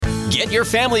Get your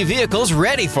family vehicles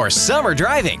ready for summer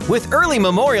driving with early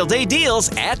Memorial Day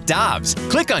deals at Dobbs.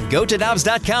 Click on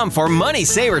GoToDobbs.com for money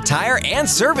saver tire and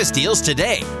service deals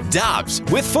today. Dobbs,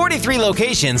 with 43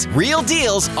 locations, real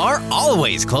deals are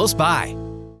always close by.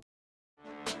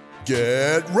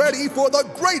 Get ready for the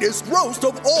greatest roast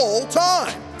of all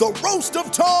time, the Roast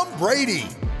of Tom Brady,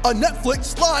 a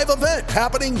Netflix live event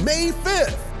happening May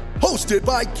 5th. Hosted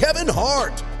by Kevin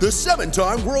Hart, the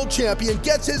 7-time world champion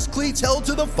gets his cleats held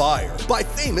to the fire by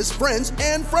famous friends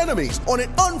and frenemies on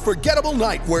an unforgettable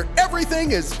night where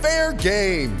everything is fair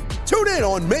game. Tune in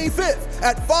on May 5th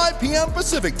at 5 p.m.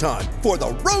 Pacific time for the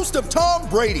Roast of Tom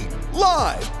Brady,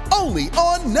 live only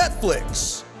on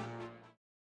Netflix.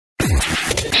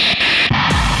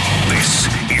 This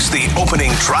is the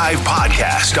Opening Drive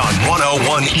podcast on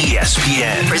 101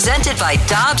 ESPN. Presented by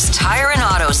Dobbs Tire and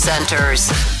Auto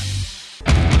Centers.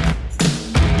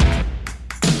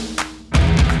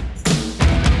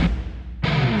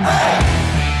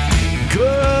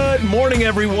 Good morning,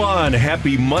 everyone.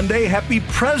 Happy Monday. Happy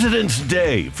President's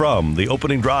Day from the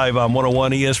Opening Drive on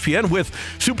 101 ESPN with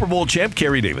Super Bowl champ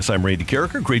Kerry Davis. I'm Randy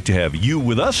Carricker. Great to have you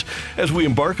with us as we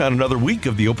embark on another week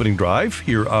of the Opening Drive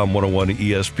here on 101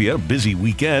 ESPN. A busy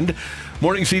weekend.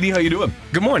 Morning, CD. How you doing?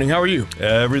 Good morning. How are you?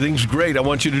 Everything's great. I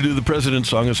want you to do the President's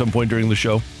song at some point during the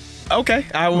show. Okay,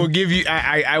 I will give you.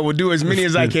 I will do as many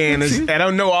as I can. I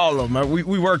don't know all of them.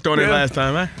 We worked on it last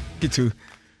time. I get to,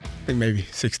 I think maybe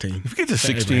 16. If you get to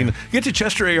 16, get to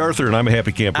Chester A. Arthur, and I'm a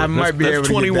happy camper. I might be able to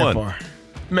 21. get that far.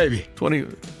 Maybe 20.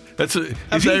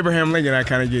 After Abraham Lincoln, I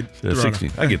kind of get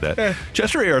 16. I get that.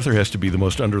 Chester A. Arthur has to be the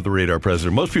most under the radar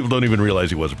president. Most people don't even realize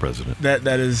he was a president. That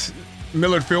is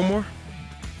Millard Fillmore.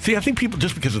 See, I think people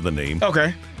just because of the name.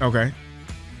 Okay.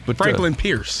 But Franklin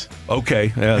Pierce. Okay,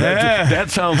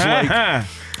 that sounds like.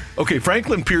 Okay,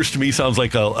 Franklin Pierce to me sounds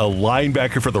like a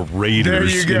linebacker for the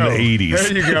Raiders in the 80s.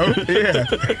 There you go.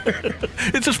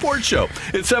 Yeah. It's a sports show.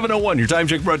 It's 7:01. Your time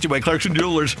check brought to you by Clarkson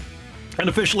Jewelers, an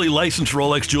officially licensed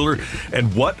Rolex jeweler.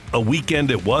 And what a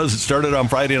weekend it was. It started on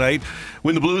Friday night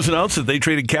when the Blues announced that they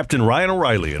traded Captain Ryan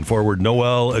O'Reilly and forward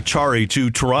Noel Acciari to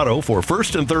Toronto for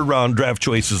first and third round draft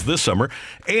choices this summer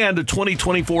and a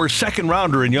 2024 second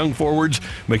rounder in young forwards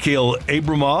Mikhail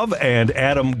Abramov and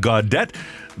Adam Gaudette.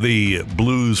 The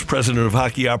Blues president of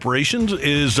hockey operations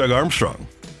is Doug Armstrong.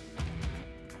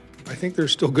 I think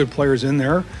there's still good players in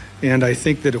there, and I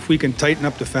think that if we can tighten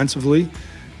up defensively,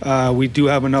 we do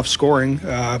have enough scoring.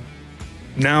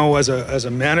 Now, as a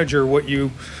manager,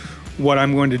 what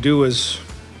I'm going to do is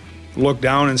look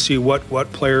down and see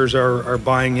what players are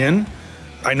buying in.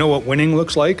 I know what winning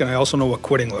looks like, and I also know what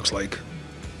quitting looks like,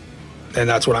 and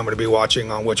that's what I'm going to be watching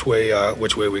on which way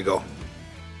we go.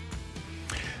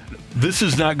 This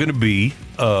is not going to be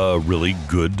a really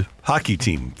good hockey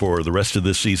team for the rest of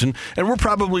this season, and we're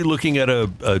probably looking at a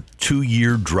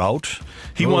 2-year drought.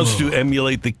 He wants to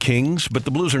emulate the Kings, but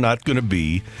the Blues are not going to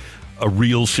be a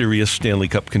real serious Stanley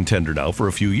Cup contender now for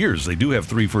a few years. They do have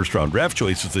 3 first-round draft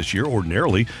choices this year,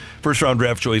 ordinarily. First-round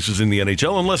draft choices in the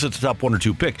NHL, unless it's a top 1 or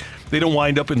 2 pick. They don't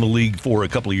wind up in the league for a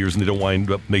couple of years, and they don't wind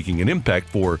up making an impact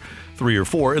for 3 or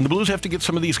 4. And the Blues have to get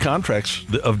some of these contracts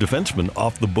of defensemen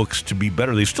off the books to be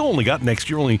better. They still only got next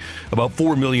year only about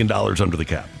 $4 million under the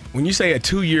cap. When you say a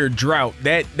 2-year drought,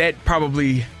 that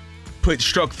probably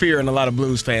struck fear in a lot of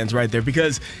Blues fans right there,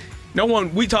 because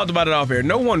we talked about it off air,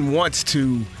 no one wants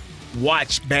to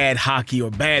watch bad hockey or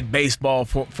bad baseball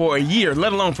for a year,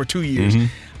 let alone for 2 years.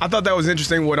 Mm-hmm. I thought that was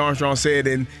interesting what Armstrong said,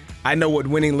 and I know what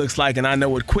winning looks like, and I know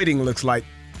what quitting looks like.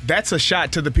 That's a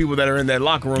shot to the people that are in that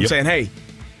locker room saying, hey,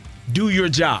 do your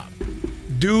job.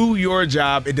 Do your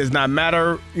job. It does not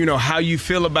matter, how you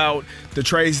feel about the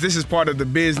trades. This is part of the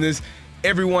business.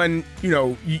 Everyone,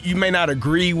 you may not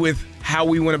agree with how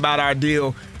we went about our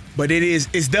deal, but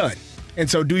it's done. And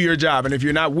so do your job. And if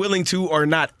you're not willing to or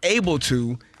not able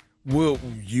to,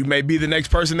 you may be the next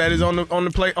person that is on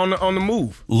the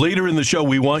move. Later in the show,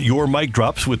 we want your mic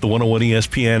drops with the 101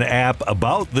 ESPN app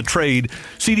about the trade.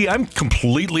 CD, I'm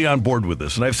completely on board with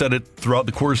this, and I've said it throughout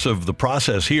the course of the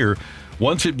process here.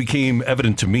 Once it became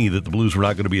evident to me that the Blues were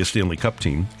not going to be a Stanley Cup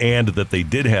team and that they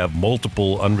did have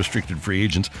multiple unrestricted free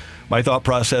agents, my thought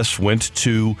process went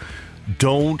to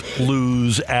don't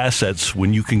lose assets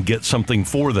when you can get something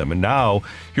for them. And now,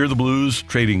 here are the Blues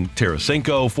trading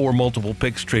Tarasenko for multiple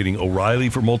picks, trading O'Reilly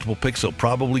for multiple picks. They'll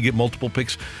probably get multiple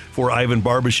picks for Ivan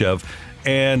Barbashev.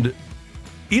 And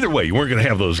either way, you weren't going to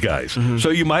have those guys. Mm-hmm. So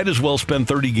you might as well spend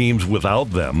 30 games without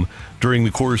them during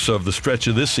the course of the stretch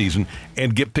of this season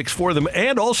and get picks for them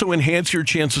and also enhance your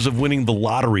chances of winning the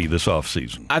lottery this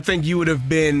offseason. I think you would have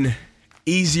been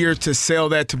easier to sell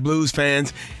that to Blues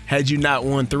fans had you not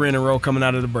won 3 in a row coming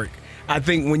out of the break. I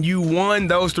think when you won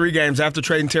those 3 games after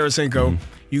trading Tarasenko,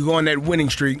 you go on that winning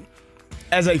streak.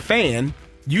 As a fan,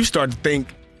 you start to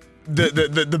think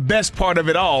the best part of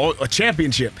it all, a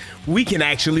championship. We can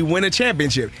actually win a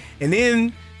championship. And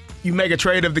then you make a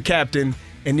trade of the captain,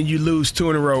 and then you lose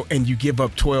 2 in a row, and you give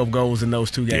up 12 goals in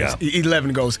those 2 games,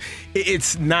 11 goals.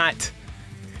 It's not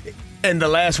 – and the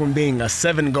last one being a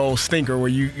 7-goal stinker where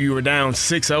you were down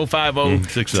 6-0,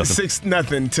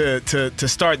 5-0, 6-0 to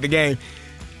start the game.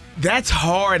 That's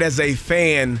hard as a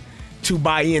fan to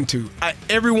buy into.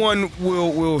 Everyone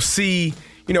will see,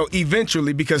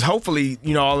 eventually, because hopefully,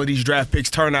 all of these draft picks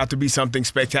turn out to be something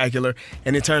spectacular,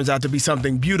 and it turns out to be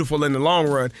something beautiful in the long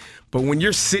run. But when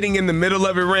you're sitting in the middle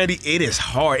of it, Randy, it is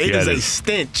hard. It is a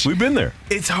stench. We've been there.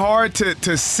 It's hard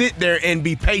to sit there and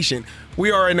be patient.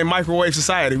 We are in a microwave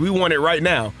society. We want it right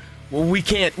now. Well, we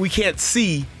can't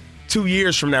see 2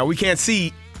 years from now. We can't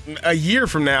see a year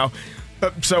from now.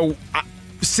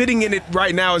 Sitting in it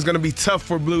right now is going to be tough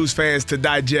for Blues fans to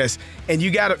digest. And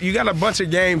you got a bunch of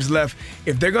games left.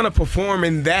 If they're going to perform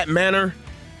in that manner,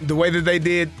 the way that they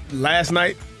did last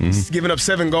night, giving up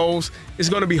 7 goals, it's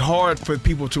going to be hard for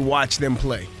people to watch them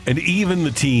play. And even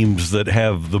the teams that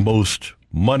have the most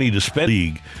money to spend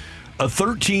league, a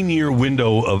 13-year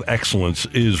window of excellence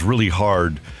is really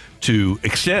hard to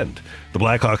extend. The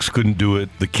Blackhawks couldn't do it.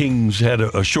 The Kings had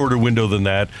a shorter window than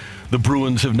that. The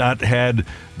Bruins have not had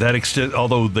that extent,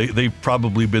 although they've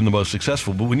probably been the most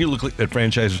successful. But when you look at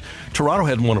franchises, Toronto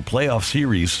hadn't won a playoff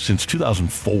series since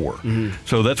 2004.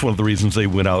 So that's one of the reasons they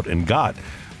went out and got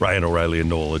Ryan O'Reilly and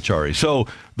Noel Acciari. So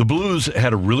the Blues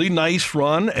had a really nice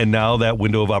run, and now that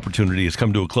window of opportunity has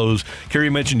come to a close.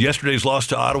 Kerry mentioned yesterday's loss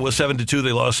to Ottawa 7-2.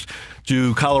 They lost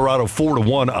to Colorado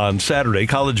 4-1 on Saturday.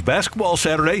 College basketball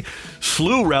Saturday.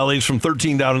 SLU rallies from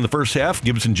 13 down in the first half.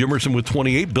 Gibson Jimerson with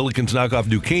 28. Billikens knock off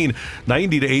Duquesne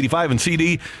 90-85. And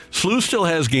CD, SLU still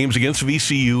has games against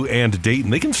VCU and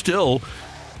Dayton. They control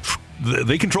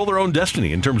their own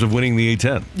destiny in terms of winning the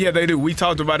A-10. Yeah, they do. We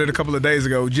talked about it a couple of days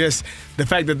ago. Just the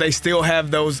fact that they still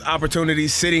have those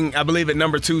opportunities sitting, I believe, at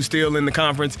number 2 still in the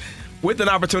conference, with an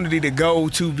opportunity to go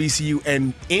to VCU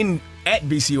and at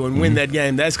VCU and win that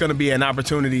game. That's going to be an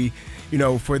opportunity,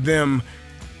 for them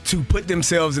to put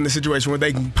themselves in a situation where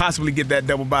they can possibly get that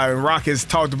double bye. And Rock has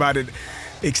talked about it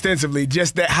extensively,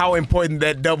 just that how important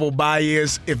that double bye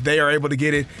is. If they are able to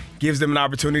get it, gives them an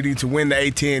opportunity to win the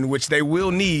A-10, which they will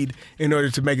need in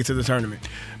order to make it to the tournament.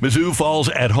 Mizzou falls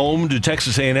at home to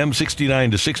Texas A&M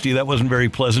 69-60. That wasn't very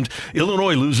pleasant.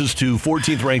 Illinois loses to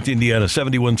 14th ranked Indiana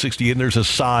 71-68, and there's a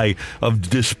sigh of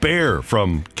despair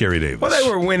from Kerry Davis. Well, they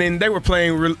were winning. They were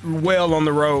playing well on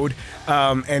the road,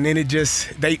 and then it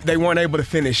just they weren't able to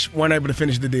finish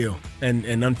the deal,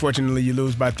 and unfortunately you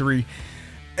lose by 3.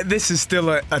 This is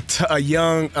still a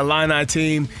young Illini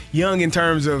team, young in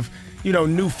terms of,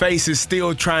 new faces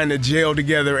still trying to gel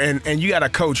together. And you got a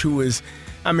coach who is,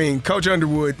 Coach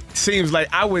Underwood seems like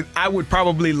I would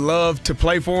probably love to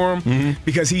play for him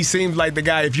because he seems like the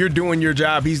guy, if you're doing your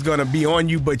job, he's going to be on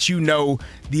you, but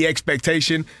the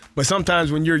expectation. But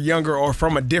sometimes when you're younger or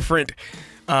from a different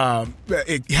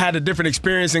it had a different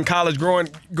experience in college going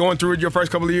through it your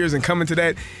first couple of years and coming to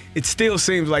that, it still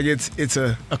seems like it's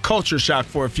a culture shock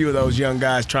for a few of those young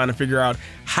guys trying to figure out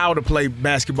how to play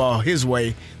basketball his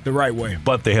way, the right way.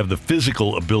 But they have the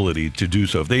physical ability to do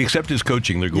so. If they accept his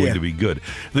coaching, they're going to be good.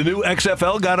 The new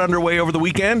XFL got underway over the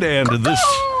weekend, and the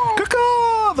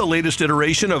latest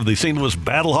iteration of the St. Louis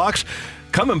Battlehawks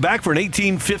coming back for an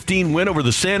 18-15 win over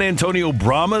the San Antonio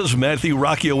Brahmas. Matthew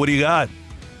Rocchio, what do you got?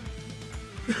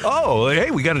 Oh,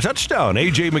 hey, we got a touchdown.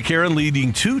 A.J. McCarron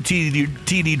leading 2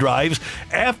 TD drives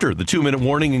after the 2-minute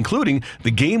warning, including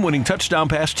the game-winning touchdown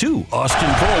pass to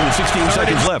Austin Cole with 16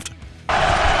 seconds left.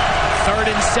 3rd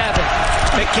and 7.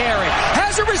 McCarron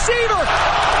has a receiver.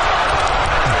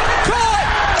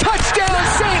 Caught! Touchdown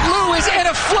St. Louis and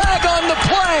a flag on the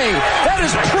play. That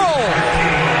is pro.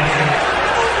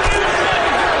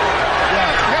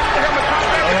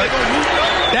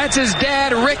 That's his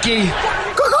dad, Ricky.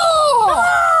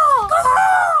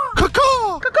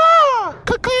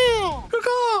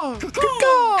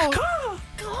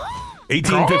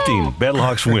 18-15,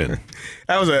 Battlehawks win.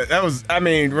 That was.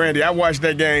 Randy, I watched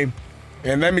that game,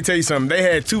 and let me tell you something. They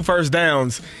had 2 first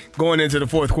downs going into the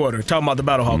fourth quarter. Talking about the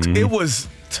Battlehawks, it was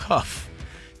tough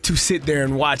to sit there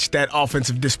and watch that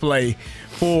offensive display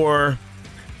for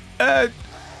 3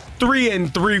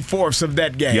 3/4 of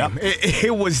that game. Yep.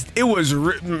 It was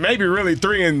maybe really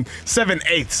 3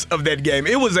 7/8 of that game.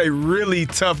 It was a really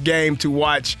tough game to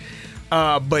watch,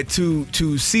 but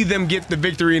to see them get the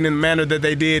victory in the manner that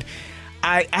they did,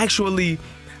 I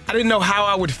I didn't know how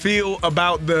I would feel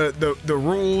about the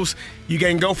rules. You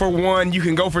can go for 1, you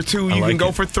can go for 2, you can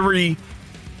go for 3.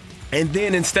 And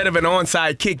then instead of an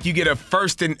onside kick, you get a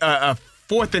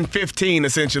 4th and 15,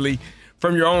 essentially,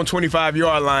 from your own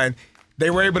 25-yard line. They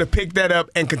were able to pick that up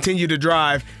and continue to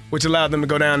drive, which allowed them to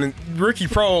go down. And Ricky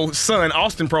Proehl's son,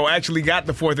 Austin Proehl, actually got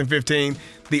the 4th and 15,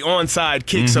 the onside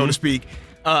kick, so to speak,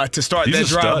 to start that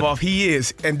drive off. He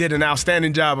is, and did an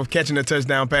outstanding job of catching a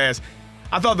touchdown pass.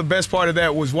 I thought the best part of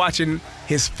that was watching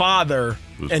his father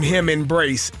and him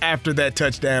embrace after that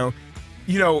touchdown.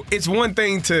 You know, it's one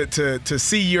thing to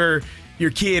see your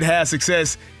kid have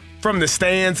success from the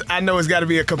stands. I know it's got to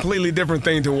be a completely different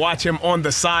thing to watch him on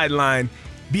the sideline,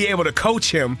 be able to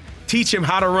coach him, teach him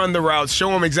how to run the routes, show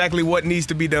him exactly what needs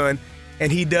to be done,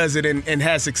 and he does it and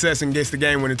has success and gets the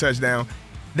game-winning touchdown.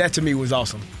 That, to me, was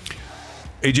awesome.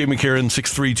 A.J. McCarron,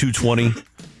 6'3", 220.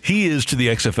 He is to the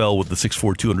XFL what the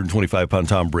 6'4", 225-pound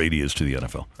Tom Brady is to the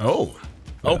NFL. Oh,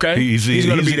 okay. He's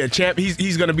going to be that champ.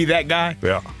 He's going to be that guy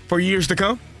for years to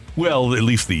come? Well, at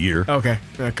least the year. Okay,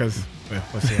 because...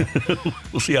 We'll see.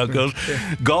 We'll see how it goes.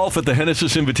 Golf at the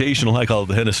Hennessy's Invitational. I call it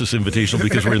the Hennessy's Invitational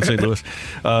because we're in St. Louis.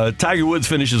 Tiger Woods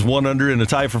finishes 1 under in a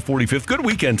tie for 45th. Good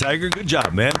weekend, Tiger. Good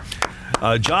job, man.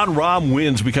 John Rahm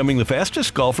wins, becoming the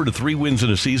fastest golfer to 3 wins in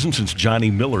a season since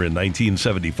Johnny Miller in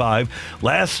 1975.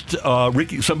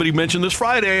 Ricky, somebody mentioned this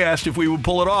Friday, asked if we would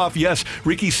pull it off. Yes,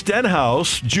 Ricky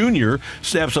Stenhouse Jr.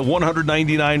 snaps a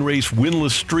 199-race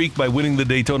winless streak by winning the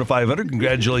Daytona 500.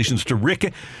 Congratulations to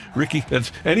Ricky. Ricky,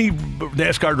 that's any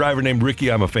NASCAR driver named Ricky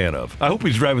I'm a fan of. I hope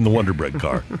he's driving the Wonder Bread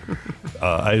car.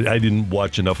 I didn't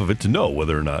watch enough of it to know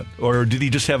whether or not. Or did he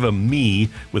just have a me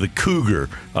with a cougar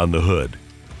on the hood?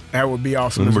 That would be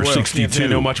awesome. Number as well. 62. I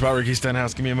know much about Ricky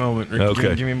Stenhouse. Give me a moment. Ricky,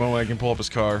 okay. Give me a moment. I can pull up his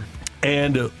car.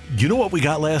 And you know what we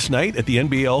got last night at the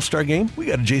NBA All-Star Game? We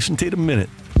got a Jason Tatum minute.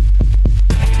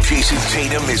 Jason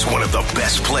Tatum is one of the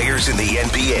best players in the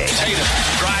NBA. Tatum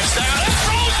drives down and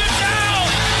throws it down.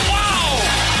 Wow!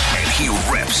 And he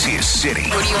reps his city.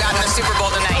 Who do you got in the Super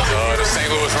Bowl tonight? The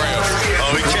St. Louis Rams.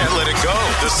 Oh, we can't let it go.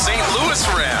 The St. Louis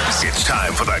Rams. It's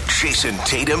time for the Jason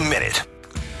Tatum minute.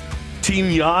 Team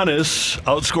Giannis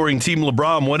outscoring Team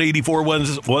LeBron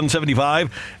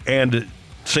 184-175, and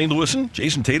St. Louisan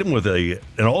Jason Tatum with an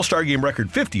All-Star Game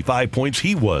record 55 points.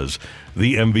 He was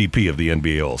the MVP of the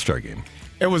NBA All-Star Game.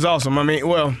 It was awesome. I mean,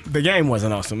 well, the game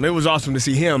wasn't awesome. It was awesome to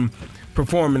see him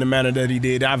perform in the manner that he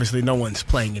did. Obviously, no one's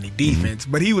playing any defense,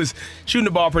 but he was shooting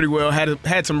the ball pretty well,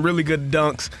 had some really good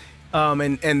dunks,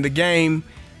 and the game,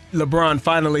 LeBron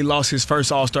finally lost his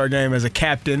first All-Star game as a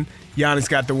captain. Giannis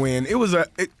got the win. It was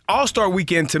All-Star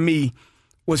weekend to me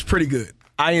was pretty good.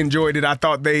 I enjoyed it. I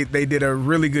thought they did a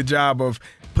really good job of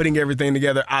putting everything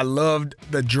together. I loved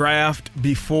the draft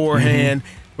beforehand,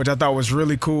 which I thought was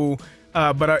really cool.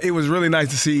 But it was really nice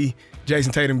to see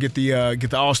Jason Tatum get the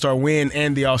All-Star win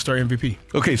and the All-Star MVP.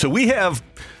 Okay, so we have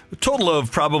a total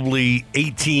of probably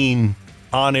 18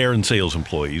 on-air and sales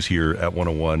employees here at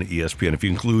 101 ESPN. If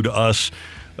you include us,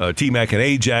 T-Mac and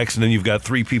Ajax, and then you've got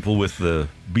 3 people with the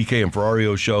BK and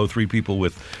Ferrario show, 3 people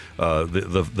with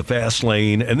the Fast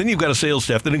Lane, and then you've got a sales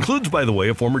staff that includes, by the way,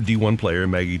 a former D1 player,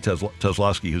 Maggie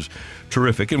Teslowski, who's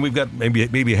terrific, and we've got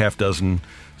maybe a half dozen,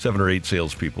 7 or 8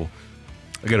 salespeople.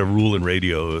 I got a rule in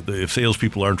radio: if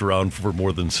salespeople aren't around for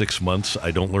more than 6 months, I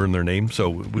don't learn their name.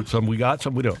 So some we got,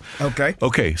 some we don't.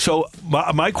 Okay. So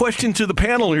my question to the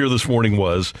panel here this morning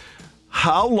was,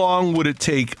 how long would it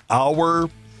take our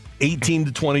 18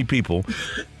 to 20 people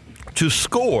to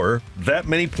score that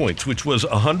many points, which was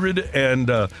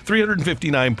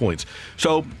 359 points.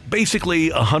 So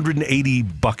basically 180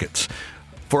 buckets.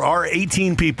 For our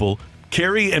 18 people,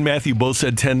 Carrie and Matthew both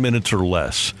said 10 minutes or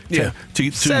less. Yeah.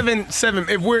 Seven.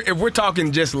 If we're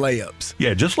talking just layups.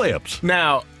 Yeah, just layups.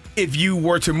 Now, if you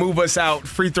were to move us out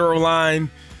free throw line,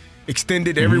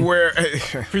 extended everywhere.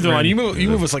 Free throw line. You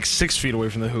move us like 6 feet away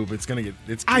from the hoop. It's gonna get.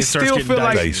 I still feel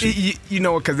like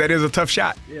because that is a tough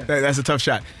shot. Yeah. That's a tough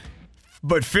shot.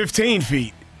 But 15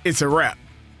 feet, it's a wrap.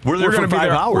 We're there for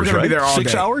 5 hours. We're gonna be there all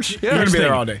 6 day. hours. Yeah, we're gonna be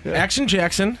there all day. Yeah. Action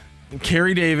Jackson,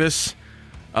 Kerry Davis,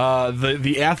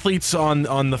 the athletes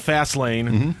on the fast lane.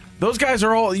 Mm-hmm. Those guys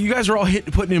are all. You guys are all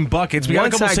putting in buckets. We got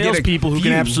a couple salespeople who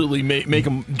can absolutely make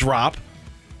them drop.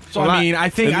 So I mean, I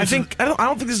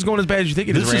don't think this is going as bad as you think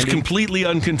it is. This is completely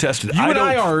uncontested. You and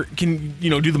I can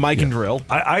do the mic and drill.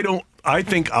 I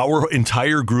think our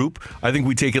entire group. I think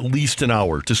we take at least an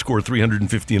hour to score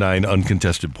 359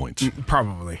 uncontested points.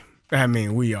 Probably. I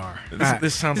mean, we are.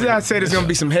 This sounds like I'd say there's going to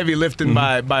be some heavy lifting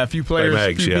by a few players. By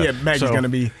Mags, Mags is going to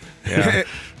be. Yeah.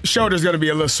 shoulder's going to be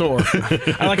a little sore.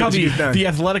 I like how the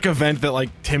athletic event that like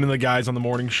Tim and the guys on the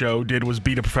morning show did was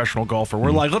beat a professional golfer.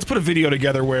 We're like, let's put a video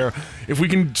together where if we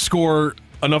can score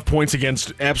enough points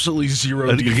against absolutely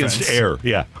zero defense. Against air,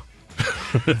 yeah.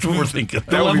 That's what we're thinking.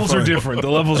 The levels are different.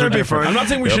 The levels are different. fun. I'm not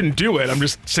saying we shouldn't do it. I'm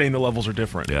just saying the levels are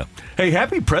different. Yeah. Hey,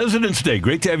 happy President's Day.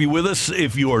 Great to have you with us.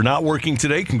 If you are not working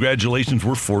today, congratulations.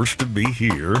 We're forced to be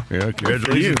here. Yeah,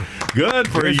 congratulations. Good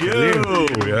for you.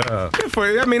 Yeah. Good for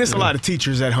you. I mean, it's a lot of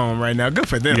teachers at home right now. Good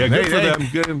for them. Yeah, good for them.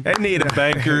 Good. They need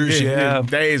bankers. Yeah.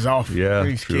 Days off.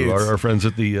 Yeah, true. Our friends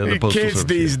at the Postal Service. Kids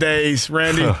these days,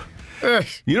 Randy.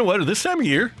 You know what? This time of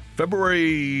year,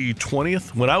 February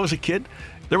 20th, when I was a kid,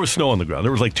 there was snow on the ground.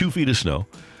 There was like 2 feet of snow.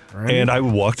 Right. And I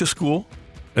would walk to school,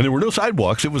 and there were no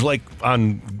sidewalks. It was like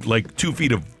on like 2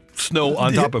 feet of snow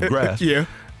on top of grass. Yeah.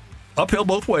 Uphill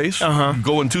both ways,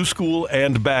 going to school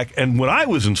and back. And when I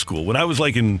was in school, when I was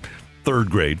like in 3rd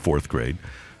grade, 4th grade,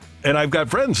 and I've got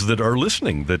friends that are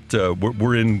listening that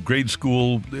were in grade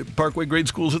school, Parkway grade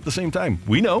schools at the same time.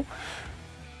 We know.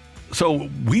 So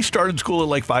we started school at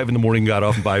like 5 in the morning, got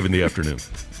off at 5 in the afternoon.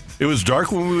 It was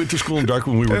dark when we went to school and dark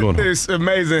when we were going home. It's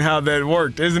amazing how that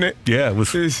worked, isn't it? Yeah, it was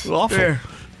awful. Yeah.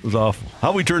 It was awful.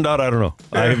 How we turned out, I don't know.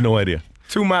 Yeah. I have no idea.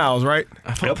 2 miles, right?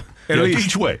 Yep. At least.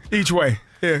 Each way. Each way.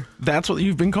 Yeah. That's what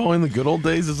you've been calling the good old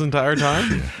days this entire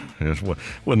time? Yeah. It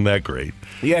wasn't that great.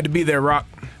 You had to be there, Rock.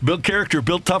 Built character,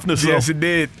 built toughness. Yes, it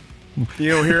did. You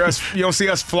don't hear us. You don't see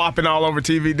us flopping all over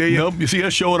TV, do you? Nope. You see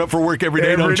us showing up for work every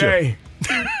day, don't you? Every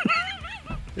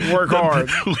day. Work hard,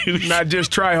 not just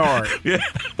try hard. Yeah.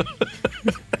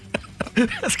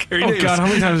 That's Kerry Davis. God, how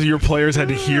many times have your players had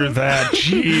to hear that?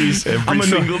 Jeez. Every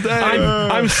single day.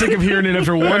 I'm sick of hearing it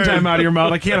after one time out of your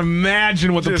mouth. I can't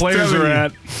imagine what the players are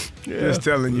at. Yeah. Just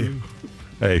telling you.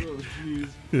 Hey.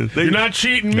 You're not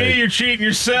cheating me, you're cheating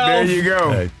yourself. There you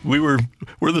go. Hey,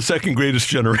 we're the second greatest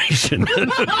generation.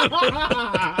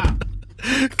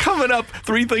 Coming up,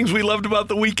 3 things we loved about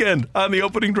the weekend on the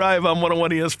opening drive on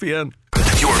 101 ESPN.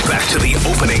 You're back to the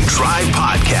Opening Drive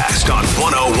podcast on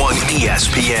 101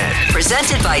 ESPN.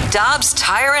 Presented by Dobbs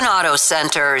Tire and Auto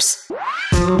Centers.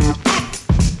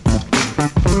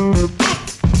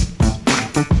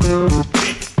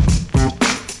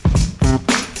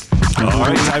 All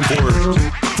right, time for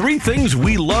 3 things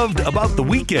we loved about the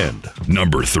weekend.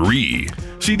 Number 3.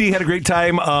 CD had a great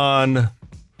time on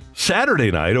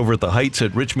Saturday night over at the Heights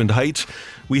at Richmond Heights.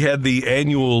 We had the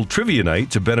annual trivia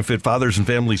night to benefit Fathers and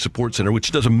Family Support Center,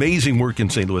 which does amazing work in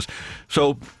St. Louis.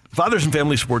 So Fathers and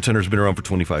Family Support Center has been around for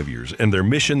 25 years, and their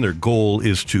mission, their goal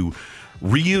is to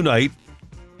reunite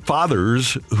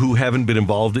fathers who haven't been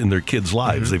involved in their kids'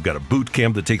 lives. They've got a boot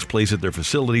camp that takes place at their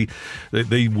facility.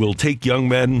 They will take young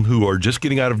men who are just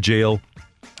getting out of jail,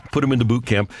 put them into boot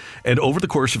camp, and over the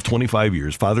course of 25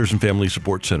 years, Fathers and Family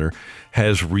Support Center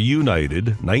has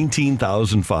reunited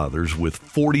 19,000 fathers with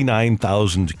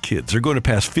 49,000 kids. They're going to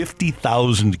pass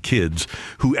 50,000 kids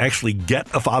who actually get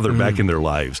a father back in their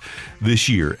lives this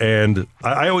year. And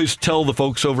I always tell the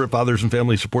folks over at Fathers and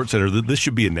Family Support Center that this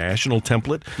should be a national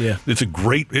template. Yeah. It's a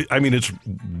great, it's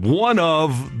one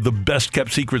of the best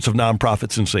kept secrets of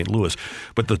nonprofits in St. Louis.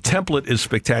 But the template is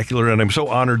spectacular, and I'm so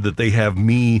honored that they have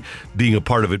me being a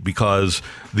part of it because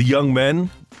the young men,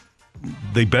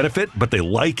 they benefit, but they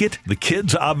like it. The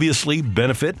kids obviously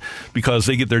benefit because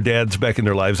they get their dads back in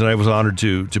their lives, and I was honored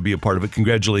to be a part of it.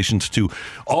 Congratulations to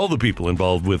all the people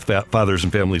involved with Fathers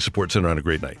and Family Support Center on a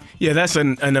great night. Yeah, that's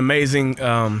an amazing,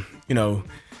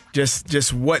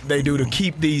 just what they do to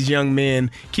keep these young men,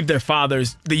 keep their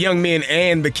fathers, the young men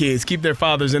and the kids, keep their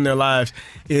fathers in their lives.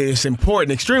 It's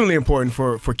important, extremely important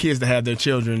for kids to have their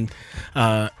children,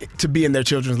 to be in their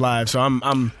children's lives. So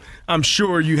I'm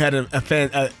sure you had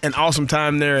an awesome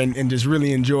time there and just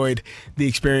really enjoyed the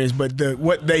experience. But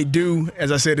what they do,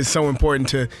 as I said, is so important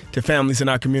to families in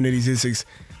our communities.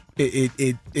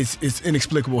 It's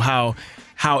inexplicable how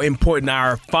important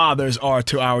our fathers are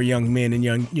to our young men and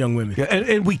young women. Yeah,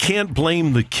 and we can't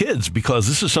blame the kids because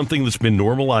this is something that's been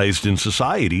normalized in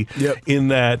society. Yep. In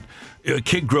that a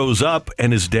kid grows up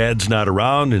and his dad's not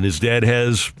around, and his dad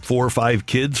has 4 or 5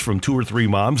 kids from 2 or 3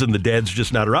 moms, and the dad's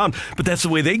just not around. But that's the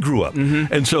way they grew up.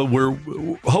 And so we're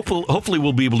hopefully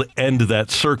we'll be able to end that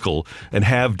circle and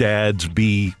have dads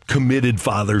be committed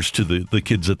fathers to the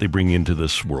kids that they bring into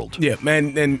this world. Yeah,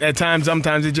 man. And at times,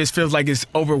 sometimes it just feels like it's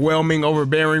overwhelming,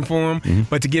 overbearing for them.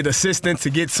 But to get assistance,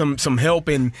 to get some help,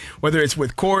 in whether it's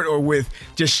with court or with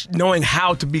just knowing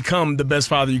how to become the best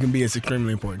father you can be, is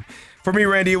extremely important. For me,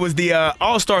 Randy, it was the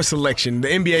All-Star selection, the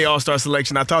NBA All-Star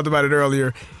selection. I talked about it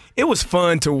earlier. It was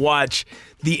fun to watch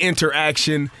the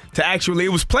interaction.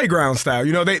 It was playground style.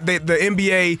 You know, the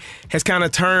NBA has kind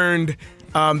of turned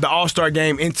the All-Star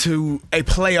game into a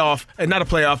playground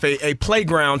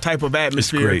type of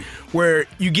atmosphere where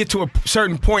you get to a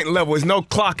certain point level. There's no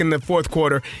clock in the fourth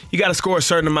quarter. You got to score a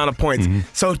certain amount of points.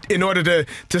 So in order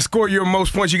to score your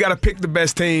most points, you got to pick the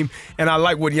best team. And I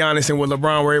like what Giannis and what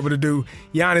LeBron were able to do.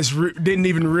 Giannis didn't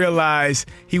even realize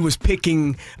he was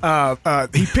picking.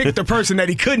 He picked the person that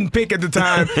he couldn't pick at the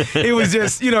time. It was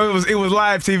just, it was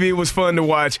live TV. It was fun to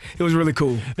watch. It was really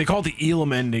cool. They call it the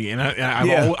Elam ending, and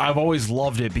I've always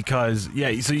loved it because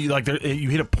so you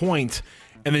hit a point.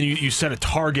 And then you set a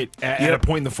target at a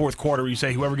point in the fourth quarter where you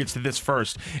say whoever gets to this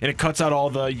first, and it cuts out all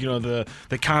the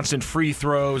the constant free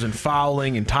throws and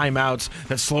fouling and timeouts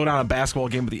that slow down a basketball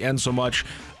game at the end so much.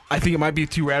 I think it might be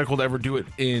too radical to ever do it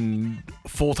in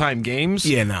full-time games.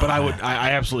 But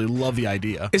I absolutely love the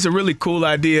idea. It's a really cool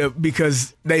idea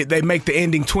because they make the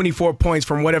ending 24 points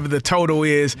from whatever the total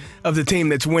is of the team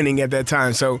that's winning at that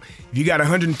time. So if you got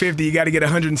 150, you got to get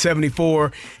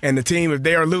 174. And the team, if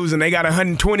they are losing, they got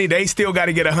 120, they still got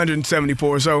to get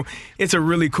 174. So it's a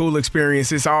really cool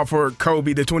experience. It's all for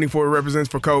Kobe. The 24 represents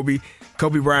for Kobe.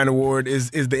 Kobe Bryant Award is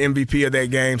the MVP of that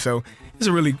game. So it's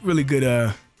a really, really good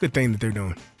thing that they're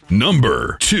doing.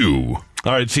 Number 2.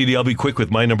 All right, CD, I'll be quick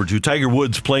with my number 2. Tiger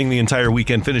Woods playing the entire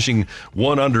weekend, finishing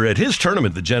 1 under at his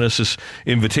tournament, the Genesis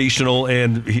Invitational,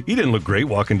 and he didn't look great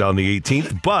walking down the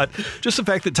 18th, but just the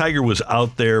fact that Tiger was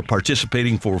out there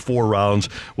participating for 4 rounds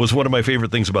was one of my favorite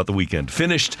things about the weekend.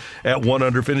 Finished at 1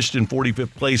 under, finished in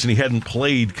 45th place, and he hadn't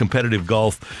played competitive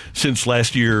golf since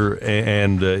last year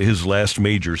and his last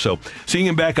major. So seeing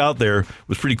him back out there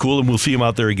was pretty cool, and we'll see him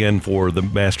out there again for the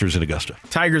Masters in Augusta.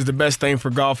 Tiger's the best thing for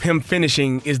golf. Him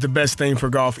finishing is the best thing for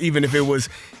golf, even if it was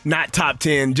not top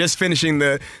 10. Just finishing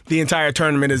the entire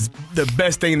tournament is the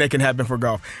best thing that can happen for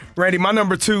golf. Randy, my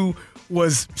number 2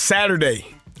 was Saturday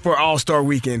for All-Star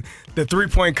Weekend. The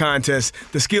three-point contest,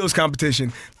 the skills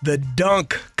competition, the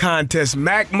dunk contest.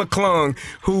 Mac McClung,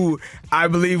 who I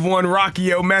believe won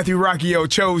Matthew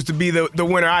Rocchio chose to be the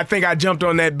winner. I think I jumped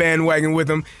on that bandwagon with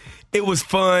him. It was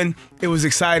fun. It was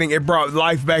exciting. It brought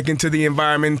life back into the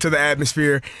environment, into the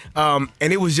atmosphere. And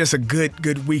it was just a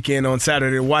good weekend on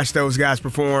Saturday to watch those guys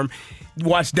perform.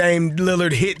 Watch Dame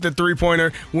Lillard hit the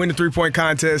three-pointer, win the three-point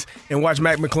contest, and watch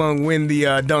Mac McClung win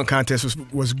the dunk contest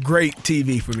was great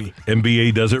TV for me.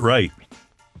 NBA does it right.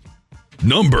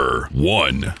 Number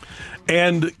 1.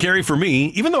 And, Gary, for me,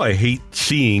 even though I hate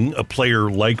seeing a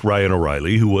player like Ryan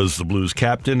O'Reilly, who was the Blues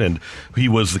captain, and he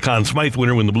was the Conn Smythe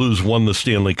winner when the Blues won the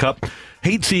Stanley Cup,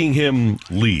 hate seeing him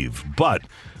leave. But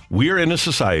we are in a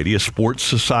society, a sports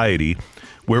society,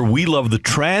 where we love the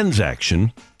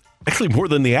transaction actually more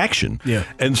than the action. Yeah.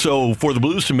 And so for the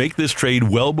Blues to make this trade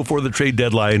well before the trade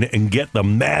deadline and get the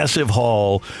massive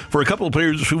haul for a couple of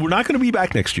players who were not going to be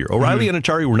back next year, O'Reilly and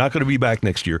Atari were not going to be back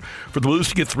next year, for the Blues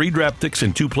to get 3 draft picks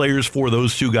and 2 players for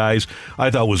those 2 guys, I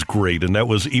thought was great. And that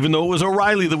was, even though it was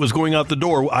O'Reilly that was going out the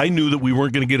door, I knew that we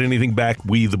weren't going to get anything back,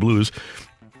 we, the Blues.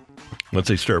 Once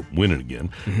they start winning again,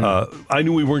 I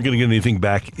knew we weren't going to get anything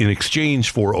back in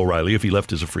exchange for O'Reilly if he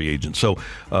left as a free agent. So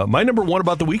my number 1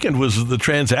 about the weekend was the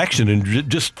transaction and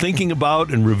just thinking about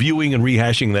and reviewing and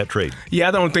rehashing that trade. Yeah,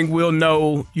 I don't think we'll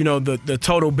know, the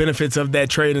total benefits of that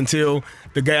trade until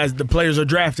the players are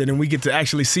drafted and we get to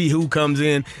actually see who comes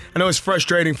in. I know it's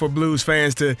frustrating for Blues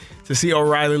fans to see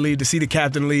O'Reilly leave, to see the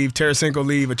captain leave, Tarasenko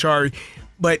leave, Achari,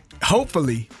 but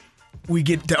hopefully we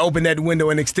get to open that window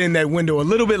and extend that window a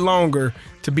little bit longer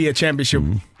to be a championship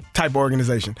type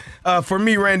organization. For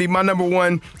me, Randy, my number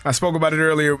 1, I spoke about it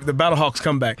earlier, the Battlehawks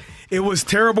comeback. It was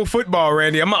terrible football,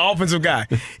 Randy. I'm an offensive guy.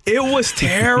 It was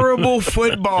terrible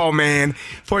football, man,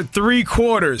 for 3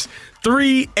 quarters.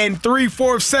 3 3/4,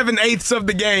 7/8 of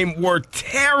the game were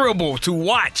terrible to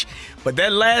watch. But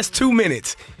that last 2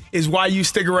 minutes is why you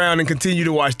stick around and continue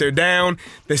to watch. They're down,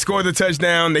 they score the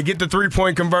touchdown, they get the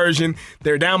 3-point conversion,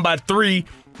 they're down by 3,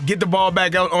 get the ball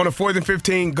back out on a 4th and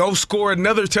 15, go score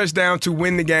another touchdown to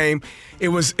win the game. I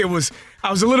was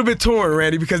a little bit torn,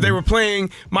 Randy, because they were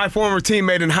playing my former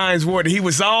teammate in Hines Ward. He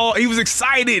was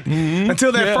excited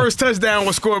until that first touchdown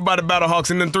was scored by the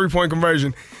Battlehawks and then 3-point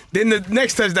conversion. Then the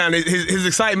next touchdown, his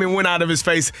excitement went out of his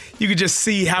face. You could just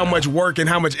see how much work and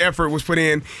how much effort was put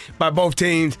in by both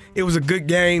teams. It was a good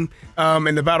game,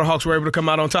 and the Battlehawks were able to come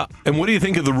out on top. And what do you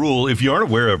think of the rule? If you aren't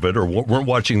aware of it or weren't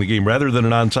watching the game, rather than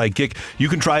an onside kick, you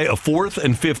can try a 4th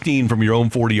and 15 from your own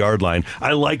 40-yard line.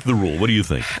 I like the rule. What do you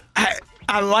think?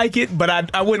 I like it, but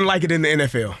I wouldn't like it in the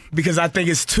NFL because I think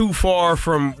it's too far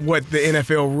from what the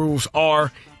NFL rules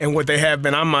are and what they have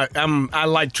been. I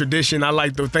like tradition. I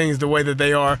like the things the way that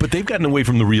they are. But they've gotten away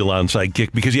from the real onside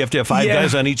kick because you have to have 5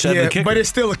 guys on each side of the kick. But it's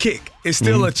still a kick. It's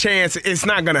still a chance. It's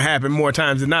not going to happen more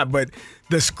times than not. But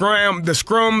the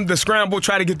scramble,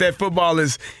 try to get that football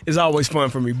is always fun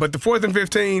for me. But the 4th and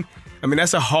 15, I mean,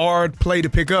 that's a hard play to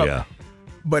pick up. Yeah.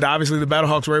 But obviously the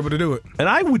Battlehawks were able to do it. And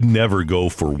I would never go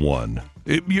for 1.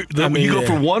 You go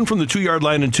for 1 from the 2-yard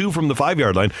line and 2 from the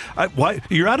 5-yard line. Why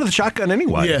you're out of the shotgun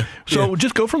anyway. Yeah. So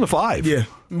just go from the 5. Yeah,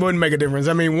 wouldn't make a difference.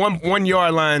 I mean, 1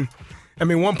 yard line. I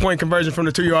mean, 1 point conversion from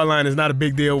the 2-yard line is not a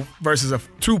big deal versus a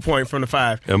 2-point from the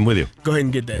 5. I'm with you. Go ahead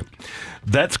and get that.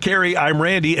 That's Carey. I'm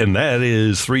Randy, and that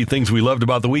is 3 things we loved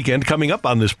about the weekend. Coming up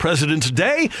on this President's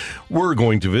Day, we're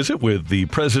going to visit with the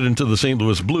president of the St.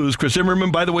 Louis Blues, Chris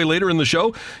Zimmerman. By the way, later in the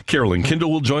show, Carolyn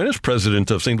Kindle will join us, president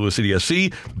of St. Louis City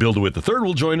SC. Bill DeWitt III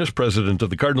will join us, president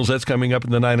of the Cardinals. That's coming up in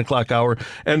the 9 o'clock hour.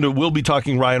 And we'll be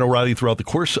talking Ryan O'Reilly throughout the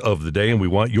course of the day, and we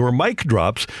want your mic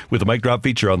drops with the mic drop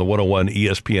feature on the 101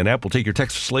 ESPN app. We'll take your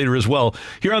texts later as well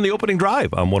here on the opening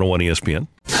drive on 101 ESPN.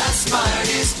 The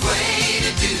smartest way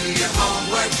to do your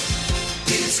homework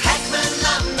is Heckman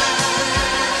Lumber.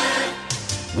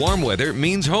 Warm weather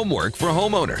means homework for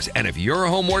homeowners, and if your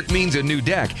homework means a new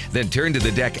deck, then turn to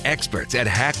the deck experts at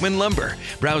Hackman Lumber.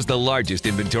 Browse the largest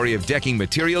inventory of decking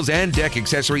materials and deck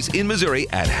accessories in Missouri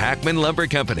at Hackman Lumber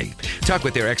Company. Talk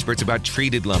with their experts about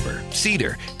treated lumber,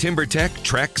 cedar, TimberTech,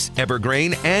 Trex,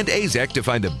 Evergreen, and Azek to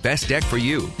find the best deck for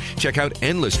you. Check out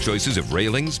endless choices of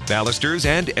railings, balusters,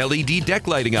 and LED deck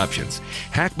lighting options.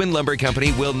 Hackman Lumber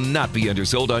Company will not be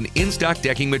undersold on in-stock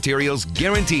decking materials,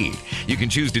 guaranteed. You can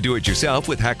choose to do it yourself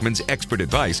with Hackman's expert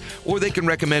advice, or they can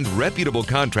recommend reputable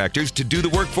contractors to do the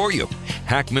work for you.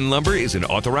 Hackman Lumber is an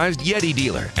authorized Yeti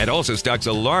dealer and also stocks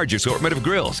a large assortment of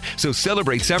grills, so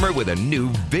celebrate summer with a new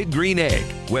Big Green Egg,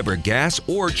 Weber gas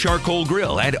or charcoal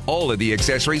grill, and all of the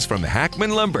accessories from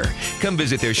Hackman Lumber. Come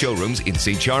visit their showrooms in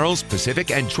St. Charles, Pacific,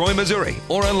 and Troy, Missouri,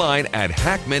 or online at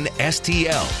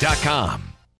hackmanstl.com.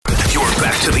 You're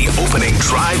back to the Opening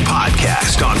Drive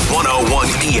podcast on 101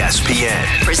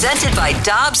 ESPN. Presented by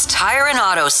Dobbs Tire and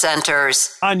Auto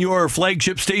Centers. On your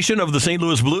flagship station of the St.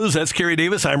 Louis Blues, that's Carey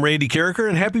Davis. I'm Randy Carricker,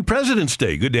 and happy President's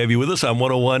Day. Good to have you with us on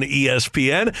 101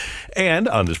 ESPN. And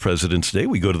on this President's Day,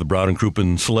 we go to the Brown and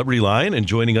Crouppen Celebrity Line, and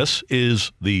joining us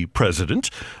is the president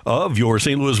of your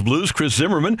St. Louis Blues, Chris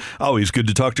Zimmerman. Always good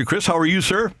to talk to Chris. How are you,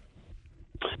 sir?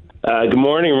 Good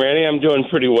morning, Randy. I'm doing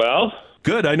pretty well.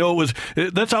 Good. I know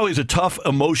that's always a tough,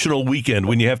 emotional weekend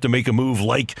when you have to make a move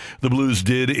like the Blues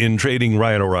did in trading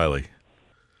Ryan O'Reilly.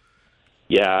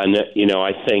 Yeah, and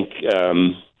I think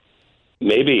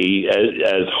maybe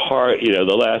as hard,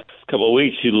 the last couple of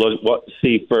weeks you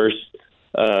see first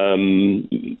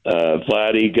Vladdy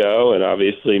go, and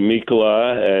obviously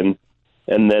Mikkola,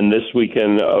 and then this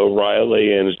weekend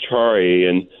O'Reilly and Achari,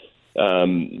 and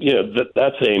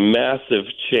that's a massive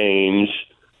change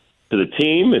to the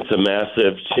team. It's a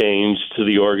massive change to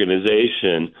the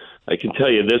organization. I can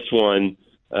tell you this one,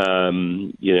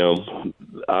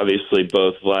 obviously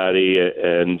both Vladdy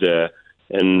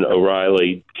and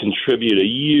O'Reilly contribute a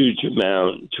huge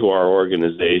amount to our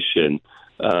organization.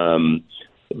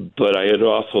 But I would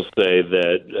also say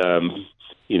that,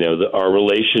 our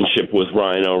relationship with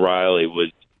Ryan O'Reilly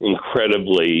was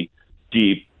incredibly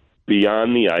deep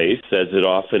beyond the ice, as it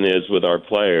often is with our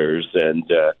players. And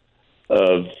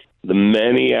of the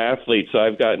many athletes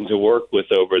I've gotten to work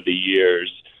with over the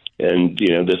years, and,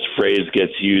 this phrase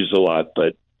gets used a lot,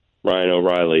 but Ryan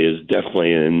O'Reilly is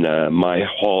definitely in my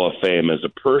Hall of Fame as a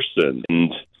person.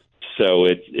 And so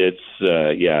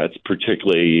it's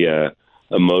particularly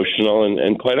emotional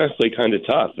and quite honestly kind of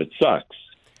tough. It sucks.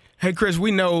 Hey, Chris,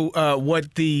 we know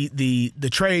what the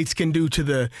trades can do to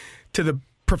the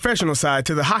professional side,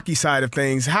 to the hockey side of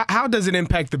things. How does it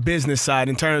impact the business side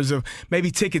in terms of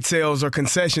maybe ticket sales or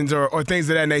concessions or things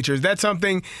of that nature? Is that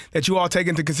something that you all take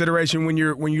into consideration when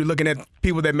you're looking at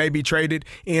people that may be traded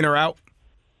in or out?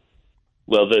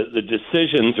 Well, the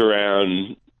decisions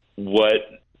around what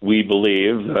we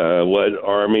believe, what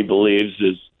Army believes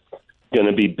is going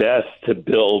to be best to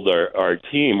build our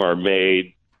team are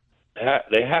made.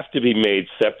 They have to be made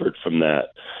separate from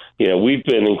that. We've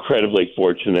been incredibly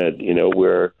fortunate.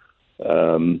 We've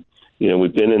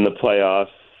been in the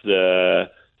playoffs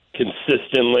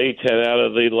consistently 10 out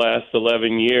of the last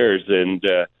 11 years, and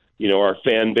our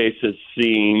fan base has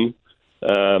seen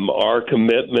our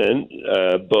commitment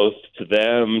both to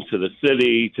them, to the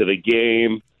city, to the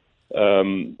game.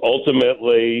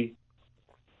 Ultimately,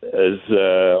 as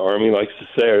Army likes to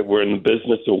say, we're in the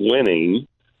business of winning.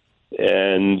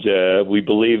 and we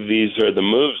believe these are the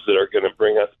moves that are going to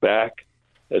bring us back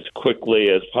as quickly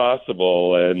as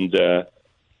possible. And so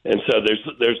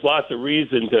there's lots of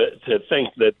reason to think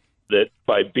that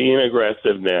by being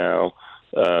aggressive now,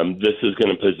 this is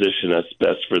going to position us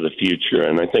best for the future.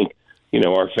 And I think,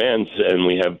 our fans, and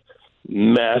we have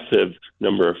massive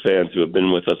number of fans who have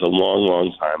been with us a long,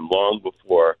 long time, long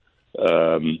before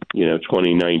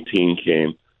 2019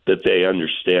 came, that they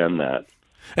understand that.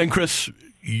 And Chris,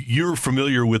 you're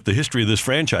familiar with the history of this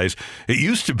franchise. It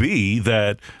used to be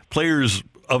that players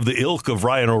of the ilk of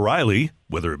Ryan O'Reilly,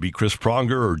 whether it be Chris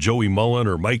Pronger or Joey Mullen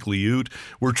or Mike Liut,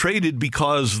 were traded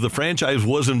because the franchise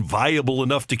wasn't viable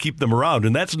enough to keep them around.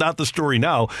 And that's not the story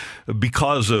now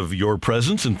because of your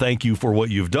presence, and thank you for what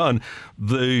you've done.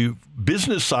 The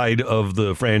business side of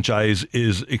the franchise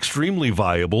is extremely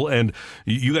viable, and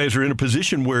you guys are in a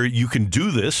position where you can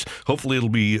do this. Hopefully it'll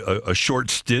be a short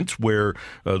stint where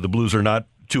the Blues are not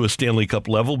to a Stanley Cup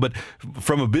level, but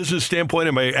from a business standpoint,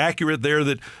 am I accurate there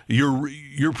that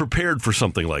you're prepared for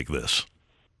something like this?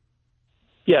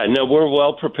 Yeah, no, we're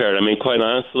well prepared. I mean, quite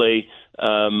honestly,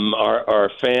 our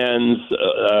fans,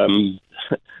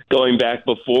 going back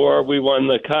before we won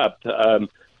the Cup,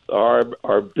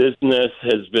 our business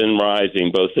has been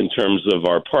rising, both in terms of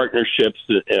our partnerships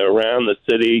around the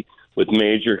city with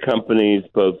major companies,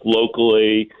 both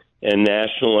locally and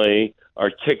nationally.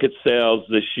 Our ticket sales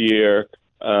this year,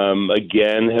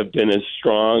 again, have been as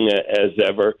strong as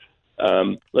ever.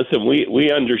 Listen,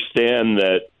 we understand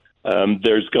that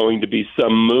there's going to be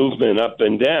some movement up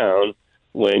and down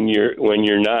when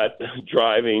you're not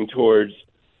driving towards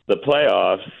the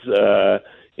playoffs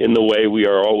in the way we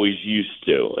are always used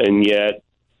to, and yet,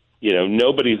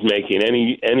 nobody's making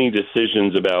any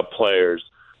decisions about players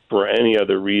for any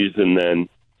other reason than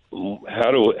how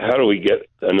do we get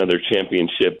another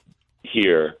championship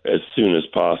here as soon as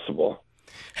possible.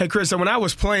 Hey, Chris, so when I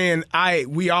was playing,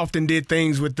 we often did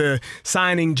things with the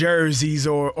signing jerseys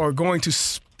or going to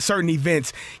certain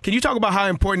events. Can you talk about how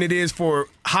important it is for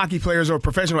hockey players or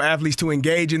professional athletes to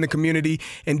engage in the community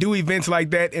and do events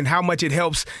like that, and how much it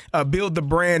helps build the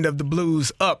brand of the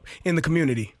Blues up in the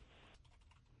community?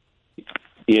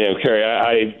 Kerry,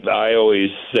 I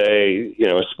always say,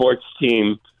 a sports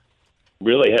team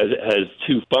really has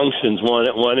two functions.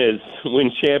 One is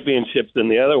win championships, and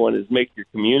the other one is make your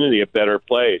community a better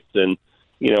place. And,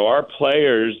 our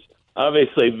players,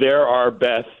 obviously, they're our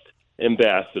best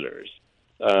ambassadors.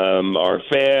 Our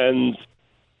fans,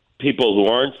 people who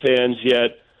aren't fans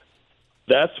yet,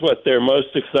 that's what they're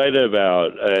most excited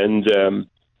about. And,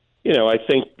 I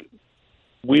think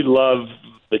we love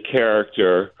the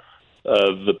character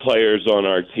of the players on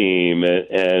our team,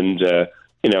 and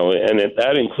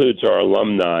that includes our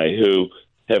alumni who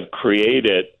have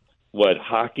created what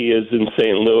hockey is in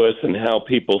St. Louis and how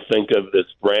people think of this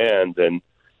brand. And,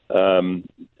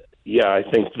 I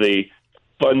think the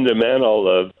fundamental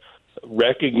of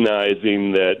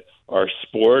recognizing that our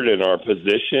sport and our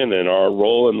position and our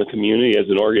role in the community as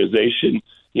an organization,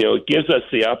 it gives us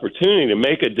the opportunity to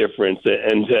make a difference,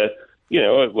 and to,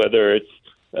 whether it's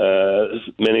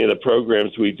many of the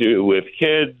programs we do with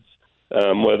kids,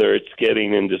 whether it's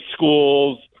getting into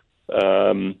schools,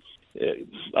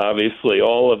 obviously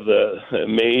all of the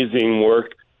amazing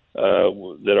work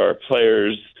that our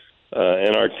players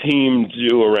and our team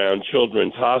do around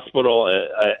Children's Hospital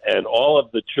and all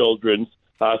of the children's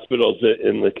hospitals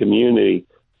in the community.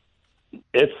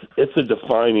 It's a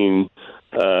defining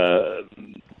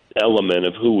element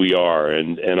of who we are,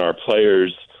 and our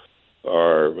players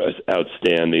are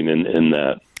outstanding in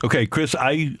that. Okay, Chris,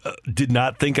 I did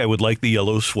not think I would like the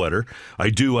yellow sweater. I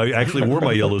do. I actually wore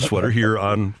my yellow sweater here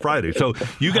on Friday. So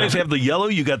you guys have the yellow,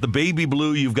 you got the baby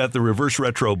blue, you've got the reverse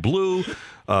retro blue,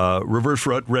 reverse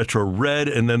retro red,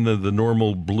 and then the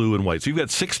normal blue and white. So you've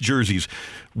got 6 jerseys.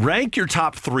 Rank your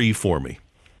top 3 for me.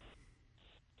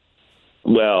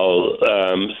 Well,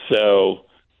 so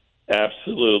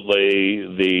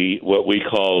absolutely what we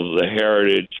call the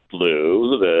heritage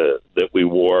blue that we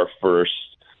wore first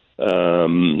at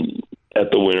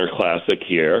the Winter Classic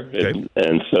here. Okay.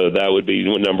 And so that would be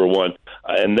number 1.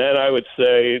 And then I would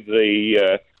say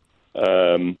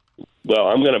I'm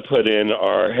going to put in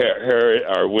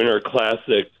our Winter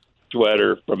Classic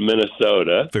sweater from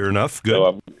Minnesota. Fair enough. Good.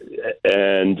 So,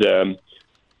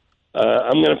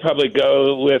 I'm going to probably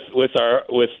go with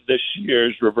this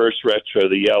year's reverse retro,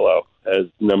 the yellow, as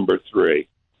number 3.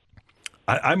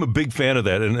 I'm a big fan of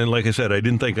that, and like I said, I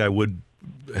didn't think I would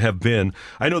have been.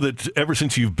 I know that ever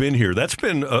since you've been here, that's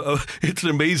been it's an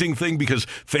amazing thing because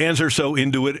fans are so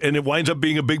into it, and it winds up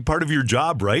being a big part of your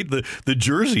job, right? The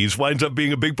jerseys winds up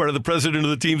being a big part of the president of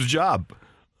the team's job.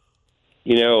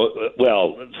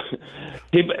 Well,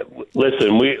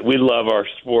 listen, we love our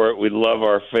sport. We love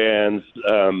our fans.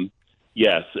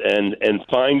 Yes, and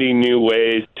finding new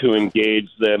ways to engage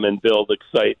them and build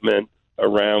excitement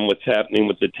around what's happening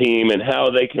with the team and how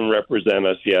they can represent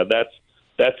us. Yeah,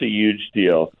 that's a huge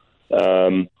deal.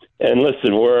 And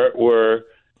listen, we're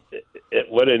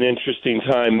what an interesting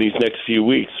time these next few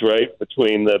weeks, right?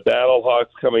 Between the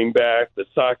Battlehawks coming back, the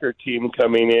soccer team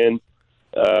coming in.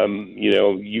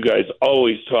 You guys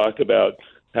always talk about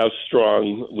how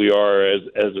strong we are as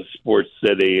a sports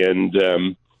city,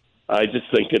 and I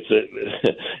just think it's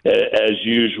as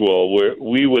usual.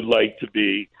 We would like to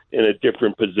be in a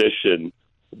different position,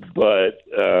 but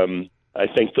I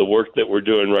think the work that we're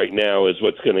doing right now is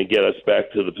what's going to get us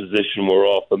back to the position we're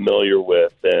all familiar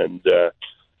with. And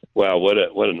wow, what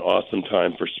an awesome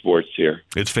time for sports here.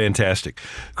 It's fantastic.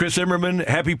 Chris Zimmerman,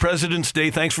 happy President's Day.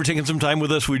 Thanks for taking some time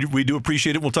with us. We do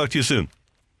appreciate it. We'll talk to you soon.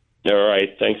 All right.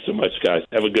 Thanks so much, guys.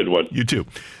 Have a good one. You too.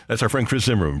 That's our friend Chris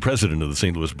Zimmerman, president of the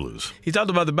St. Louis Blues. He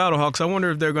talked about the Battlehawks. I wonder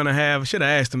if they're going to have, should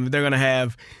I asked him, if they're going to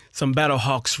have some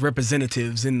Battlehawks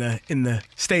representatives in the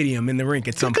stadium, in the rink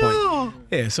at some point.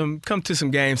 Yeah, come to some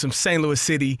games, some St. Louis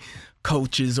City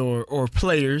coaches or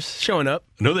players showing up.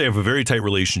 I know they have a very tight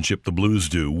relationship, the Blues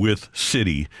do, with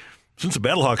City. Since the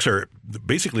Battlehawks are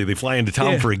basically they fly into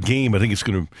town for a game, I think it's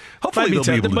going to hopefully they'll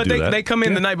be able to do that. They come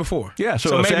in the night before. Yeah,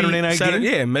 so a Saturday night game.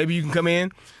 Yeah, maybe you can come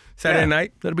in Saturday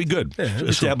night. That'll be good. Yeah,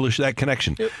 establish that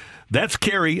connection. Yep. That's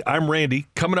Carey. I'm Randy.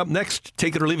 Coming up next,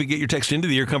 take it or leave it. Get your text into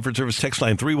the Air Comfort Service text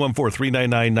line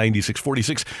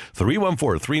 314-399-9646.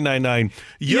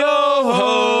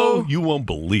 314-399-YO-HO. You won't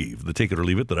believe the take it or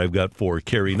leave it that I've got for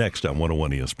Carey next on 101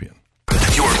 ESPN.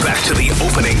 You're back to the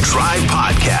Opening Drive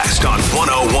podcast on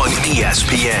 101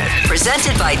 ESPN.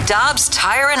 Presented by Dobbs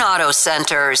Tire and Auto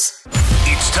Centers.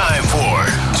 It's time for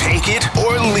Take It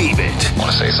or Leave It.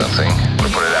 Want to say something? Want to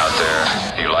put it out there?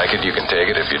 If you like it, you can take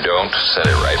it. If you don't, send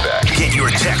it right back. Get your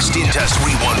text into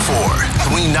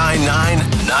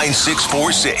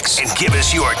 314-399-9646 and give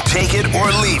us your Take It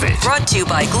or Leave It. Brought to you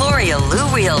by Gloria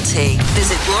Lou Realty.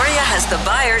 Visit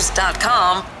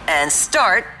GloriaHasTheBuyers.com and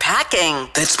start packing.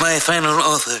 That's my final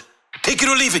offer. Take it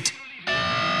or leave it.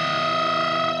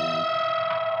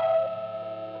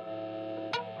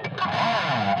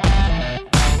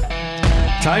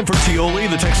 Time for Tioli.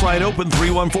 The text line open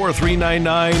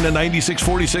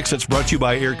 314-399-9646. That's brought to you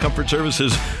by Air Comfort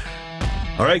Services.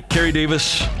 All right, Carey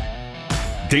Davis,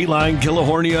 Dateline,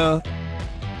 Killahornia,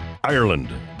 Ireland.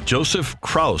 Joseph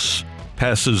Krause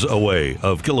passes away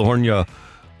of Killahornia,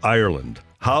 Ireland.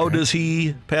 How does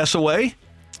he pass away?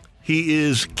 He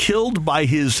is killed by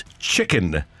his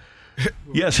chicken.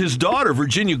 Yes, his daughter,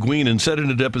 Virginia Guinan, said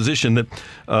in a deposition that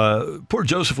poor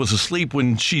Joseph was asleep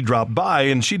when she dropped by,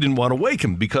 and she didn't want to wake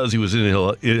him because he was in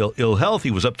ill health. He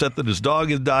was upset that his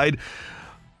dog had died.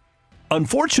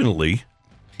 Unfortunately,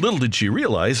 little did she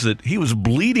realize that he was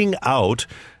bleeding out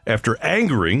after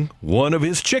angering one of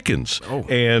his chickens. Oh.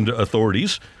 And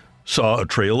authorities saw a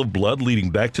trail of blood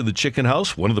leading back to the chicken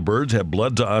house. One of the birds had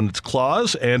blood on its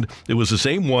claws, and it was the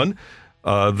same one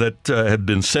that had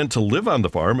been sent to live on the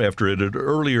farm after it had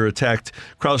earlier attacked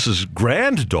Krause's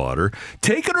granddaughter.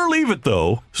 Take it or leave it,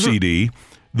 though, CD.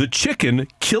 The chicken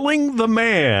killing the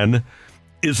man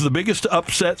is the biggest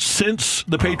upset since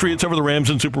the Patriots over the Rams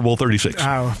in Super Bowl 36.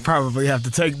 I'll probably have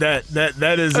to take that.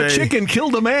 That is a chicken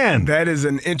killed a man. That is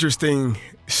an interesting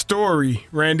story,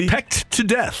 Randy. Pecked to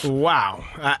death. Wow.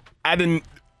 I didn't.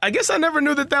 I guess I never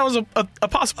knew that was a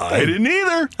possible thing. I didn't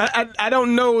either. I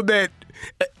don't know that.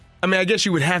 I mean, I guess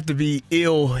you would have to be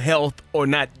ill health or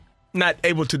not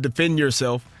able to defend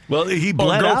yourself. Well, he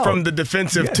bled out. Or go from the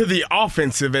defensive to the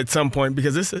offensive at some point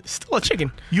because it's still a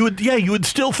chicken. You would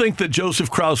still think that Joseph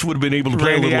Krause would have been able to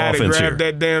play Randy a little offense here. Grab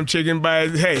that damn chicken by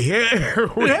his it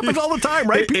happens all the time,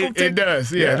 right? It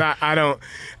does. Yeah. I don't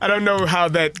know how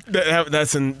that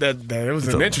was an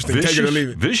interesting vicious, take it or leave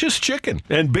it. Vicious chicken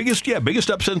and biggest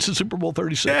upset since Super Bowl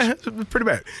 36. Yeah, it's pretty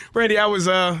bad. Randy, I was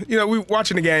we were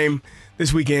watching the game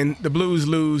this weekend. The Blues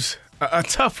lose a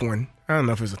tough one. I don't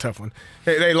know if it was a tough one.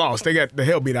 They lost. They got the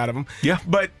hell beat out of them. Yeah.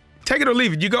 But take it or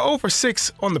leave it. You go 0 for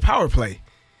 6 on the power play.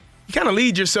 You kind of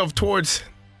lead yourself towards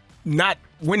not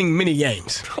winning many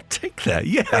games. I'll take that.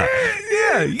 Yeah.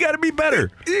 Yeah. You got to be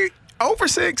better. 0 for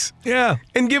 6. Yeah.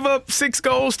 And give up 6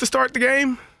 goals to start the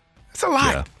game. That's a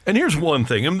lot. Yeah. And here's one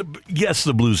thing. Yes,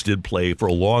 the Blues did play for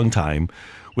a long time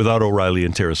without O'Reilly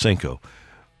and Tarasenko.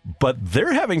 But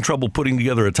they're having trouble putting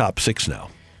together a top 6 now.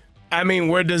 I mean,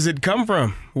 where does it come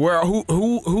from?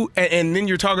 Who? And then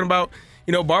you're talking about,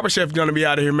 Barbashev's going to be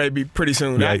out of here maybe pretty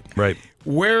soon. Right.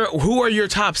 Who are your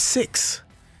top 6?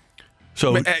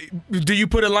 So, do you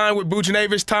put a line with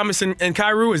Buchnevich, Thomas, and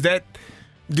Kyrou? Is that?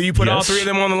 Do you put all three of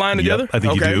them on the line together? I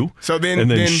think you do. So then,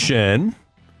 and then Shen,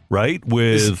 right,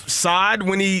 with Saad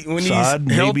when he's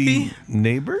Saad, healthy. Maybe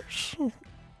Neighbors.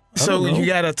 So you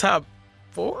got a top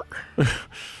 4?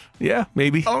 Yeah,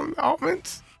 maybe. On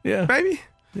offense? Yeah. Maybe?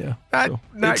 Yeah.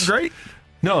 Not great?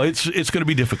 No, it's going to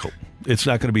be difficult. It's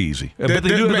not going to be easy. But they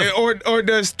do or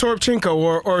does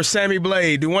Toropchenko or Sammy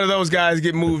Blade, do one of those guys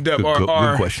get moved up?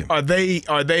 Good question. Are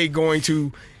they going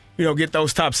to, get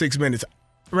those top 6 minutes?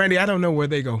 Randy, I don't know where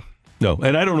they go. No,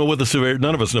 and I don't know what the severity.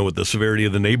 None of us know what the severity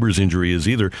of the Neighbors injury is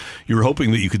either. You're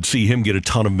hoping that you could see him get a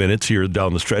ton of minutes here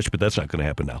down the stretch, but that's not going to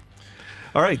happen now.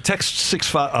 All right, text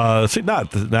 65.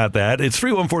 Not that. It's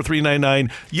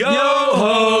 314-399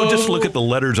 YOHO. Just look at the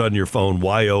letters on your phone,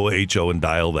 YOHO, and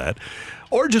dial that.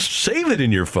 Or just save it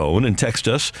in your phone and text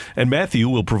us, and Matthew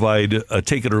will provide a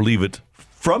take it or leave it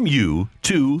from you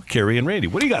to Carrie and Randy.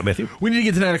 What do you got, Matthew? We need to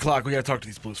get to 9 o'clock. We got to talk to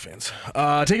these Blues fans.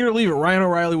 Take it or leave it. Ryan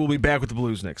O'Reilly will be back with the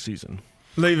Blues next season.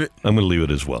 Leave it. I'm going to leave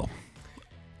it as well.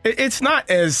 It's not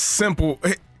as simple.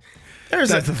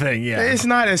 That's the thing, yeah. It's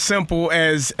not as simple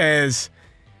as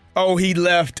he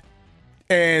left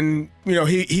and,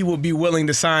 he will be willing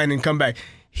to sign and come back.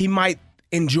 He might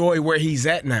enjoy where he's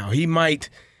at now. He might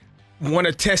want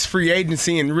to test free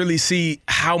agency and really see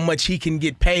how much he can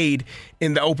get paid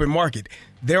in the open market.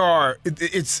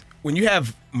 When you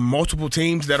have multiple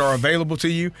teams that are available to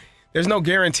you, there's no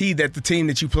guarantee that the team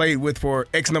that you played with for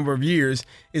X number of years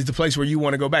is the place where you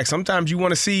want to go back. Sometimes you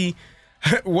want to see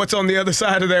what's on the other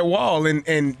side of that wall,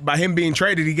 and by him being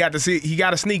traded, he got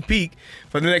a sneak peek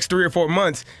for the next 3 or 4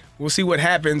 months. We'll see what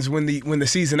happens when the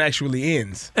season actually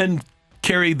ends. And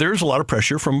Kerry, there's a lot of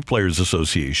pressure from Players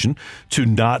Association to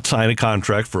not sign a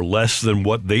contract for less than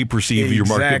what they perceive your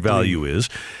market value is.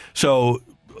 So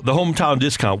the hometown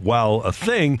discount, while a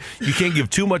thing, you can't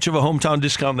give too much of a hometown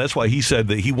discount. That's why he said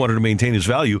that he wanted to maintain his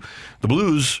value. The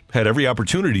Blues had every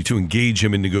opportunity to engage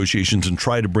him in negotiations and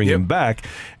try to bring him back,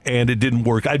 and it didn't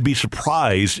work. I'd be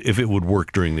surprised if it would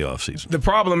work during the offseason. The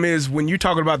problem is when you're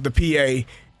talking about the PA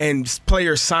and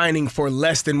players signing for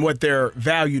less than what they're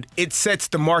valued, it sets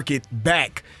the market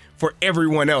back for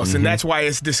everyone else. Mm-hmm. And that's why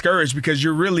it's discouraged, because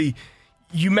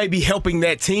you may be helping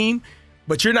that team,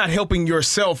 but you're not helping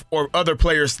yourself or other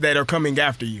players that are coming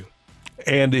after you.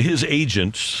 And his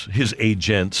agents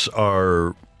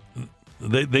are,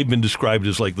 they've been described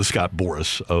as like the Scott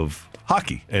Boras of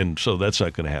hockey. And so that's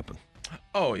not going to happen.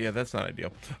 Oh, yeah, that's not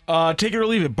ideal. Take it or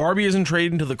leave it. Barbie isn't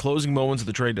trading until the closing moments of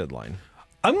the trade deadline.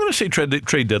 I'm going to say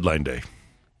trade deadline day.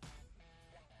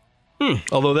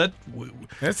 Although that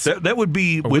would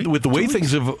be, with the way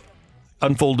things have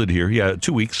unfolded here,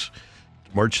 2 weeks,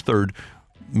 March 3rd,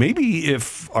 maybe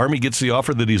if Army gets the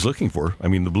offer that he's looking for, I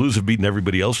mean, the Blues have beaten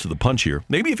everybody else to the punch here.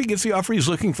 Maybe if he gets the offer he's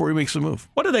looking for, he makes a move.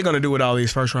 What are they going to do with all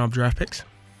these first-round draft picks?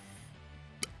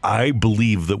 I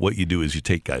believe that what you do is you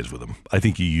take guys with them. I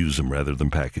think you use them rather than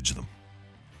package them.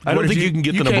 I don't think you can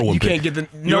get the number one pick.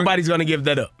 Nobody's going to give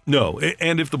that up. No,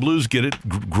 and if the Blues get it,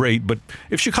 great. But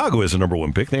if Chicago has a number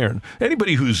one pick, they aren't.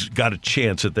 Anybody who's got a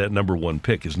chance at that number one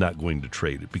pick is not going to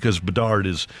trade it, because Bedard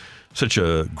is such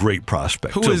a great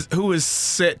prospect. Who is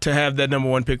set to have that number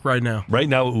one pick right now? Right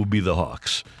now it would be the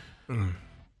Hawks.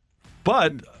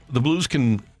 But the Blues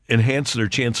can enhance their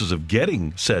chances of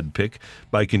getting said pick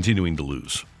by continuing to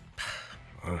lose.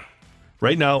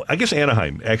 Right now, I guess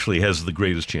Anaheim actually has the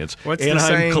greatest chance. What's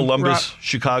Anaheim, Columbus,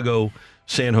 Chicago,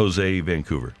 San Jose,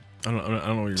 Vancouver. I don't know what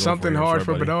you're going Something hard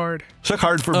for Bedard. Suck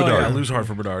hard for Bedard. Yeah, lose hard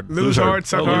for Bedard. Lose hard,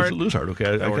 suck hard. Lose hard.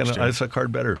 Okay, I suck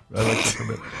hard better. I like suck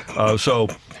hard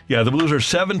better. The Blues are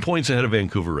 7 points ahead of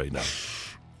Vancouver right now.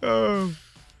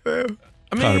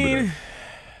 I mean,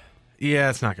 yeah,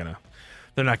 it's not gonna.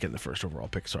 They're not getting the first overall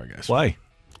pick. Sorry, guys. Why?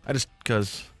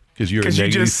 Because you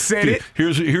just said it.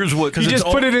 Here's what. You just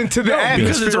put it into the ad.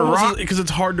 Because it's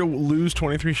hard to lose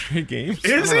 23 straight games.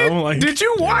 Is it? Did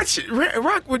you watch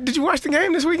Rock? Did you watch the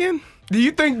game this weekend? Do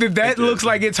you think that looks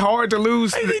like it's hard to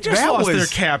lose? They just lost their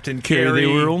captain, Kerry. They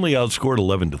were only outscored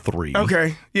 11-3.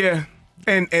 Okay, yeah,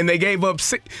 and they gave up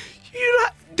 6.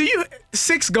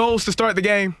 6 goals to start the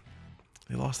game?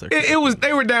 They lost their captain.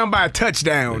 They were down by a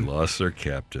touchdown. They lost their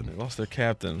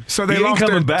captain. So they ain't lost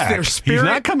coming back. Their spirit. He's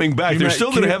not coming back. They're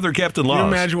still going to have their captain lost. Can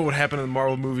you imagine what would happen in the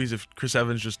Marvel movies if Chris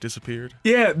Evans just disappeared?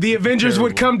 Yeah, the Avengers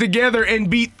would come together and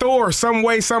beat Thor some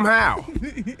way, somehow.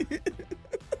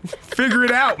 Figure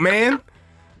it out, man.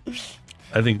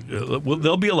 I think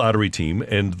there'll be a lottery team,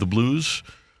 and the Blues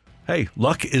hey,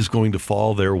 luck is going to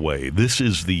fall their way. This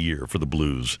is the year for the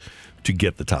Blues to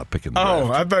get the top pick in the draft.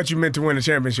 Oh, I thought you meant to win a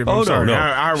championship. I'm no, sorry. no.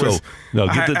 I was.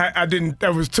 I didn't. I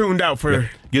was tuned out for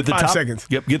get the 5 top, seconds.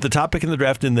 Yep, get the top pick in the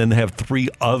draft, and then have 3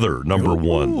 other number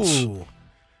ones.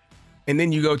 And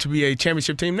then you go to be a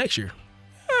championship team next year.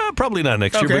 Probably not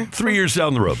next year, but 3 years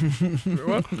down the road.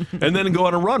 And then go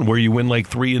on a run where you win like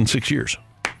 3 in 6 years.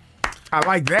 I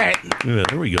like that. Yeah,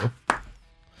 there we go.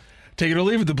 Take it or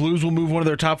leave it. The Blues will move one of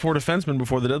their top 4 defensemen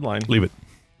before the deadline. Leave it.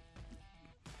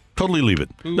 Totally leave it.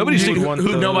 Nobody's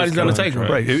going to take him.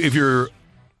 Right. If you're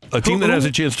a team that has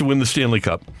a chance to win the Stanley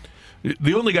Cup,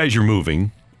 the only guys you're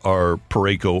moving are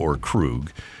Parayko or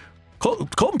Krug. Colton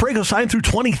Parayko signed through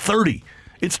 2030.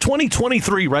 It's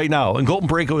 2023 right now, and Colton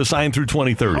Parayko is signed through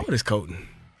 2030. How old is Colton?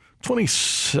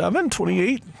 27,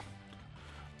 28.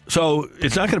 So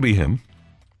it's not going to be him.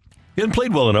 He hasn't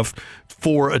played well enough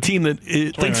for a team that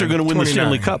thinks they're going to win the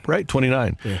Stanley Cup, right?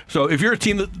 29. Yeah. So if you're a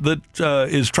team that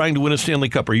is trying to win a Stanley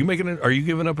Cup, are you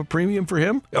giving up a premium for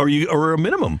him, or a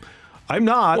minimum? I'm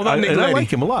not. I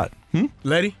like him a lot.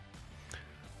 Letty?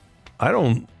 I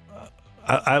don't.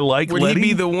 I like. Would Letty. he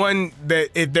be the one that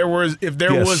if there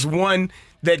was one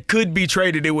that could be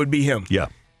traded, it would be him? Yeah.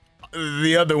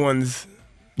 The other ones.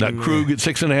 Not Krug at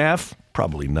 6.5.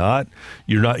 Probably not.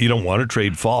 You don't want to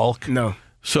trade Falk. No.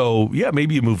 So, yeah,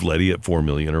 maybe you move Letty at $4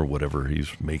 million or whatever he's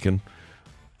making.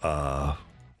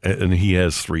 And he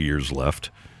has 3 years left.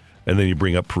 And then you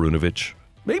bring up Perunovic.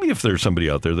 Maybe if there's somebody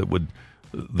out there that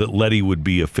Letty would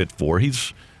be a fit for.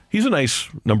 He's a nice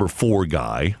number 4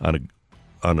 guy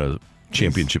on a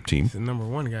championship team. He's the number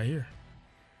 1 guy here.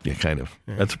 Yeah, kind of.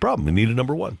 Yeah. That's a problem. They need a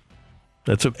number 1.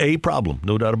 That's a problem,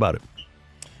 no doubt about it.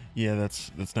 Yeah,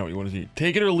 that's not what you want to see.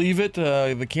 Take it or leave it.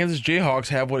 The Kansas Jayhawks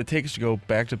have what it takes to go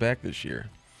back-to-back this year.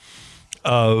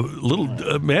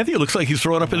 Matthew looks like he's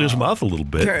throwing up in his mouth a little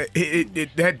bit.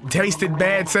 That tasted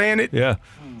bad saying it. Yeah.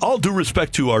 All due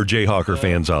respect to our Jayhawker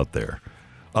fans out there.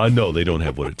 No, they don't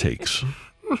have what it takes.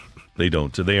 They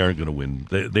don't. They aren't going to win.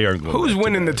 They aren't going. Who's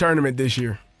winning the tournament this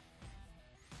year?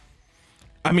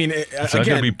 I mean, it's not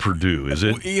going to be Purdue, is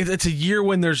it? It's a year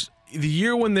when there's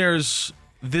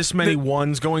this many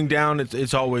ones going down.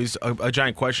 It's always a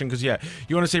giant question because you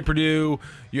want to say Purdue,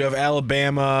 you have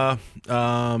Alabama,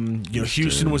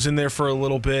 Houston was in there for a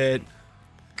little bit.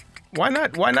 Why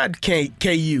not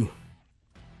KU?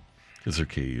 Because they're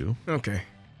KU. Okay.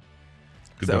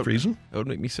 Good enough reason? That would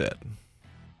make me sad.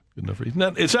 Good enough reason.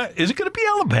 Now, is it going to be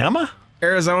Alabama?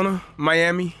 Arizona,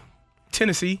 Miami,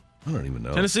 Tennessee. I don't even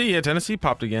know. Tennessee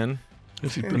popped again. I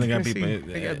don't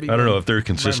know if they're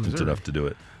consistent enough to do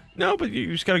it. No, but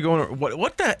you just got to go on.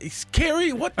 What the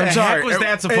Kerry? What the heck was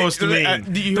that supposed to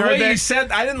mean? You heard that? You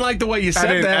said, I didn't like the way you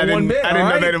said that one bit. I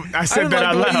didn't know that. I said that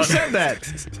out loud. You said that.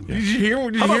 Did you hear?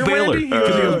 How about Baylor?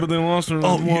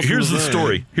 Here's the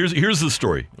story. Here's the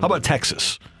story. How about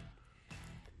Texas?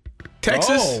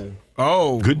 Texas.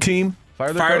 Oh, good team.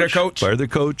 Fire their coach. Fire their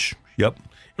coach. Yep.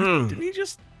 Did he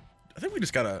just? I think we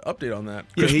just got an update on that.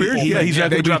 Chris Beard?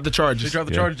 They dropped the charges. They dropped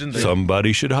the charges, didn't they?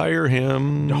 Somebody should hire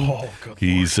him. Oh, good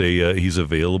he's Lord. He's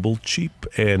available cheap,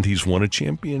 and he's won a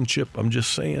championship. I'm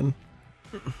just saying.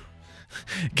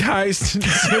 Guys,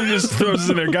 just throws this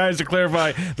in there. Guys, to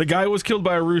clarify, the guy was killed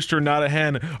by a rooster, not a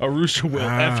hen. A rooster will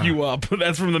F you up.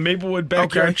 That's from the Maplewood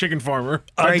Backyard Chicken Farmer.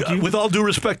 Thank you. With all due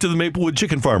respect to the Maplewood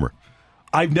Chicken Farmer,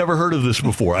 I've never heard of this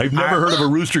before. I've never heard of a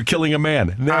rooster killing a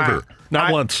man. Never.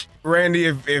 Not once. Randy,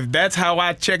 if that's how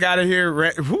I check out of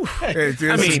here, it's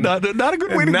not a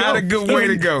good way to go. Not a good way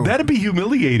to go. That'd be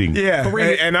humiliating. Yeah,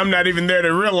 and I'm not even there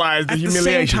to realize the humiliation.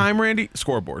 At the same time, Randy,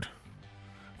 scoreboard.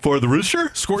 For the rooster?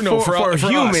 For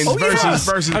humans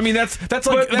versus. I mean, that's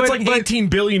like 18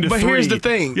 billion to 3. But here's the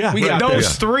thing. Yeah, we got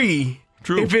those 3.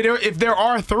 True. If there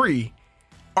are 3,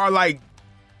 are like,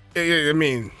 I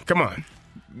mean, come on.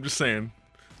 I'm just saying.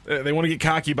 They want to get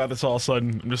cocky about this all of a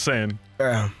sudden. I'm just saying.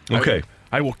 Okay.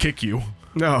 I will kick you.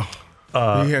 No.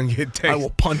 You're going to get taken. I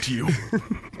will punt you.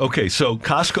 Okay, so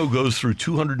Costco goes through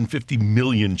 250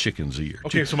 million chickens a year.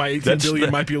 Okay, so my 18 billion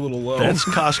might be a little low. That's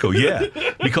Costco,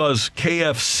 yeah. Because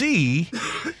KFC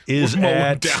is We're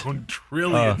mowing down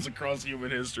trillions across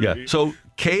human history. Yeah, so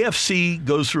KFC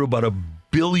goes through about 1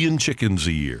 billion chickens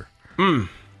a year.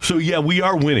 So, yeah, we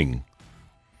are winning.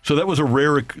 So that was a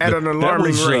rare... At an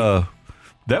alarming rate.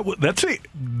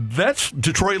 That's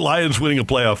Detroit Lions winning a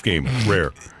playoff game.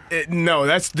 Rare. No,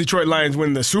 that's Detroit Lions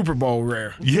winning the Super Bowl.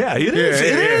 Rare. Yeah, it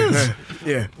is.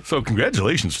 Yeah. So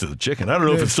congratulations to the chicken. I don't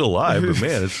know if it's still alive, but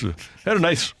man, it's had a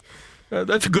nice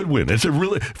That's a good win. It's a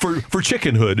really for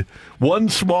chickenhood. One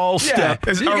small step.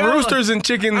 Are roosters and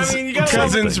chickens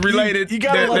cousins related? You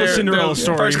got to love a Cinderella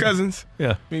story. First cousins.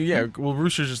 Yeah. Well,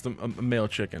 rooster's just a male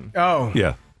chicken. Oh.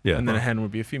 Yeah. And then a hen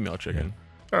would be a female chicken.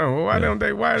 Oh, well, why don't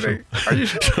they? Why are they? Are you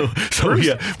sure? So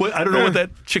yeah. Well, I don't know what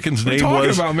that chicken's name What are you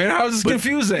was. talking about, man? How is this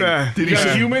confusing? You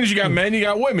got humans, you got men, you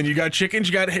got women, you got chickens,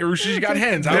 you got roosters, you got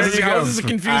hens. How is this a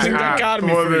confusing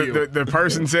dichotomy for you? The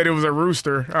person said it was a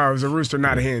rooster. Oh, it was a rooster,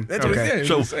 not a hen. That's what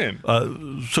I'm saying.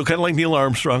 So kind of like Neil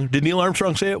Armstrong. Did Neil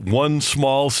Armstrong say it? One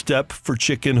small step for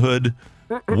chickenhood,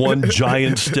 one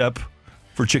giant step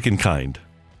for chicken kind.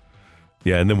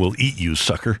 Yeah, and then we'll eat you,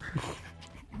 sucker.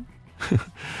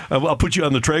 I'll put you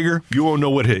on the Traeger. You won't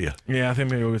know what hit you. Yeah, I think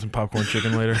maybe we'll get some popcorn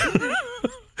chicken later.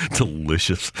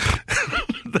 Delicious.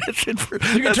 That's it for.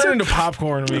 You can turn into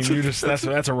popcorn. I mean, that's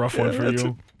a rough one for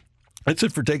you. That's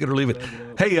it for take it or leave it.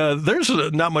 Hey, there's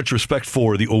not much respect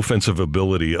for the offensive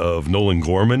ability of Nolan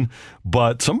Gorman,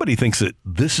 but somebody thinks that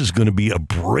this is going to be a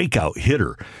breakout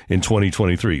hitter in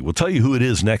 2023. We'll tell you who it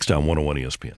is next on 101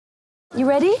 ESPN. You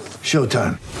ready?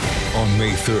 Showtime. On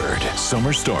May 3rd,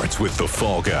 summer starts with The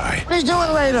Fall Guy. Let's do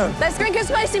it later. Let's drink a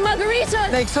spicy margarita.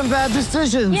 Make some bad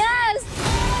decisions. Yes.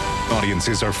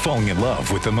 Audiences are falling in love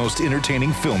with the most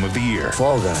entertaining film of the year.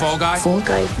 Fall Guy. Fall Guy? Fall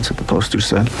Guy. That's what the poster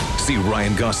said. See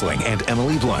Ryan Gosling and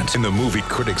Emily Blunt in the movie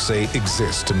critics say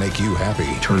exists to make you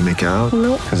happy. Trying to make it out?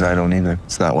 Nope. Because I don't either.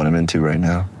 It's not what I'm into right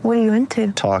now. What are you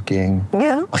into? Talking.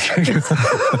 Yeah.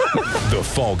 The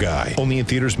Fall Guy. Only in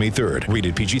theaters May 3rd.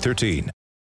 Rated PG-13.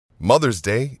 Mother's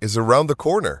Day is around the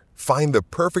corner. Find the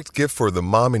perfect gift for the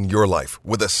mom in your life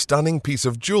with a stunning piece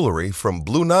of jewelry from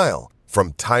Blue Nile.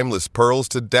 From timeless pearls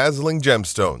to dazzling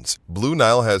gemstones, Blue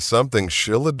Nile has something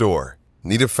she'll adore.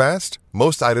 Need it fast?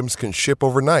 Most items can ship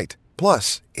overnight.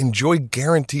 Plus, enjoy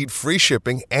guaranteed free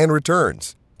shipping and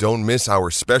returns. Don't miss our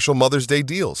special Mother's Day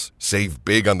deals. Save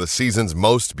big on the season's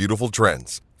most beautiful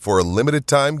trends. For a limited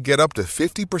time, get up to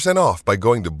 50% off by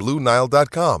going to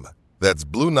BlueNile.com. That's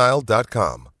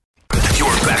BlueNile.com. You're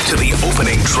back to the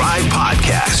Opening Drive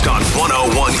podcast on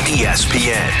 101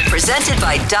 ESPN. Presented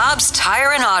by Dobbs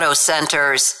Tire and Auto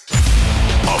Centers.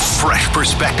 A fresh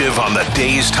perspective on the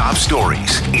day's top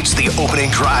stories. It's the Opening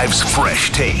Drive's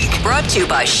Fresh Take. Brought to you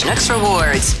by Schnucks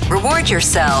Rewards. Reward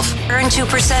yourself. Earn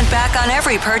 2% back on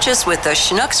every purchase with the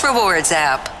Schnucks Rewards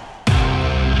app.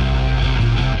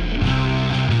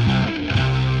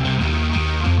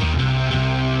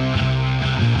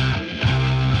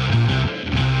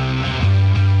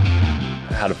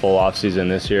 Had a full off season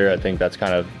this year. I think that's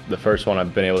kind of the first one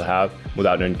I've been able to have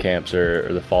without doing camps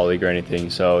or the fall league or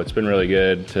anything. So it's been really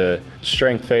good to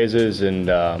strength phases and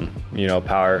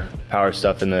power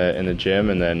stuff in the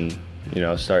gym, and then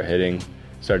started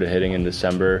hitting in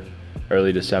December,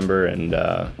 early December, and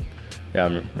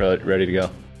I'm ready to go.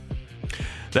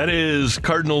 That is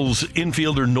Cardinals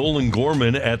infielder Nolan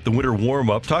Gorman at the winter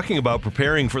warm-up, talking about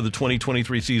preparing for the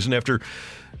 2023 season after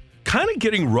kind of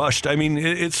getting rushed. I mean,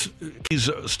 he's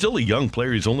still a young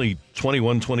player. He's only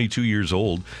 21, 22 years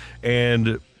old.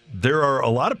 And there are a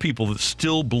lot of people that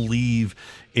still believe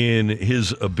in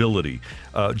his ability.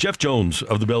 Jeff Jones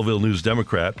of the Belleville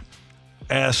News-Democrat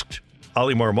asked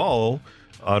Ali Marmol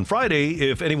on Friday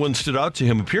if anyone stood out to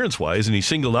him appearance-wise, and he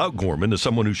singled out Gorman as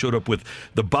someone who showed up with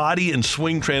the body and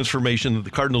swing transformation that the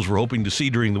Cardinals were hoping to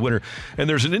see during the winter. And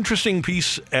there's an interesting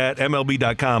piece at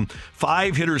MLB.com,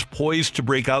 5 hitters poised to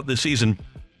break out this season.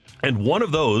 And one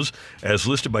of those, as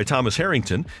listed by Thomas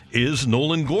Harrington, is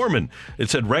Nolan Gorman. It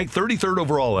said ranked 33rd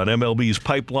overall on MLB's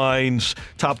Pipeline's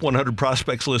Top 100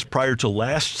 Prospects list prior to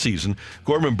last season.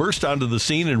 Gorman burst onto the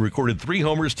scene and recorded 3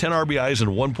 homers, 10 RBIs,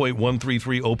 and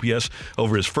 1.133 OPS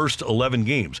over his first 11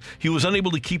 games. He was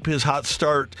unable to keep his hot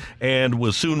start and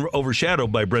was soon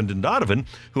overshadowed by Brendan Donovan,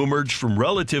 who emerged from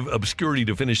relative obscurity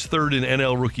to finish 3rd in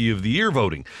NL Rookie of the Year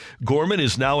voting. Gorman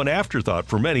is now an afterthought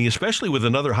for many, especially with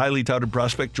another highly touted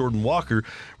prospect, Jordan Walker,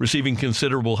 receiving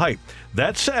considerable hype.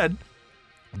 That said,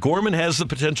 Gorman has the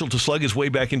potential to slug his way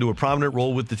back into a prominent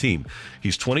role with the team.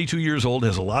 He's 22 years old,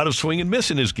 has a lot of swing and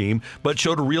miss in his game, but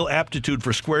showed a real aptitude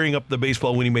for squaring up the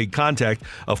baseball when he made contact,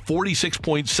 a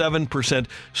 46.7%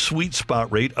 sweet spot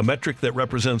rate, a metric that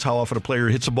represents how often a player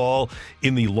hits a ball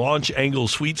in the launch angle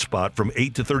sweet spot from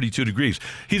 8 to 32 degrees.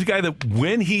 He's a guy that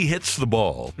when he hits the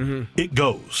ball, it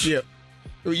goes. Yeah.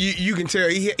 You can tell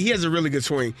he has a really good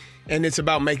swing, and it's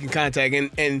about making contact.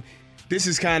 And this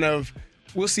is kind of,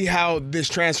 we'll see how this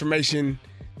transformation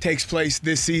takes place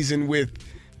this season with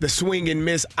the swing and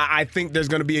miss. I think there's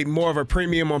going to be more of a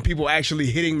premium on people actually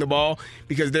hitting the ball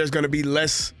because there's going to be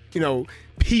less,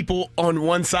 people on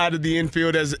one side of the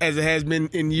infield as it has been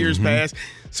in years past.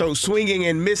 So swinging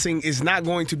and missing is not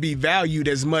going to be valued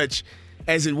as much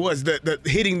as it was. The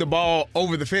hitting the ball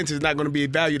over the fence is not going to be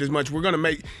valued as much.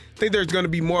 I think there's going to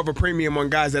be more of a premium on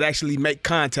guys that actually make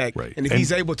contact. Right. And if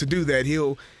he's able to do that,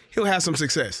 he'll have some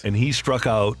success. And he struck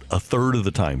out a third of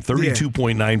the time,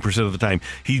 32.9% of the time.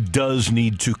 He does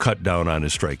need to cut down on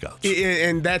his strikeouts.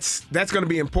 And that's going to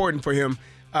be important for him.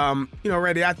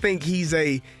 Randy, I think he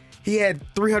had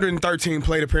 313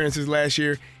 plate appearances last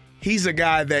year. He's a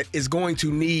guy that is going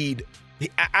to need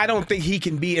 – I don't think he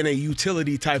can be in a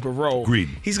utility type of role. Agreed.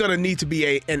 He's going to need to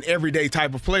be an everyday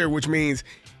type of player, which means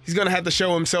he's going to have to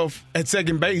show himself at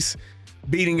second base,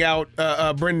 beating out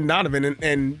Brendan Donovan.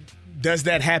 And does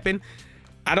that happen?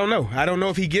 I don't know. I don't know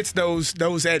if he gets those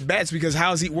at-bats because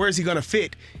where is he going to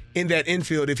fit in that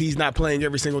infield if he's not playing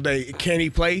every single day? Can he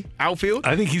play outfield?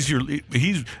 I think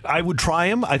I would try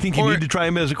him. I think you need to try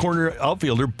him as a corner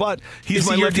outfielder, but he's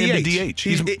my left-handed DH.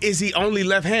 Is he only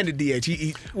left-handed DH?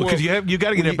 Because you got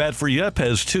to get a bat for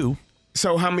Yepez too.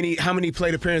 So how many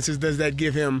plate appearances does that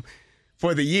give him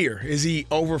for the year? Is he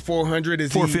over 400?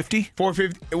 Is 450?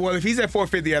 450. Well, if he's at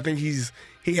 450, I think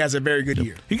he has a very good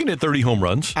year. He can hit 30 home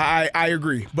runs. I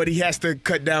agree, but he has to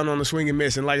cut down on the swing and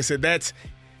miss. And like I said, that's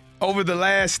over the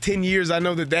last 10 years. I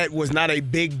know that was not a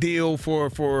big deal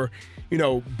for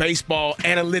baseball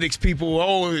analytics people.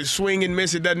 Oh, swing and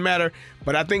miss, it doesn't matter.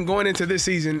 But I think going into this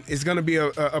season, it's going to be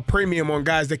a premium on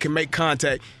guys that can make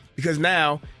contact because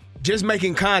now just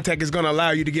making contact is going to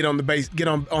allow you to get on the base, get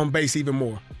on base even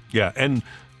more. Yeah, and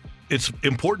it's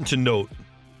important to note,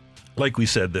 like we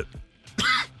said, that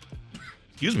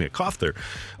excuse me, a cough there.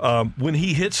 When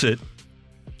he hits it,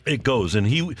 it goes. And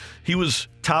he was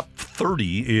top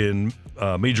 30 in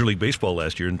Major League Baseball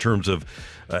last year in terms of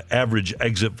average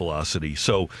exit velocity.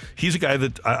 So he's a guy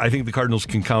that I think the Cardinals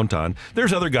can count on.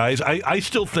 There's other guys. I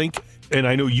still think, and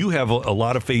I know you have a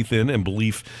lot of faith in and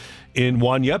belief in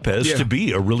Juan Yepez to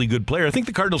be a really good player. I think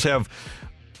the Cardinals have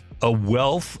a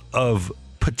wealth of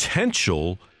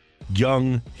potential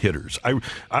young hitters.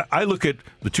 I look at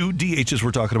the two DHs we're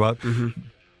talking about,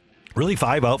 really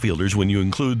 5 outfielders when you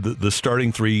include the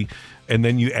starting 3, and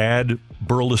then you add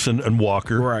Burleson and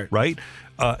Walker, right?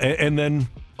 And then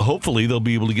hopefully they'll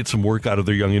be able to get some work out of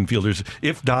their young infielders.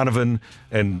 If Donovan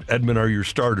and Edman are your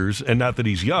starters, and not that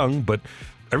he's young, but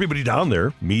everybody down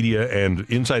there, media and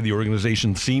inside the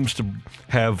organization, seems to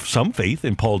have some faith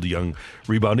in Paul DeJong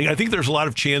rebounding. I think there's a lot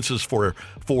of chances for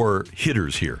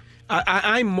hitters here.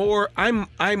 I'm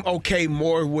okay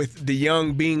more with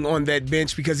DeJong being on that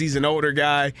bench because he's an older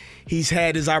guy. He's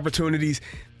had his opportunities.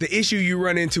 The issue you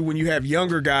run into when you have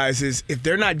younger guys is if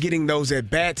they're not getting those at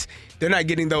bats, they're not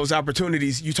getting those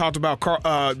opportunities. You talked about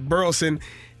Burleson,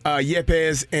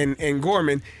 Yepez, and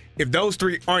Gorman. If those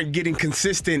 3 aren't getting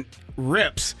consistent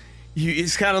reps,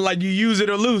 it's kind of like you use it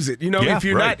or lose it. If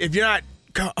you're not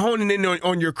honing in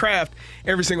on your craft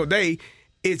every single day,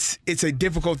 it's a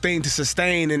difficult thing to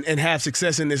sustain and have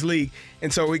success in this league.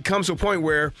 And so it comes to a point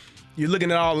where you're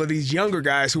looking at all of these younger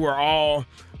guys who are all,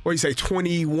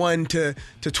 21 to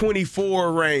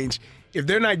 24 range. If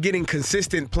they're not getting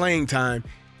consistent playing time,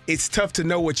 it's tough to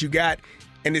know what you got,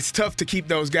 and it's tough to keep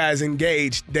those guys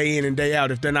engaged day in and day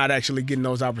out if they're not actually getting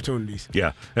those opportunities.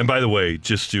 Yeah, and by the way,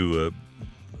 just to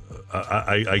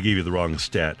I gave you the wrong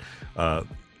stat.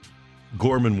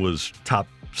 Gorman was top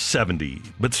 70,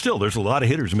 but still, there's a lot of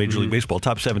hitters in Major League Baseball.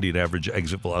 Top 70 in average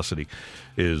exit velocity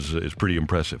is pretty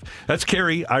impressive. That's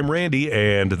Kerry. I'm Randy,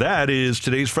 and that is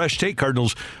today's Fresh Take.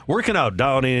 Cardinals working out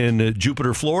down in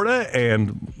Jupiter, Florida,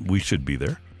 and we should be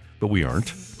there, but we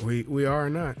aren't. We are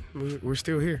not. We're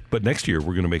still here. But next year,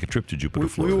 we're going to make a trip to Jupiter,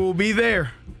 Florida. We will be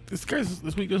there. This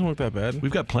week doesn't look that bad. We've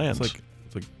got plans. It's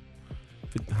like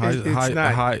highs in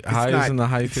the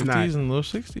high 50s and low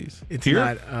 60s. It's here?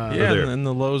 Not. And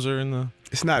the lows are in the.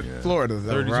 It's not Florida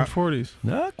though. 30s and 40s.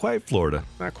 Not quite Florida.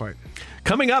 Not quite.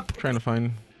 Coming up, trying to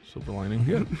find silver lining.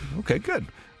 Yeah. Okay. Good.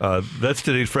 That's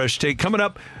today's Fresh Take. Coming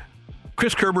up,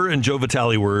 Chris Kerber and Joe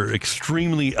Vitale were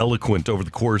extremely eloquent over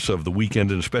the course of the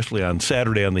weekend, and especially on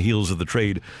Saturday on the heels of the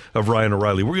trade of Ryan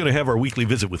O'Reilly. We're going to have our weekly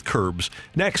visit with Kerbs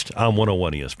next on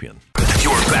 101 ESPN.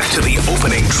 You're back to the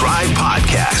Opening Drive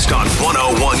podcast on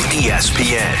 101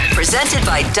 ESPN. Presented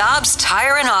by Dobbs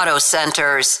Tire and Auto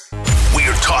Centers.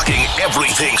 We're talking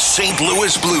everything St.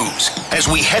 Louis Blues as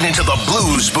we head into the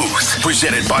Blues booth.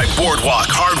 Presented by Boardwalk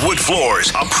Hardwood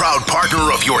Floors, a proud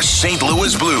partner of your St.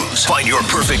 Louis Blues. Find your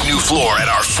perfect new floor at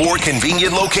our 4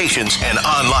 convenient locations and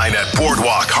online at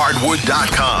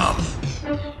boardwalkhardwood.com.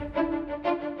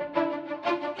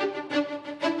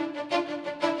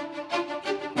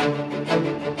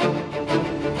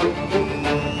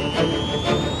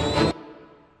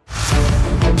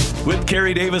 With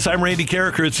Kerry Davis. I'm Randy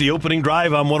Carricker. It's the opening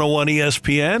drive on 101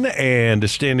 ESPN, and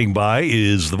standing by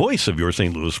is the voice of your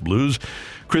St. Louis Blues,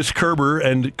 Chris Kerber.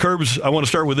 And Kerbs, I want to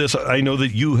start with this. I know that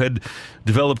you had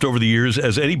developed over the years,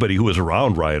 as anybody who was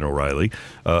around Ryan O'Reilly,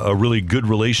 a really good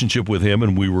relationship with him,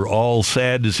 and we were all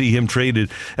sad to see him traded.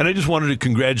 And I just wanted to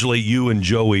congratulate you and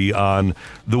Joey on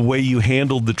the way you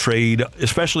handled the trade,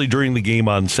 especially during the game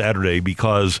on Saturday,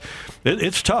 because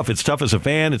it's tough. It's tough as a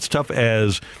fan. It's tough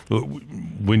as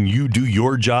when you do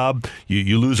your job.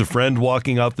 You lose a friend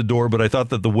walking out the door, but I thought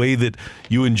that the way that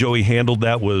you and Joey handled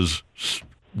that was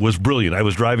brilliant. I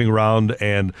was driving around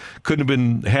and couldn't have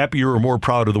been happier or more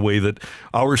proud of the way that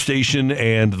our station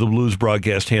and the Blues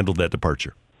broadcast handled that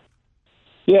departure.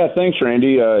 Yeah, thanks,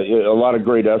 Randy. A lot of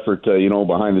great effort,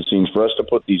 behind the scenes for us to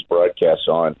put these broadcasts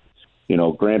on.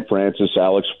 Grant Francis,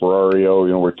 Alex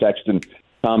Ferrario, we're texting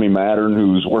Tommy Mattern,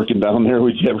 who's working down there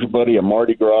with everybody at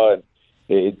Mardi Gras. And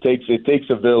it takes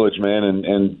a village, man,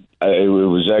 and it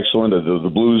was excellent. The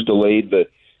Blues delayed the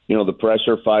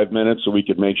presser 5 minutes so we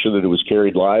could make sure that it was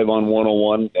carried live on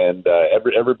 101, and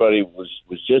everybody was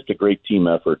just a great team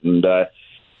effort. And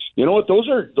you know what? Those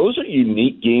are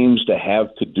unique games to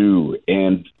have to do,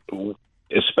 and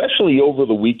especially over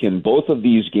the weekend, both of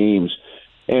these games,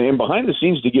 and behind the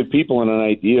scenes to give people an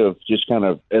idea of just kind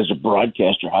of as a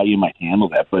broadcaster how you might handle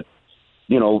that. But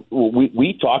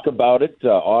we talk about it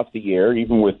off the air,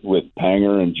 even with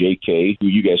Panger and JK, who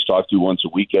you guys talk to once a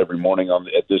week every morning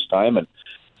at this time, and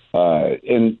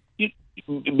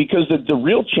because the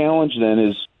real challenge then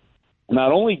is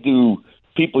not only do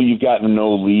people you've gotten to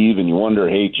know leave and you wonder,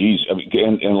 hey, geez,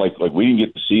 and like we didn't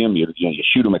get to see them, you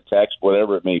shoot them a text,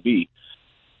 whatever it may be.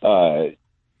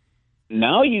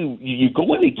 Now you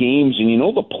go into games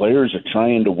and the players are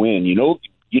trying to win.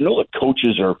 The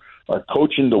coaches are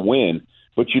coaching to win,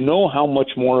 but how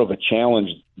much more of a challenge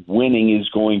winning is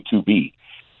going to be.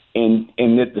 And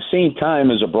at the same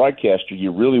time, as a broadcaster,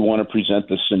 you really want to present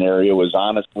the scenario as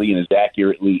honestly and as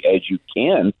accurately as you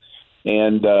can.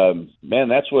 And man,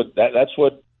 that's what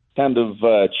kind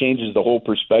of changes the whole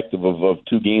perspective of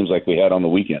two games like we had on the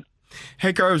weekend.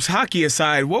 Hey, Curbs, hockey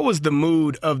aside, what was the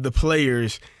mood of the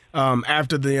players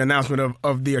after the announcement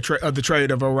of the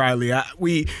trade of O'Reilly?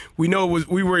 We know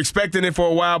we were expecting it for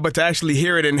a while, but to actually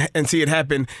hear it and see it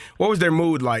happen, what was their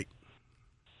mood like?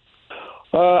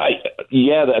 I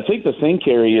think the thing,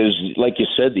 Kerry, is, like you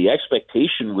said, the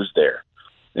expectation was there.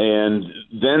 And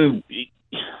then,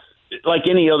 like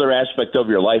any other aspect of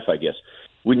your life, I guess,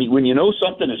 when you know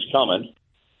something is coming,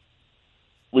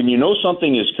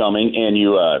 and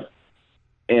you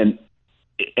and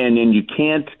then you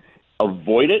can't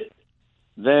avoid it,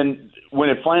 then when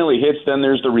it finally hits, then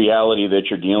there's the reality that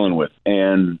you're dealing with.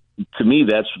 And to me,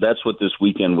 that's what this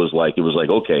weekend was like. It was like,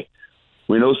 okay,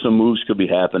 we know some moves could be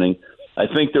happening. I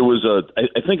think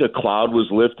a cloud was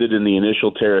lifted in the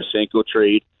initial Tarasenko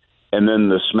trade, and then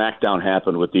the smackdown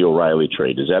happened with the O'Reilly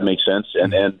trade. Does that make sense?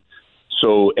 And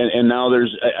now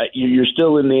you're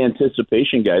still in the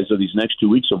anticipation, guys, of these next 2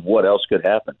 weeks of what else could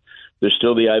happen. There's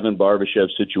still the Ivan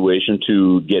Barbashev situation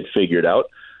to get figured out,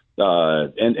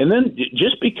 and then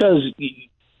just because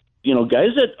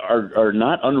guys that are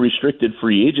not unrestricted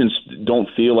free agents don't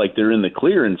feel like they're in the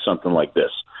clear in something like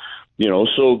this,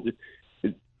 so.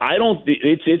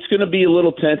 It's going to be a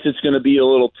little tense. It's going to be a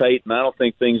little tight, and I don't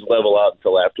think things level out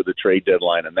until after the trade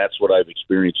deadline. And that's what I've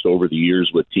experienced over the years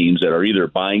with teams that are either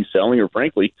buying, selling, or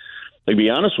frankly, to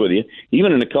be honest with you,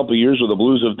 even in a couple of years where the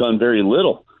Blues have done very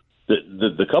little,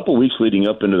 the couple of weeks leading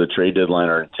up into the trade deadline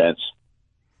are intense.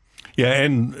 Yeah,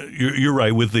 and you're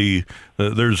right with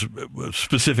there's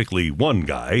specifically one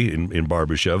guy in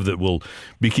Barbashev that we'll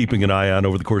be keeping an eye on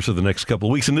over the course of the next couple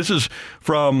of weeks. And this is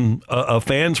from a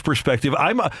fan's perspective.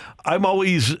 I'm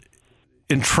always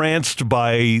entranced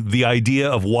by the idea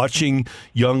of watching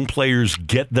young players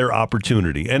get their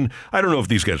opportunity. And I don't know if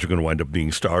these guys are going to wind up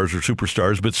being stars or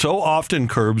superstars, but so often,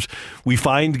 Curbs, we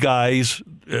find guys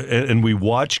and we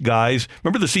watch guys.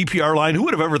 Remember the CPR line? Who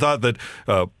would have ever thought that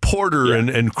Porter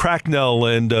and Cracknell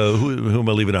and who am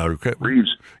I leaving out?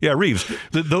 Reeves. Yeah, Reeves.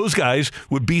 Those guys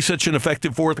would be such an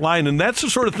effective fourth line. And that's the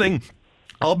sort of thing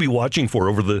I'll be watching for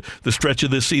over the stretch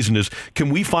of this season is, can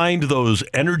we find those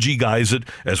energy guys that,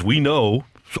 as we know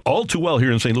all too well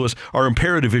here in St. Louis, are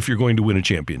imperative if you're going to win a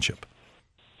championship?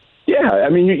 Yeah, I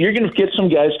mean, you're going to get some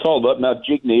guys called up. Now,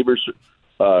 Jake Neighbors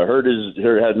had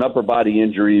an upper body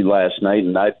injury last night,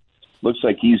 and looks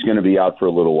like he's going to be out for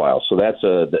a little while. So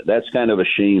that's kind of a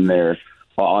shame there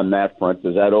on that front.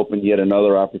 Does that open yet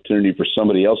another opportunity for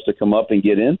somebody else to come up and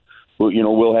get in? Well,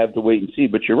 we'll have to wait and see.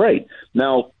 But you're right.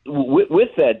 Now, with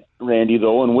that, Randy,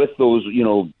 though, and with those,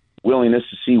 willingness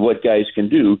to see what guys can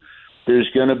do, there's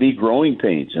going to be growing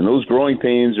pains. And those growing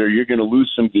pains are you're going to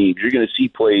lose some games. You're going to see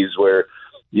plays where,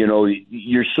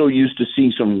 you're so used to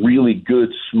seeing some really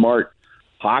good, smart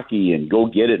hockey and go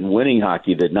get it and winning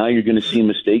hockey that now you're going to see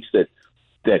mistakes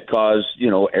that cause,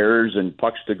 errors and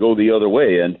pucks to go the other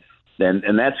way. And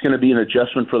that's going to be an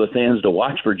adjustment for the fans to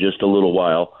watch for just a little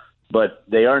while. But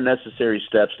they are necessary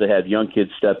steps to have young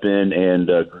kids step in and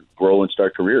grow and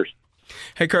start careers.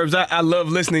 Hey, Curbs, I love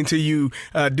listening to you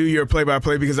do your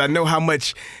play-by-play because I know how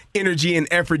much energy and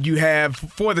effort you have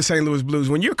for the St. Louis Blues.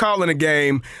 When you're calling a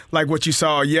game like what you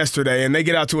saw yesterday and they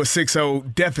get out to a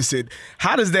 6-0 deficit,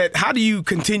 how do you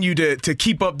continue to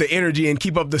keep up the energy and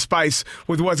keep up the spice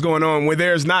with what's going on when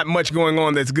there's not much going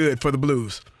on that's good for the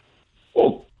Blues?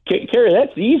 Oh, Kerry,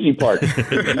 that's the easy part,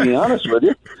 to be honest with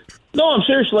you. No, I'm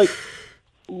serious. Like,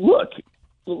 look,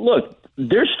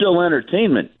 there's still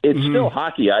entertainment. It's still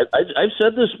hockey. I've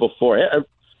said this before. I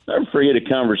never forget a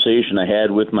conversation I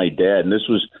had with my dad, and this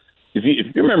was, if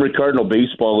you remember Cardinal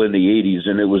baseball in the 80s,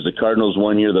 and it was the Cardinals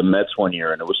one year, the Mets one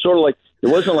year, and it was sort of like, it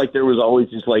wasn't like there was always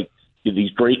just like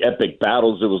these great epic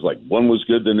battles. It was like one was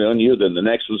good the one year, then the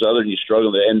next was other, and you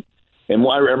struggled. And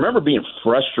I remember being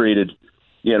frustrated,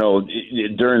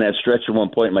 during that stretch at one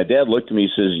point. My dad looked at me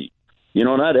and says,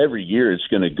 not every year it's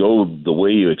going to go the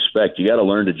way you expect. You got to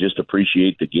learn to just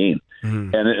appreciate the game.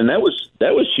 And that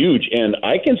was huge. And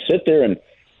I can sit there and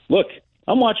look,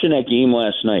 I'm watching that game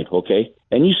last night, okay?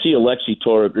 And you see Alexei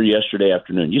Torok, or yesterday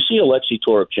afternoon, you see Alexei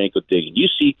Torokchenko digging. You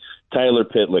see Tyler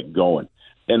Pitlick going.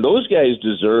 And those guys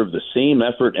deserve the same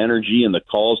effort, energy, and the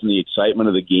calls and the excitement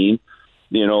of the game,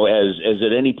 as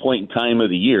at any point in time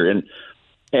of the year. And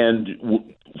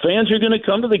fans are going to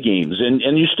come to the games,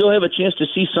 and you still have a chance to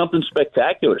see something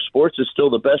spectacular. Sports is still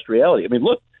the best reality. I mean,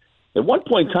 look, at one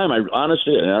point in time, I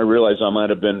honestly, and I realize I might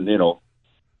have been, there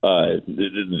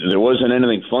wasn't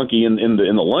anything funky in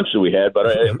the lunch that we had, but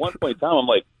at one point in time, I'm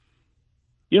like,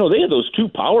 they had those two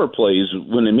power plays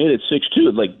when they made it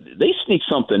 6-2. Like, they sneak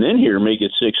something in here and make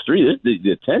it 6-3.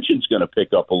 The attention's going to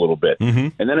pick up a little bit.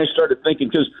 And then I started thinking,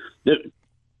 because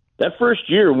that first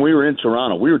year when we were in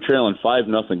Toronto, we were trailing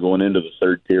 5-0 going into the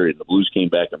third period. The Blues came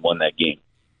back and won that game.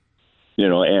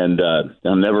 And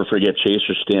I'll never forget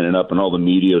Chaser standing up, and all the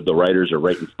media, the writers are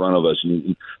right in front of us.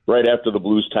 And right after the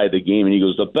Blues tied the game, and he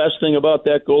goes, "The best thing about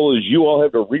that goal is you all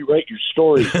have to rewrite your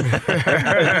story."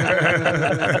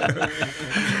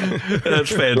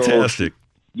 That's fantastic. So,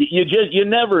 you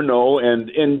never know,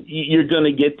 and you're going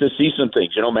to get to see some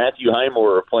things. Matthew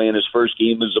Highmore playing his first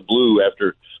game as a Blue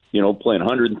after playing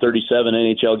 137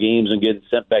 NHL games and getting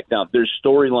sent back down. There's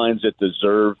storylines that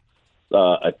deserve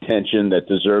attention, that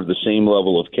deserve the same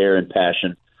level of care and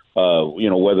passion,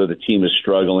 whether the team is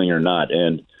struggling or not.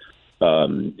 And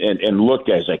look,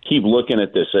 guys, I keep looking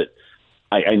at this.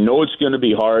 I know it's going to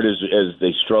be hard as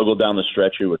they struggle down the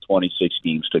stretch here with 26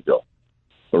 games to go.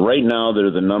 But right now,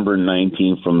 they're the number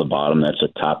 19 from the bottom. That's a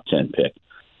top 10 pick.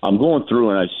 I'm going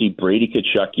through and I see Brady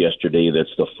Tkachuk yesterday.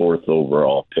 That's the 4th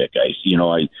overall pick.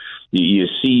 You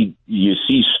see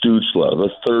Stützle, the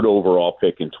 3rd overall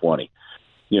pick in 20.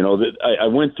 I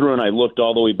went through and I looked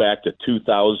all the way back to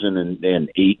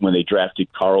 2008 when they drafted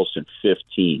Karlsson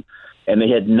 15, and they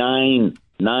had nine.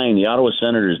 The Ottawa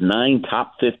Senators 9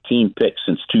 top 15 picks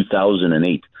since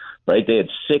 2008. Right? They had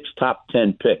 6 top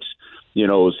 10 picks.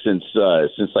 Since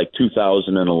like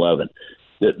 2011.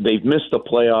 They've missed the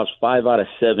playoffs 5 out of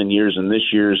 7 years, and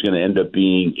this year is going to end up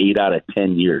being 8 out of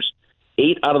 10 years.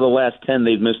 8 out of the last 10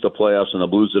 they've missed the playoffs, and the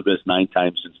Blues have missed 9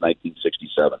 times since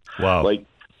 1967. Wow!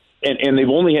 And they've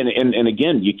only had, and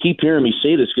again, you keep hearing me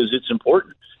say this because it's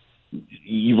important.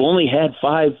 You've only had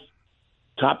 5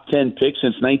 top 10 picks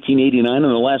since 1989, and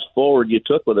the last forward you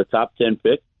took with a top 10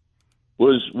 pick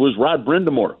was Rod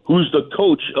Brind'Amour, who's the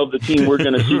coach of the team we're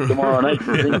going to see tomorrow night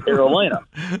in Carolina.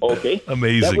 Okay,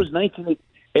 amazing. That was 19.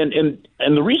 And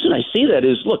the reason I say that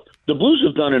is, look, the Blues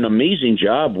have done an amazing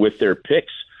job with their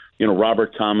picks.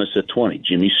 Robert Thomas at 20,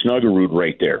 Jimmy Snuggerud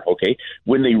right there. Okay,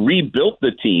 when they rebuilt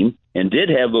the team and did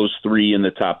have those 3 in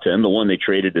the top 10, the one they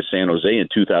traded to San Jose in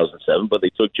 2007, but they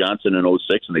took Johnson in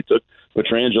 06 and they took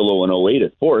Pietrangelo in 08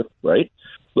 at 4th. Right.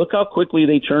 Look how quickly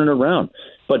they turned around.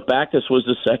 But Backus was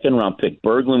the 2nd-round pick.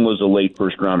 Berglund was a late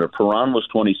first-rounder. Perron was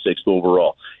 26th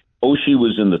overall. Oshie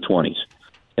was in the 20s.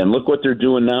 And look what they're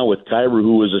doing now with Kyrou,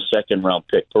 who was a 2nd-round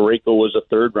pick. Parayko was a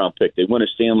 3rd-round pick. They won a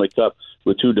Stanley Cup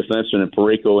with 2 defensemen, and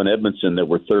Parayko and Edmondson, that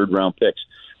were 3rd-round picks.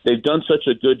 They've done such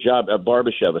a good job.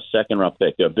 Barbashev, a 2nd-round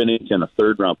pick. Binnington, a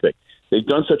 3rd-round pick. They've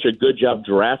done such a good job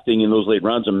drafting in those late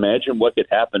rounds. Imagine what could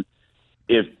happen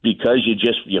if, because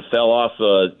you fell off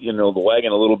the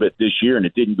wagon a little bit this year and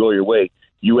it didn't go your way,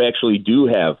 you actually do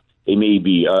have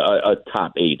maybe a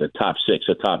top 8, a top 6,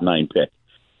 a top 9 pick.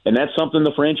 And that's something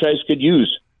the franchise could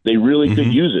use. They really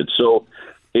could use it. So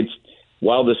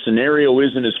while the scenario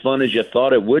isn't as fun as you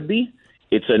thought it would be,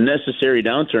 it's a necessary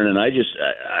downturn. And I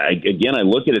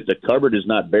look at it, the cupboard is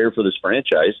not bare for this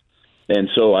franchise. And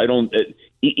so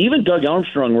even Doug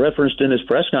Armstrong referenced in his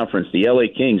press conference the LA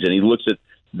Kings, and he looks at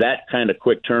that kind of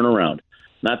quick turnaround.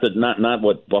 Not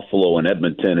what Buffalo and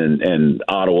Edmonton and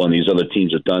Ottawa and these other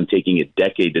teams have done, taking a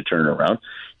decade to turn around.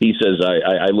 He says,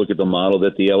 I look at the model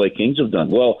that the LA Kings have done.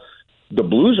 Well, the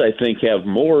Blues, I think, have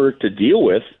more to deal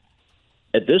with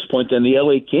at this point than the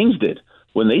LA Kings did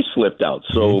when they slipped out.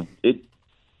 So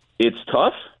it's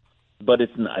tough, but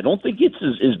I don't think it's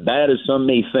as bad as some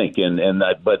may think.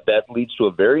 But that leads to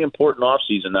a very important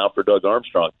offseason now for Doug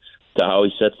Armstrong, to how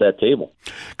he sets that table.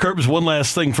 Curbs, one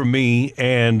last thing from me,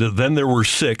 and then there were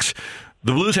 6.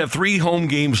 The Blues have 3 home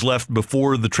games left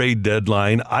before the trade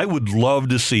deadline. I would love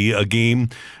to see a game.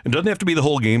 It doesn't have to be the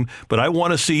whole game, but I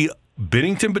want to see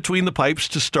Binnington between the pipes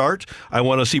to start. I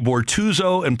want to see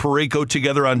Bortuzzo and Parayko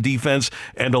together on defense,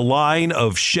 and a line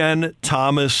of Schenn,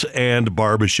 Thomas, and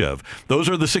Barbashev. Those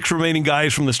are the 6 remaining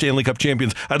guys from the Stanley Cup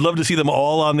champions. I'd love to see them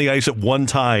all on the ice at one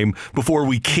time before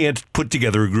we can't put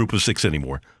together a group of 6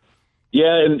 anymore.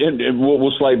 Yeah, and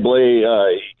we'll slide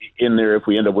Blais in there if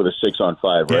we end up with a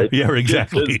 6-on-5, right? Yeah,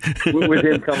 exactly. With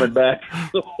him coming back.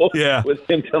 Yeah. With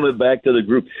him coming back to the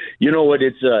group. You know what?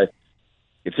 It's an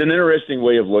interesting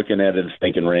way of looking at it and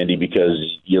thinking, Randy, because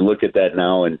you look at that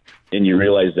now and you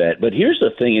realize that. But here's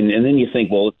the thing, and then you think,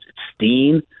 well, it's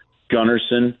Steen,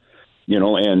 Gunnarsson,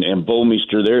 and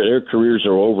Bouwmeester, their careers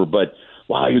are over. But,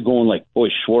 wow, you're going like, boy,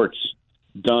 Schwartz,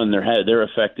 done. They're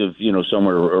effective,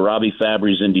 somewhere. Robbie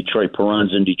Fabry's in Detroit,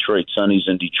 Perron's in Detroit, Sonny's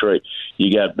in Detroit.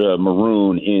 You got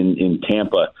Maroon in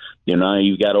Tampa.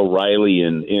 You've got O'Reilly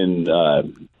in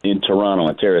Toronto,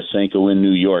 and Tarasenko in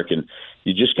New York, and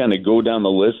you just kind of go down the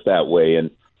list that way.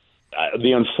 And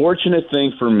the unfortunate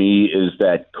thing for me is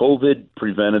that COVID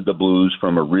prevented the Blues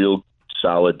from a real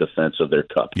solid defense of their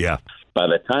cup. Yeah. By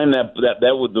the time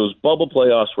those bubble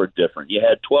playoffs were different. You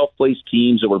had 12th place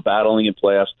teams that were battling in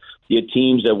playoffs. You had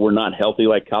teams that were not healthy,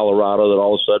 like Colorado, that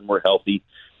all of a sudden were healthy.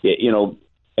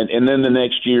 And then the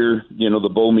next year, the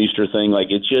Bouwmeester thing,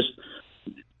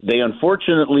 they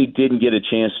unfortunately didn't get a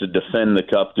chance to defend the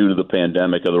cup due to the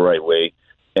pandemic of the right way.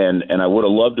 And I would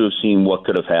have loved to have seen what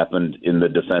could have happened in the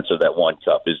defense of that one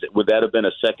cup. Would that have been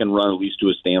a second run, at least to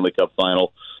a Stanley Cup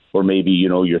final, or maybe,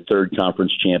 your third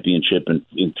conference championship in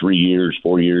 3 years,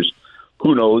 4 years?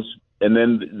 Who knows? And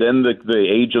then the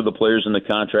age of the players and the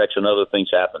contracts and other things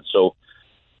happen. So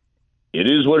it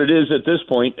is what it is at this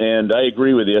point, and I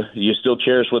agree with you. You still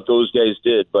cherish what those guys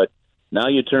did, but now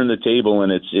you turn the table,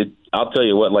 and I'll tell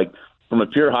you what, from a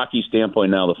pure hockey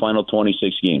standpoint now, the final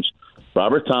 26 games,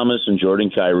 Robert Thomas and Jordan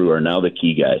Kyrou are now the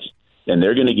key guys, and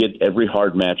they're going to get every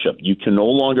hard matchup. You can no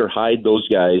longer hide those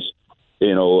guys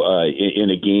in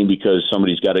a game because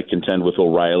somebody's got to contend with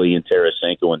O'Reilly and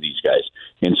Tarasenko and these guys.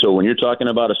 And so when you're talking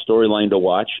about a storyline to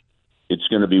watch, it's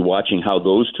going to be watching how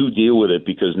those two deal with it,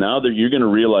 because now that you're going to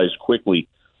realize quickly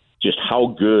just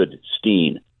how good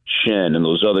Steen, Schenn, and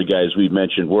those other guys we've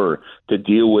mentioned were to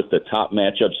deal with the top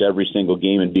matchups every single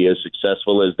game and be as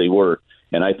successful as they were.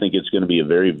 And I think it's going to be a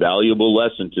very valuable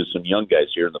lesson to some young guys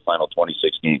here in the final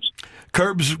 26 games.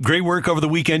 Curbs, great work over the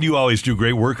weekend. You always do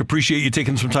great work. Appreciate you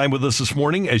taking some time with us this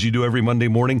morning, as you do every Monday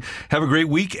morning. Have a great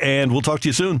week, and we'll talk to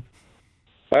you soon.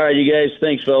 All right, you guys.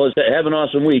 Thanks, fellas. Have an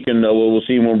awesome week, and we'll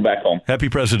see you when we're back home. Happy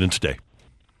President's Day.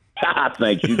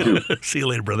 Thanks, you too. See you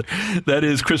later, brother. That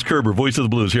is Chris Kerber, voice of the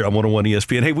Blues here on 101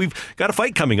 ESPN. Hey, we've got a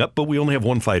fight coming up, but we only have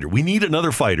one fighter. We need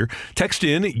another fighter. Text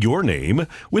in your name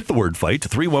with the word fight to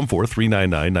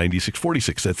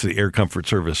 314-399-9646. That's the Air Comfort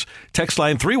Service. Text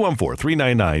line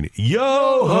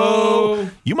 314-399-YO-HO.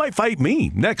 You might fight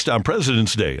me next on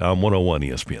President's Day on 101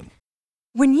 ESPN.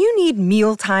 When you need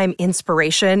mealtime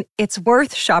inspiration, it's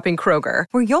worth shopping Kroger,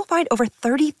 where you'll find over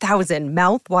 30,000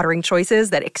 mouth-watering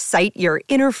choices that excite your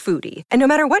inner foodie. And no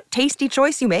matter what tasty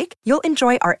choice you make, you'll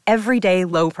enjoy our everyday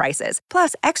low prices,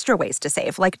 plus extra ways to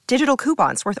save, like digital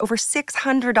coupons worth over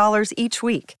 $600 each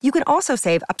week. You can also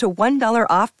save up to $1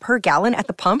 off per gallon at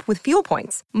the pump with fuel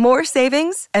points. More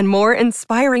savings and more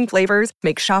inspiring flavors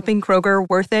make shopping Kroger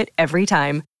worth it every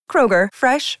time. Kroger,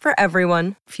 fresh for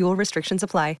everyone. Fuel restrictions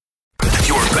apply.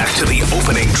 You're back to the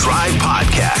Opening Drive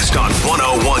podcast on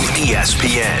 101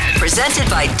 ESPN. Presented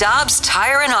by Dobbs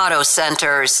Tire and Auto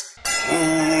Centers.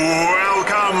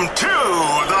 Welcome to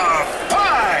the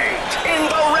fight. In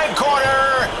the red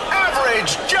corner,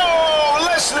 Average Joe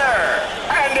Listener.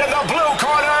 And in the blue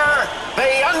corner,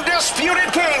 the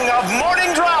undisputed king of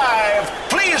Morning Drive.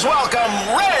 Please welcome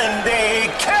Randy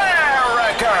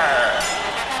Carricker.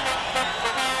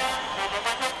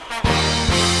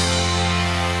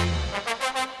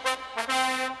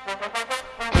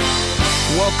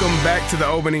 Welcome back to the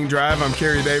opening drive. I'm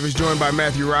Kerry Davis, joined by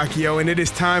Matthew Rocchio, and it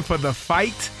is time for the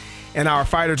fight. And our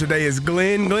fighter today is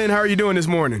Glenn. Glenn, how are you doing this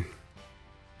morning?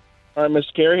 All right,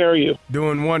 Mr. Kerry, how are you?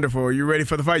 Doing wonderful. Are you ready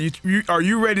for the fight? Are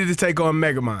you ready to take on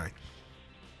Megamind?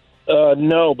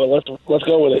 No, but let's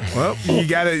go with it. Well, you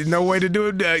got no way to do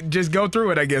it. Just go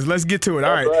through it, I guess. Let's get to it.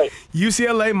 All right.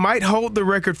 UCLA might hold the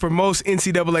record for most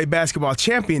NCAA basketball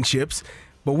championships,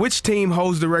 but which team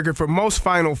holds the record for most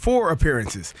Final Four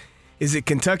appearances? Is it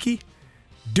Kentucky,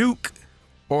 Duke,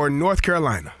 or North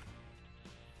Carolina?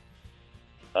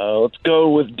 Let's go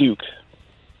with Duke.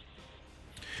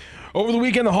 Over the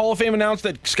weekend, the Hall of Fame announced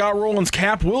that Scott Rowland's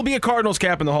cap will be a Cardinals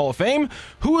cap in the Hall of Fame.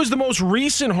 Who is the most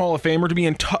recent Hall of Famer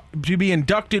to be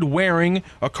inducted wearing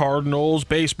a Cardinals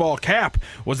baseball cap?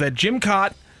 Was that Jim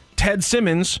Cott, Ted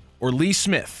Simmons, or Lee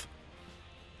Smith?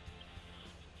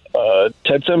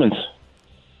 Ted Simmons.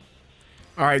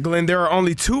 All right, Glenn, there are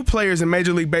only 2 players in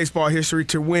Major League Baseball history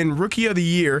to win Rookie of the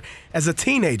Year as a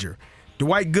teenager.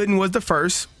 Dwight Gooden was the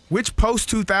first. Which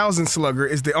post-2000 slugger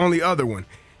is the only other one?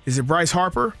 Is it Bryce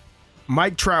Harper,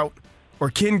 Mike Trout, or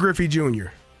Ken Griffey Jr.?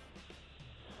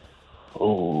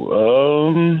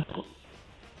 Go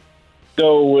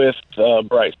with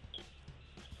Bryce.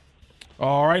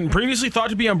 All right, and previously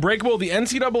thought to be unbreakable, the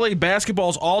NCAA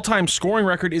basketball's all-time scoring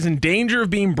record is in danger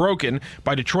of being broken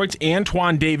by Detroit's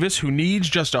Antoine Davis, who needs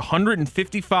just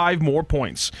 155 more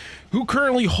points. Who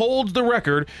currently holds the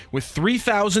record with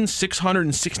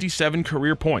 3,667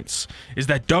 career points? Is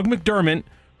that Doug McDermott,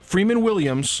 Freeman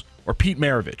Williams, or Pete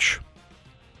Maravich?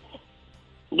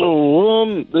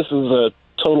 This is a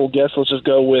total guess. Let's just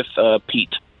go with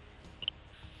Pete.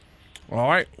 All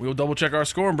right, we'll double-check our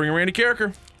score and bring Randy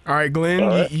Carricker. All right, Glenn, all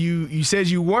right. You said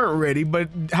you weren't ready, but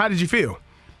how did you feel?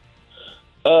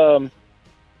 Shooting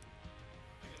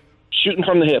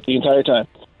from the hip the entire time.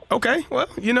 Okay, well,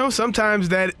 sometimes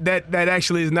that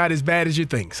actually is not as bad as you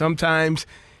think. Sometimes,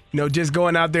 just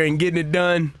going out there and getting it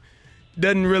done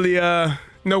doesn't really,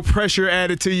 no pressure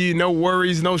added to you, no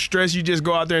worries, no stress. You just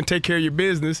go out there and take care of your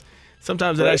business.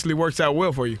 Sometimes it actually works out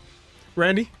well for you.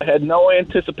 Randy? I had no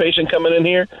anticipation coming in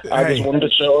here. I just wanted to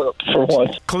show up for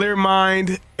once. Clear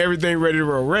mind, everything ready to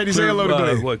roll. Randy, say hello to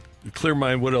Glenn. What? Clear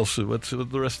mind, what else? What's the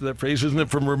rest of that phrase? Isn't it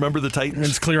from Remember the Titans?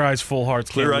 It's clear eyes, full hearts.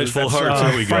 Clear eyes, full hearts.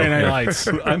 There we go. Friday Night Lights.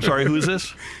 I'm sorry, who is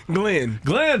this? Glenn.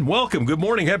 Glenn, welcome. Good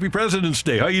morning. Happy President's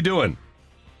Day. How you doing?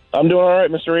 I'm doing all right,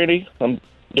 Mr. Randy. I'm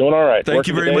doing all right. Thank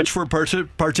you very much for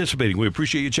participating. We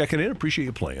appreciate you checking in. Appreciate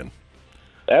you playing.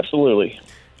 Absolutely.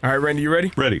 All right, Randy, you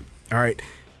ready? Ready. All right.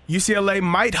 UCLA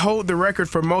might hold the record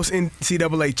for most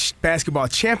NCAA basketball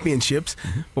championships,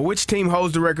 but which team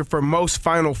holds the record for most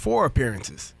Final Four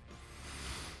appearances?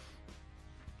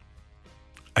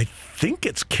 I think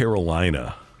it's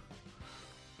Carolina.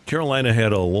 Carolina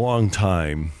had a long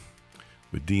time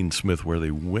with Dean Smith where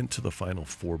they went to the Final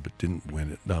Four but didn't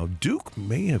win it. Now, Duke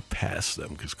may have passed them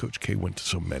because Coach K went to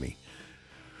so many.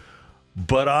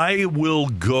 But I will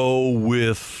go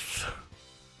with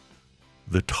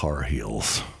the Tar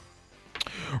Heels.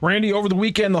 Randy, over the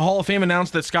weekend, the Hall of Fame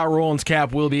announced that Scott Rowland's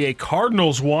cap will be a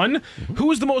Cardinals one.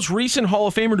 Who is the most recent Hall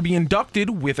of Famer to be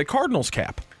inducted with a Cardinals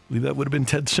cap? I believe that would have been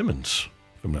Ted Simmons,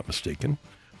 if I'm not mistaken.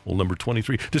 Well, number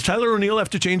 23. Does Tyler O'Neill have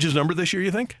to change his number this year,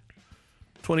 you think?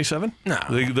 27? No.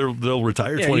 They'll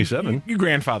retire 27. You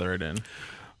grandfather it in.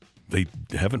 They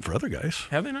haven't for other guys.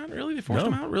 Have they not really? They forced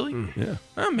him out, really? Yeah.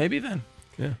 Oh, maybe then.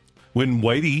 Yeah. When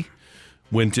Whitey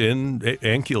went in,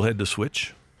 Ankiel had to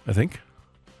switch, I think.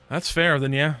 That's fair,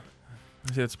 then, yeah. I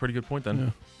see that's a pretty good point,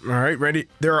 then. Yeah. All right, ready?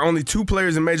 There are only 2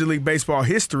 players in Major League Baseball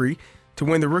history to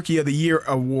win the Rookie of the Year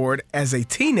award as a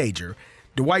teenager.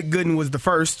 Dwight Gooden was the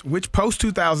first. Which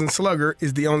post-2000 slugger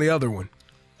is the only other one?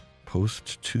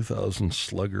 Post-2000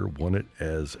 slugger won it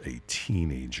as a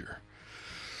teenager.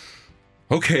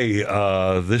 Okay,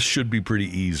 this should be pretty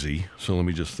easy, so let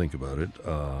me just think about it.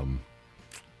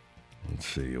 Let's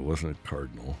see, it wasn't a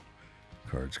Cardinal.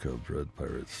 Cards, Cubs, Red,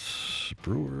 Pirates,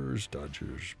 Brewers,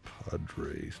 Dodgers,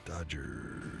 Padres,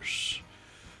 Padres,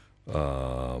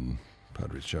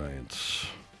 Giants,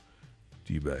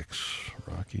 D-backs,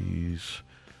 Rockies,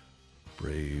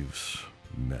 Braves,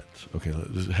 Mets. Okay,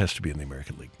 this has to be in the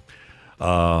American League.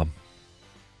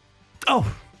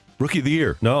 Rookie of the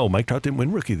Year. No, Mike Trout didn't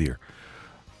win Rookie of the Year.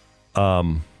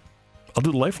 I'll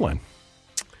do the lifeline.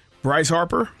 Bryce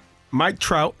Harper, Mike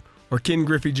Trout, or Ken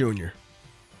Griffey Jr.?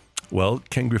 Well,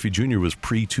 Ken Griffey Jr. was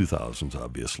pre-2000s,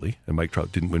 obviously, and Mike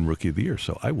Trout didn't win Rookie of the Year,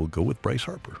 so I will go with Bryce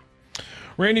Harper.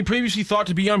 Randy, previously thought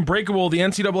to be unbreakable, the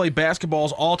NCAA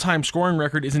basketball's all-time scoring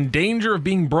record is in danger of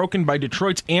being broken by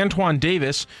Detroit's Antoine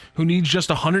Davis, who needs just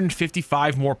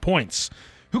 155 more points.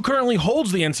 who currently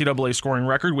holds the NCAA scoring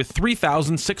record with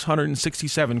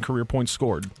 3,667 career points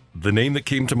scored. The name that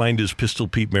came to mind is Pistol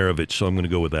Pete Maravich, so I'm going to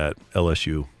go with that.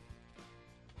 LSU.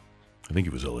 I think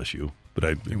it was LSU, but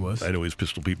I know he's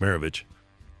Pistol Pete Maravich.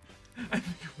 I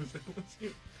think it was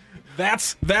LSU.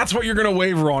 That's what you're going to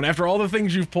waver on. After all the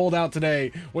things you've pulled out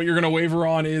today, what you're going to waver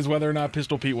on is whether or not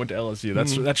Pistol Pete went to LSU.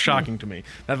 That's shocking to me.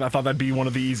 I thought that'd be one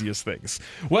of the easiest things.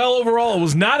 Well, overall, it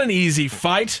was not an easy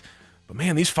fight, but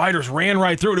man, these fighters ran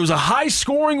right through it. It was a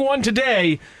high-scoring one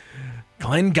today.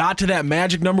 Glenn got to that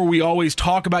magic number we always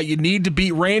talk about. You need to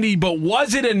beat Randy, but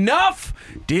was it enough?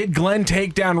 Did Glenn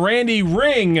take down Randy?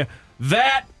 Ring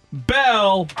that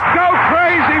bell. Go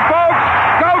crazy, folks!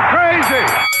 Go crazy!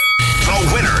 The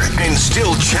winner and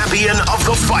still champion of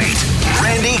the fight,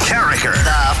 Randy Carricker.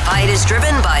 The fight is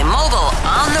driven by Mobile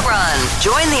On the Run.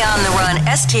 Join the On the Run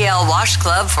STL Wash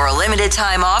Club for a limited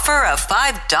time offer of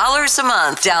 $5 a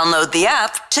month. Download the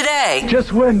app today.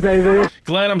 Just win, baby.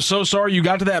 Glenn, I'm so sorry you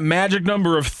got to that magic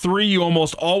number of 3. You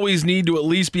almost always need to at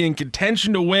least be in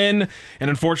contention to win. And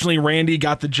unfortunately, Randy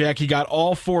got the jack. He got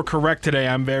all 4 correct today.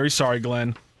 I'm very sorry,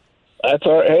 Glenn. That's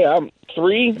all right. Hey, I'm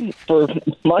 3 for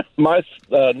my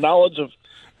knowledge of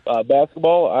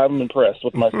basketball. I'm impressed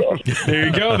with myself. There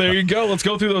you go. Let's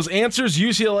go through those answers.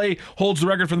 UCLA holds the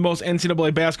record for the most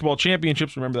NCAA basketball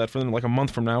championships. Remember that for like a month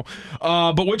from now.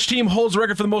 But which team holds the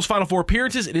record for the most Final Four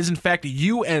appearances? It is, in fact,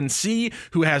 UNC,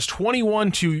 who has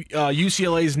 21 to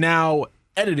UCLA's now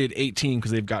edited 18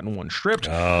 because they've gotten 1 stripped.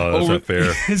 Oh, that's not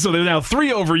fair. So they're now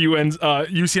 3 over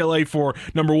UCLA for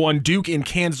number 1. Duke and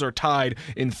Kansas are tied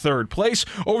in 3rd place.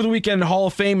 Over the weekend, Hall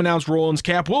of Fame announced Roland's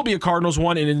cap will be a Cardinals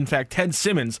one, and in fact, Ted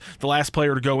Simmons, the last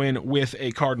player to go in with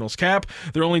a Cardinals cap.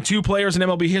 There are only 2 players in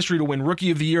MLB history to win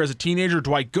Rookie of the Year as a teenager.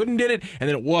 Dwight Gooden did it, and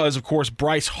then it was, of course,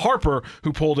 Bryce Harper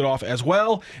who pulled it off as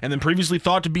well. And then previously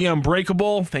thought to be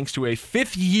unbreakable, thanks to a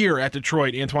 5th year at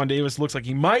Detroit, Antoine Davis looks like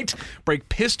he might break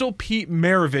Pistol Pete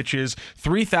Maravich's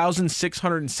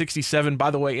 3,667.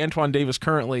 By the way, Antoine Davis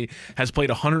currently has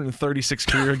played 136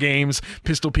 career games.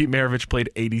 Pistol Pete Maravich played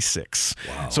 86.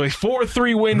 Wow. So a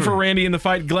 4-3 win for Randy in the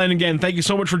fight. Glenn, again, thank you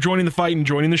so much for joining the fight and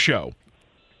joining the show.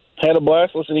 Had a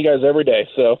blast listening to you guys every day.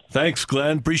 So thanks,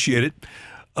 Glenn. Appreciate it.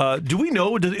 Do we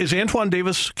know, is Antoine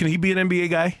Davis, can he be an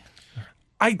NBA guy?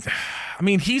 I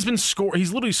mean, he's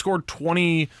literally scored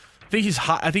 20.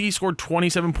 I think he scored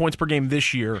 27 points per game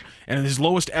this year, and his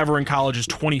lowest ever in college is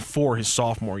 24 his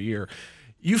sophomore year.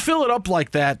 You fill it up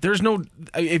like that,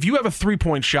 if you have a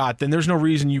 3-point shot, then there's no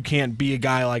reason you can't be a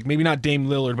guy like, maybe not Dame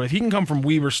Lillard, but if he can come from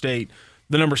Weber State,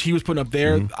 the numbers he was putting up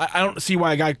there, I don't see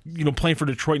why a guy, playing for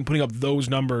Detroit and putting up those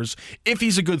numbers, if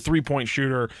he's a good 3-point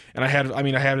shooter. And I had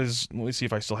his, let me see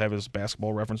if I still have his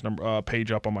basketball reference number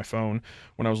page up on my phone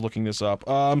when I was looking this up.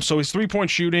 So his 3-point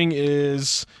shooting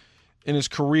is, in his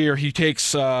career, he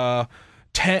takes 11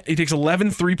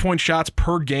 3-point shots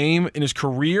per game in his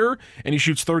career, and he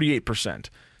shoots 38%.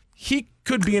 He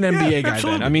could be an NBA guy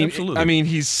then. I mean,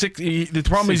 he's 6. The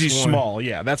problem is he's small.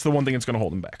 Yeah, that's the one thing that's going to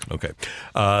hold him back. Okay.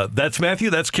 That's Matthew.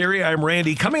 That's Kerry. I'm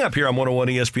Randy. Coming up here on 101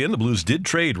 ESPN, the Blues did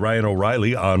trade Ryan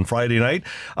O'Reilly on Friday night.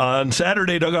 On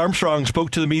Saturday, Doug Armstrong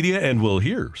spoke to the media, and we'll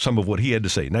hear some of what he had to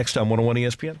say next on 101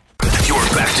 ESPN. You're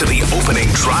back to the Opening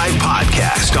Drive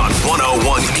podcast on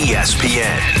 101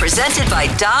 ESPN. Presented by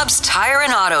Dobbs Tire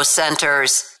and Auto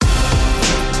Centers.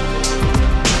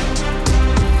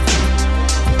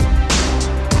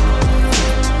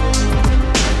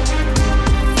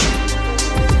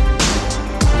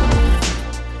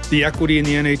 The equity in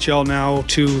the NHL now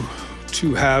to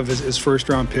have as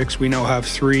first-round picks, we now have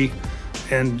 3.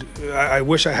 And I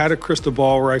wish I had a crystal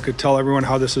ball where I could tell everyone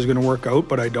how this is going to work out,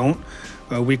 but I don't.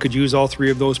 We could use all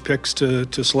 3 of those picks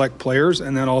to select players,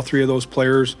 and then all 3 of those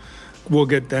players will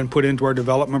get then put into our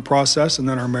development process and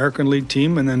then our American League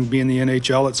team, and then be in the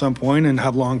NHL at some point and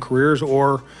have long careers,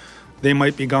 or they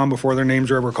might be gone before their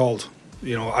names are ever called.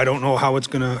 I don't know how it's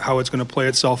gonna play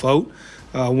itself out.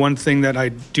 One thing that I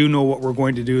do know what we're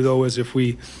going to do though is if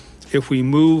we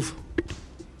move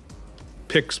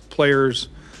picks players,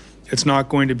 it's not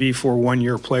going to be for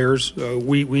 1-year players.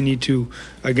 We need to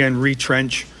again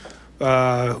retrench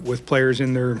with players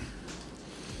in their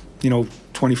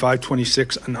 25,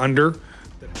 26 and under.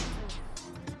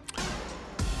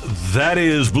 That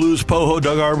is Blues Poho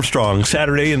Doug Armstrong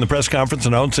Saturday in the press conference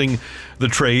announcing the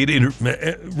trade,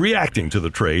 reacting to the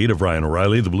trade of Ryan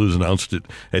O'Reilly. The Blues announced it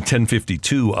at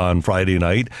 10:52 on Friday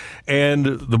night, and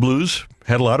the Blues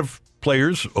had a lot of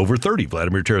players over 30.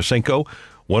 Vladimir Tarasenko,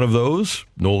 one of those.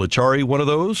 Noel Acciari, one of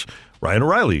those. Ryan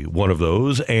O'Reilly, one of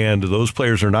those, and those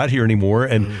players are not here anymore.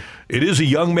 And it is a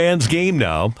young man's game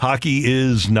now. Hockey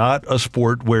is not a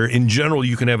sport where, in general,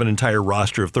 you can have an entire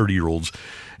roster of 30-year-olds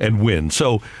and win.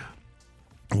 So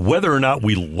whether or not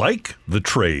we like the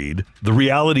trade, the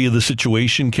reality of the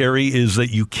situation, Kerry, is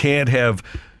that you can't have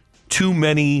too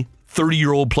many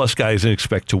 30-year-old plus guys and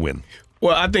expect to win.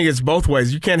 Well, I think it's both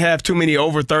ways. You can't have too many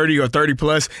over 30 or 30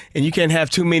 plus, and you can't have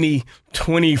too many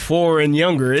 24 and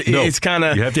younger. It's kind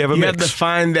of, you have to have a mix. You have to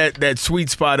find that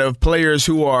sweet spot of players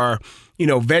who are,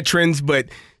 veterans but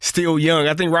still young.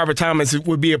 I think Robert Thomas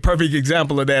would be a perfect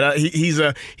example of that. He's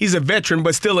a veteran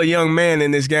but still a young man in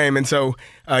this game, and so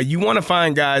you want to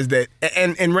find guys that.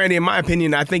 And Randy, in my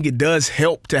opinion, I think it does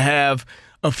help to have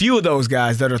a few of those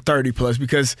guys that are 30 plus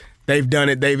because they've done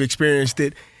it, they've experienced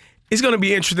it. It's going to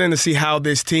be interesting to see how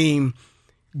this team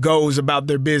goes about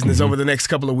their business over the next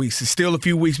couple of weeks. It's still a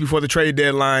few weeks before the trade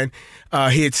deadline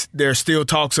hits. There's still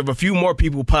talks of a few more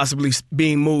people possibly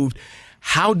being moved.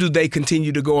 How do they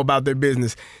continue to go about their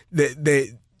business?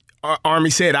 Army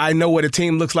said, I know what a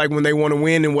team looks like when they want to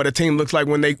win and what a team looks like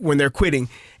when they're quitting,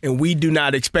 and we do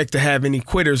not expect to have any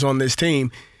quitters on this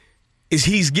team.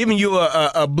 He's giving you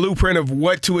a blueprint of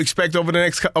what to expect over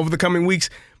the coming weeks,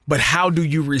 but how do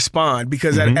you respond?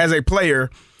 Because as a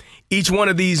player, each one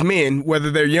of these men,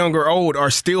 whether they're young or old, are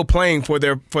still playing for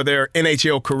their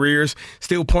NHL careers,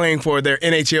 still playing for their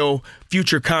NHL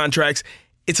future contracts.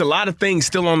 It's a lot of things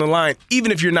still on the line.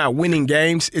 Even if you're not winning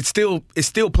games, it still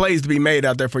plays to be made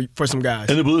out there for some guys.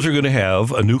 And the Blues are going to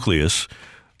have a nucleus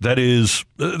that is,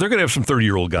 they're going to have some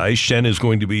 30-year-old guys. Schenn is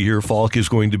going to be here. Falk is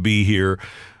going to be here.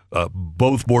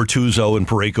 Both Bortuzzo and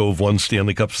Parayko have won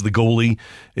Stanley Cups. The goalie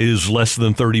is less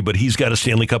than 30, but he's got a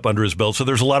Stanley Cup under his belt. So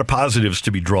there's a lot of positives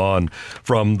to be drawn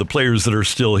from the players that are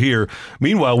still here.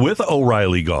 Meanwhile, with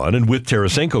O'Reilly gone and with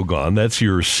Tarasenko gone, that's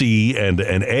your C and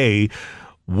an A.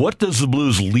 What does the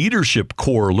Blues leadership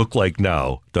core look like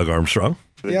now, Doug Armstrong?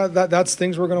 Yeah, that's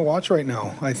things we're going to watch right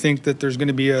now. I think that there's going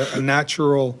to be a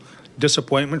natural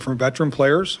disappointment from veteran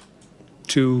players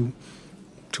to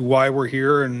why we're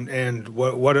here and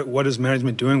what is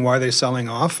management doing, why are they selling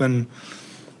off. And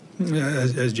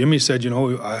as Jimmy said,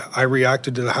 I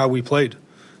reacted to how we played.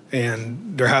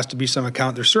 And there has to be some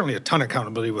there's certainly a ton of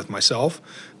accountability with myself.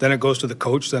 Then it goes to the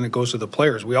coach, then it goes to the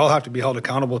players. We all have to be held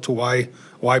accountable to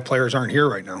why players aren't here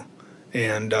right now.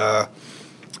 And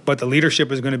but the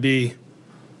leadership is going to be,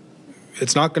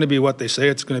 it's not going to be what they say,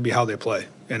 it's going to be how they play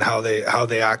and how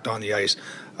they act on the ice.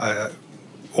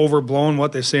 Overblown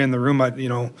what they say in the room.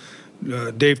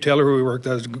 Dave Taylor, who we worked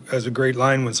as a great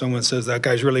line when someone says that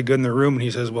guy's really good in the room, and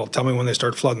he says, well, tell me when they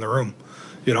start flooding the room,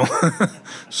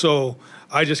 So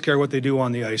I just care what they do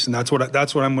on the ice, and that's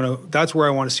where I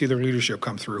want to see their leadership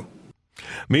come through.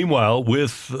 Meanwhile,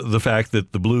 with the fact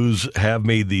that the Blues have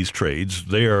made these trades,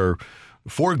 they are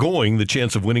foregoing the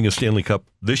chance of winning a Stanley Cup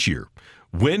this year.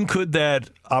 When could that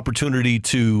opportunity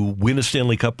to win a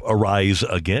Stanley Cup arise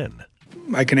again?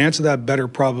 I can answer that better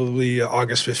probably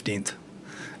August 15th,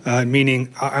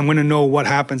 meaning I'm going to know what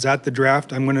happens at the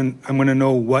draft. I'm going to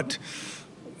know what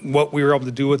we were able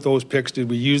to do with those picks. Did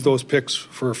we use those picks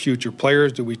for future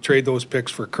players? Did we trade those picks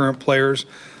for current players?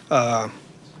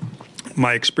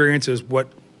 My experience is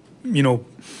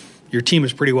your team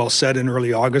is pretty well set in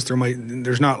early August.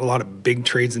 There's not a lot of big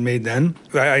trades made then.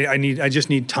 I just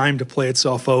need time to play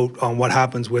itself out on what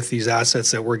happens with these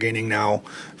assets that we're gaining now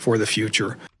for the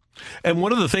future. And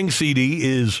one of the things, CD,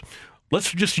 is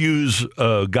let's just use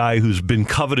a guy who's been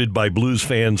coveted by Blues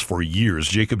fans for years,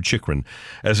 Jakob Chychrun,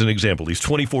 as an example. He's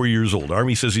 24 years old.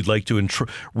 Army says he'd like to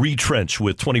retrench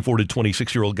with 24 to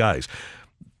 26-year-old guys.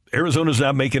 Arizona's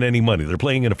not making any money. They're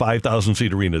playing in a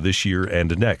 5,000-seat arena this year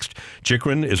and next.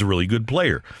 Chychrun is a really good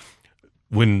player.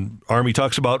 When Army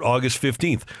talks about August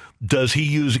 15th, does he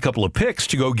use a couple of picks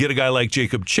to go get a guy like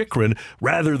Jakob Chychrun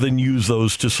rather than use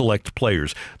those to select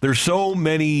players? There's so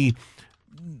many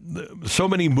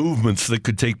movements that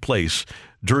could take place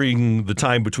during the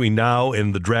time between now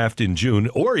and the draft in June,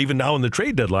 or even now in the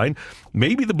trade deadline.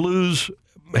 Maybe the Blues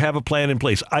have a plan in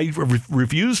place. I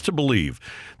refuse to believe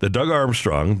that Doug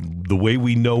Armstrong, the way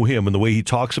we know him and the way he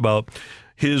talks about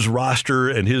his roster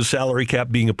and his salary cap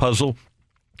being a puzzle,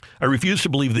 I refuse to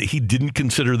believe that he didn't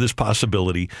consider this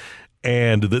possibility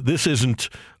and that this isn't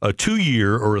a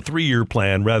 2-year or a 3-year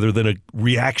plan rather than a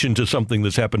reaction to something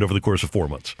that's happened over the course of 4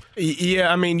 months.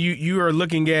 Yeah, I mean, you are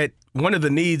looking at one of the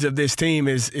needs of this team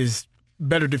is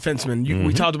better defensemen.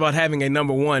 We talked about having a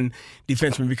number one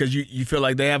defenseman because you feel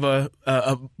like they have a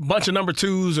bunch of number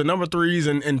twos or number threes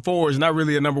and fours, not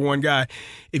really a number one guy.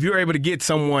 If you're able to get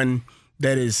someone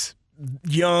that is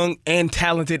young and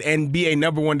talented and be a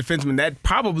number one defenseman,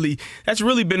 that's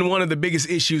really been one of the biggest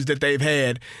issues that they've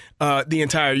had the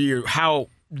entire year. How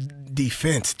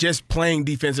defense, just playing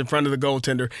defense in front of the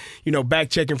goaltender, back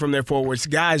checking from their forwards,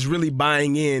 guys really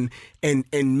buying in and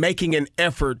making an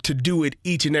effort to do it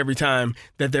each and every time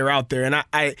that they're out there. And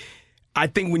I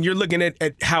think when you're looking at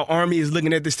how Army is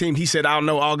looking at this team, he said, I'll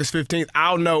know August 15th.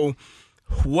 I'll know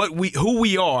who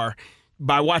we are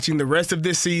by watching the rest of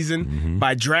this season,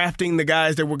 by drafting the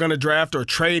guys that we're going to draft or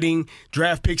trading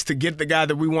draft picks to get the guy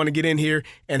that we want to get in here,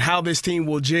 and how this team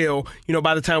will gel,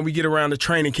 by the time we get around the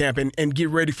training camp and get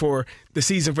ready for the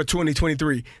season for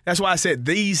 2023. That's why I said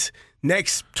these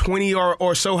next 20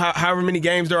 or so, however many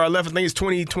games there are left, I think it's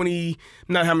 20,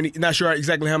 not sure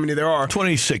exactly how many there are.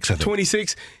 26, I think.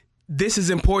 26. This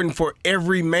is important for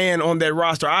every man on that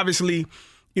roster. Obviously,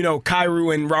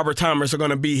 Kyrou and Robert Thomas are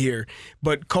going to be here.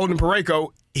 But Colton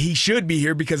Parayko, he should be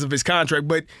here because of his contract.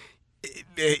 But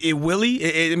will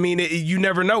he? You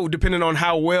never know, depending on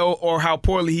how well or how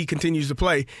poorly he continues to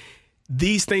play.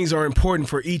 These things are important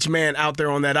for each man out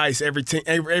there on that ice every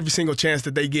single chance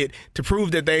that they get to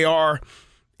prove that they are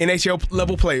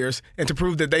NHL-level players and to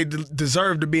prove that they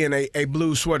deserve to be in a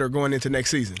Blues sweater going into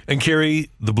next season. And, Kerry,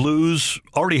 the Blues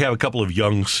already have a couple of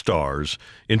young stars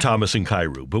in Thomas and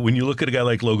Kyrou. But when you look at a guy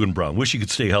like Logan Brown, wish he could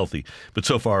stay healthy, but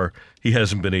so far he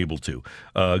hasn't been able to.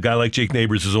 A guy like Jake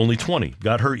Neighbors is only 20,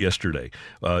 got hurt yesterday.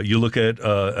 You look at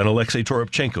an Alexei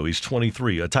Toropchenko, he's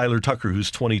 23. A Tyler Tucker, who's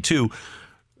 22.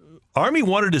 Army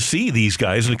wanted to see these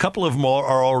guys, and a couple of them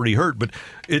are already hurt, but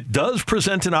it does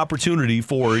present an opportunity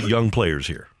for young players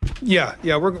here. Yeah,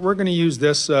 we're going to use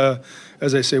this.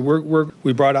 As I say,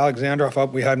 we brought Alexandrov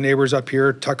up. We had Neighbors up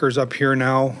here. Tucker's up here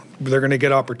now. They're going to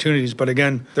get opportunities, but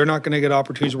again, they're not going to get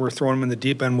opportunities where we're throwing them in the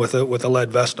deep end with a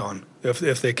lead vest on.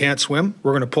 If they can't swim,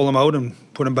 we're going to pull them out and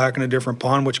put them back in a different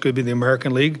pond, which could be the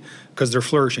American League, because they're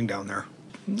flourishing down there.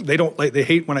 They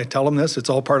hate when I tell them this. It's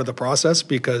all part of the process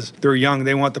because they're young.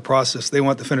 They want the process. They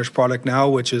want the finished product now,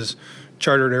 which is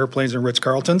chartered airplanes and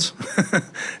Ritz-Carltons.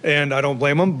 And I don't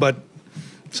blame them, but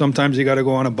sometimes you got to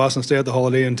go on a bus and stay at the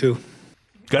Holiday Inn too.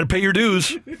 Got to pay your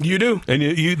dues. You do. And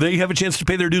they have a chance to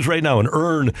pay their dues right now and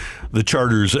earn the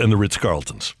charters and the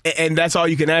Ritz-Carltons. And that's all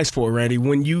you can ask for, Randy.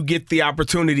 When you get the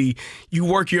opportunity, you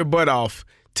work your butt off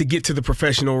to get to the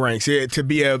professional ranks, to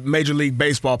be a Major League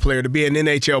Baseball player, to be an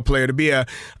NHL player, to be a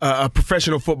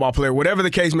professional football player, whatever the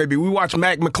case may be. We watched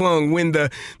Mac McClung win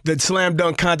the slam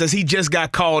dunk contest. He just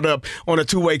got called up on a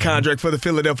two-way contract for the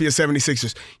Philadelphia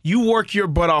 76ers. You work your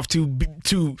butt off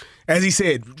to as he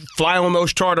said, fly on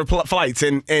those charter flights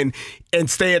and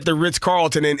stay at the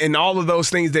Ritz-Carlton and all of those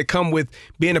things that come with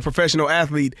being a professional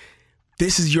athlete.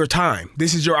 This is your time.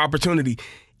 This is your opportunity.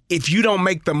 If you don't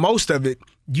make the most of it,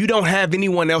 you don't have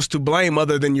anyone else to blame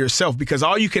other than yourself, because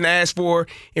all you can ask for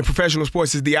in professional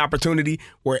sports is the opportunity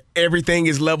where everything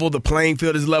is level, the playing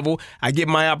field is level. I get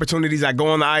my opportunities, I go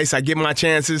on the ice, I get my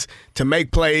chances to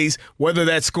make plays, whether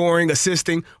that's scoring,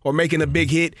 assisting, or making a big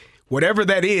hit. Whatever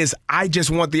that is, I just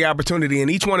want the opportunity, and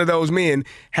each one of those men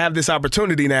have this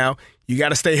opportunity now. You got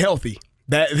to stay healthy.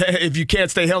 That if you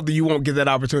can't stay healthy, you won't get that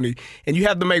opportunity. And you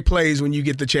have to make plays when you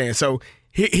get the chance. So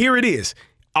here it is.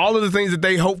 All of the things that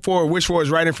they hope for or wish for is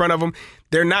right in front of them.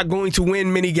 They're not going to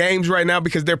win many games right now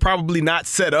because they're probably not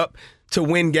set up to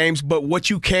win games. But what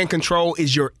you can control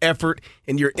is your effort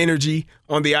and your energy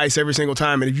on the ice every single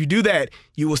time. And if you do that,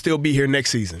 you will still be here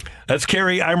next season. That's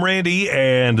Kerry. I'm Randy,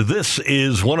 and this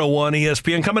is 101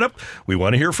 ESPN. Coming up, we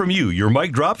want to hear from you. Your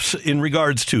mic drops in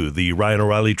regards to the Ryan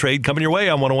O'Reilly trade coming your way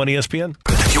on 101 ESPN.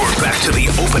 You're back to the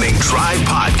Opening Drive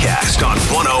podcast on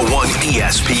 101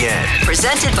 ESPN.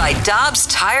 Presented by Dobbs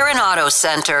Tire and Auto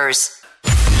Centers.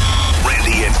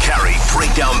 Randy and Kerry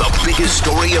break down the biggest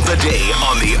story of the day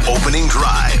on the Opening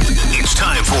Drive. It's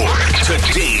time for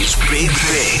today's Big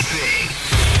Thing.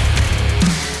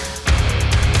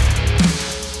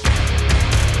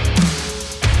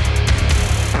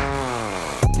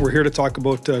 We're here to talk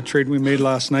about a trade we made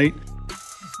last night.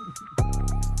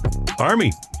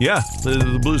 Army, yeah.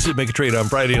 The Blues did make a trade on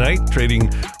Friday night, trading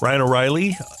Ryan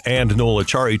O'Reilly and Noel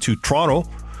Acciari to Toronto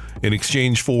in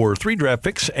exchange for 3 draft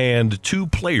picks and 2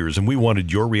 players. And we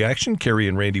wanted your reaction, Kerry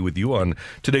and Randy, with you on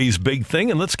today's Big Thing.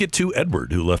 And let's get to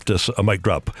Edward, who left us a mic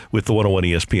drop with the 101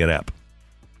 ESPN app.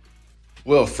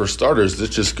 Well, for starters, this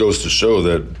just goes to show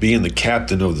that being the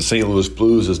captain of the St. Louis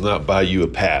Blues does not buy you a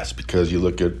pass, because you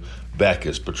look at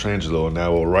Backes, Pietrangelo, and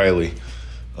now O'Reilly.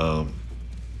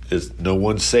 Is no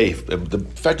one safe. And the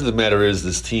fact of the matter is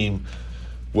this team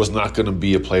was not going to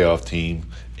be a playoff team.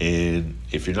 And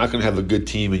if you're not going to have a good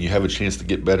team and you have a chance to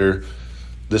get better,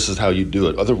 this is how you do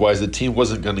it. Otherwise, the team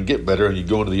wasn't going to get better, and you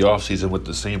go into the offseason with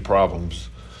the same problems,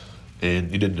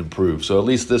 and you didn't improve. So at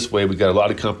least this way, we got a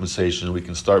lot of compensation. We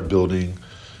can start building.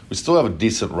 We still have a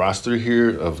decent roster here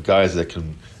of guys that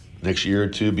can next year or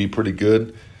two be pretty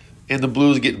good. And the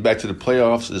Blues getting back to the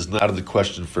playoffs is not out of the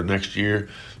question for next year.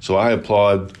 So I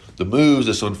applaud the moves.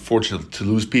 It's unfortunate to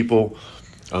lose people,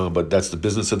 but that's the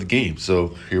business of the game.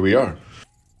 So here we are.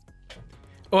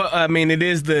 Well, I mean, it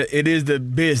is the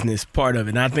business part of it.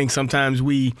 And I think sometimes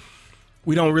we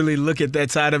don't really look at that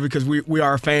side of it because we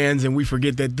are fans and we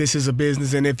forget that this is a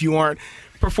business. And if you aren't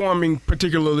performing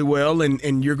particularly well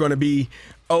and you're going to be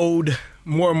owed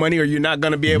more money or you're not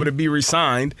going to be able to be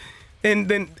re-signed, and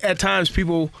then at times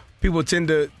people tend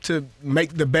to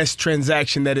make the best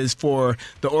transaction that is for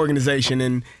the organization,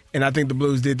 and I think the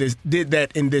Blues did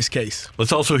that in this case.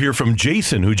 Let's also hear from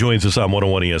Jason, who joins us on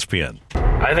 101 ESPN.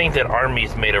 I think that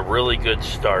Army's made a really good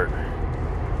start.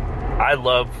 I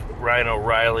love Ryan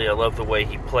O'Reilly. I love the way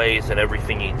he plays and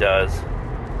everything he does.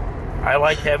 I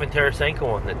like having Tarasenko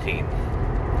on the team.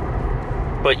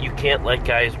 But you can't let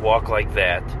guys walk like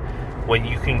that when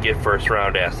you can get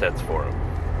first-round assets for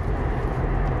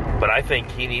them. But I think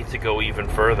he needs to go even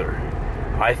further.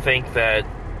 I think that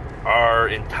our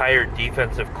entire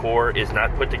defensive core is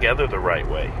not put together the right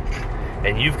way.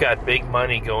 And you've got big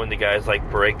money going to guys like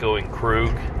Parayko and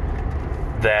Krug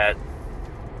that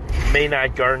may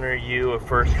not garner you a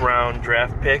first-round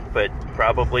draft pick, but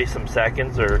probably some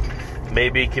seconds, or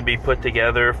maybe can be put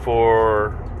together for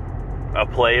a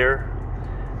player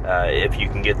if you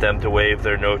can get them to waive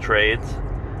their no trades.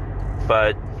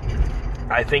 But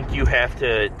I think you have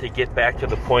to get back to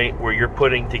the point where you're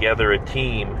putting together a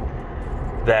team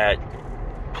that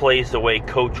plays the way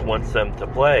Coach wants them to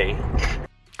play.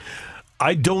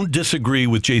 I don't disagree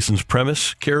with Jason's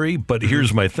premise, Kerry, but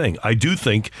here's my thing. I do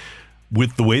think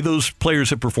with the way those players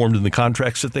have performed in the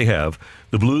contracts that they have,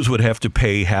 the Blues would have to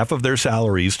pay half of their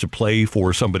salaries to play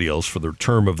for somebody else for the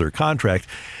term of their contract.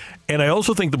 And I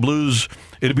also think the Blues,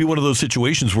 it'd be one of those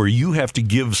situations where you have to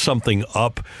give something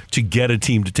up to get a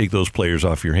team to take those players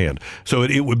off your hand. So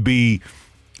it would be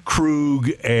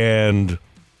Krug and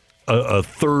a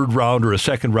third round or a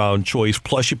second round choice,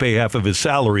 plus you pay half of his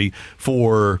salary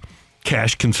for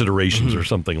cash considerations or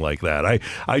something like that.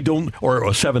 I don't, or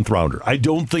a seventh rounder. I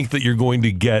don't think that you're going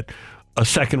to get a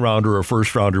second rounder or a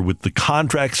first rounder with the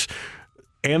contracts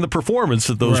and the performance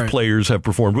that those players have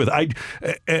performed with.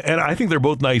 And I think they're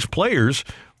both nice players,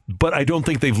 but I don't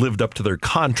think they've lived up to their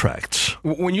contracts.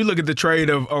 When you look at the trade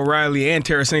of O'Reilly and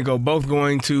Tarasenko, both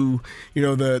going to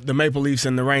the Maple Leafs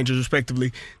and the Rangers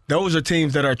respectively, those are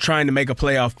teams that are trying to make a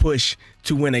playoff push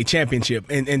to win a championship.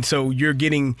 And so you're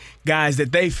getting guys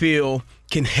that they feel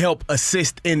can help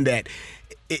assist in that.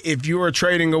 If you're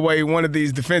trading away one of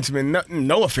these defensemen,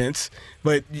 no offense,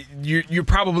 but you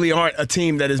probably aren't a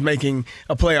team that is making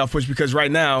a playoff push because right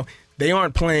now they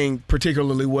aren't playing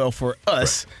particularly well for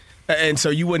us. Right. And so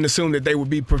you wouldn't assume that they would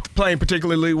be playing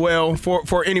particularly well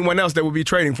for anyone else that would be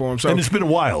trading for them. So, and it's been a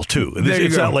while, too.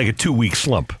 It's not like a 2-week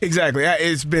slump. Exactly.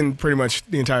 It's been pretty much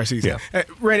the entire season. Yeah.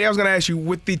 Randy, I was going to ask you,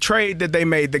 with the trade that they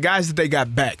made, the guys that they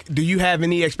got back, do you have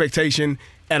any expectation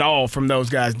at all from those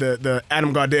guys, the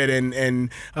Adam Gaudette and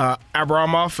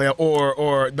Abramov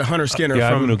or the Hunter Skinner?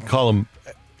 I'm going to call him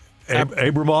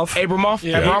Abramov.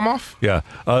 Yeah.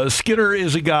 Skinner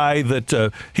is a guy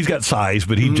that he's got size,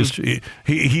 but he's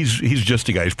just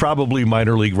a guy. He's probably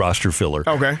minor league roster filler.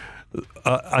 Okay.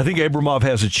 I think Abramov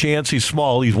has a chance. He's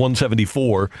small. He's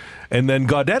 174. And then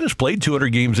Gaudette has played 200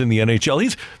 games in the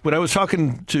NHL. When I was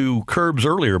talking to Curbs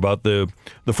earlier about the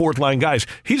fourth line guys,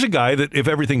 he's a guy that if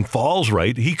everything falls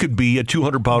right, he could be a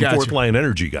 200-pound fourth line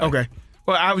energy guy. Okay.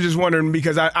 Well, I was just wondering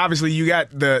because obviously you got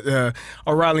the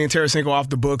O'Reilly and Tarasenko off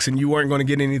the books, and you weren't going to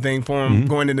get anything for them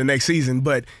going into next season.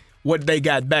 But what they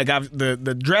got back,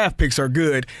 the draft picks are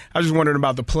good. I was just wondering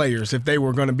about the players, if they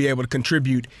were going to be able to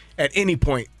contribute at any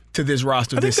point to this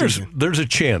roster this season. There's a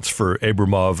chance for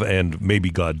Abramov and maybe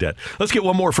Gaudette. Let's get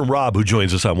one more from Rob, who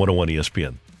joins us on 101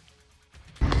 ESPN.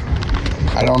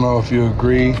 I don't know if you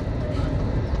agree,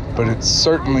 but it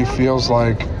certainly feels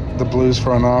like the Blues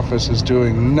front office is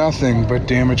doing nothing but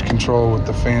damage control with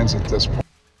the fans at this point.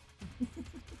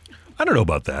 I don't know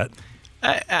about that.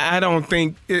 I don't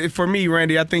think, for me,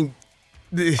 Randy, I think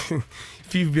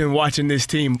if you've been watching this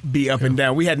team be up and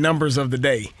down, we had numbers of the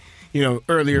day,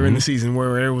 earlier in the season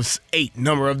where it was 8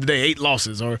 number of the day, 8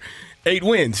 losses or 8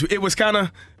 wins. It was kind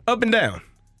of up and down.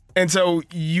 And so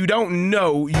you don't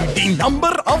know. The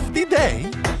number of the day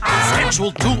is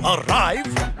scheduled to arrive.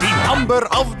 The number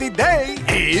of the day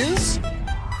is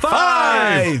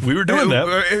 5. We were doing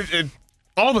that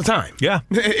all the time. Yeah,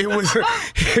 it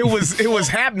was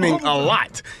happening a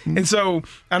lot. And so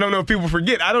I don't know if people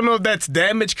forget. I don't know if that's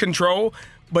damage control,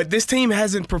 but this team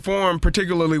hasn't performed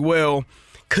particularly well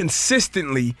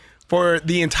consistently for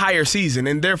the entire season,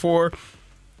 and therefore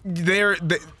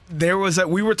there was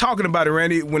we were talking about it,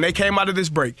 Randy, when they came out of this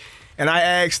break, and I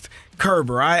asked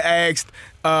Kerber, I asked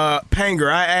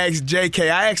Panger, I asked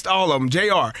JK, I asked all of them,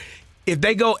 JR, if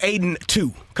they go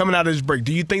 8-2 coming out of this break,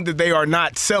 do you think that they are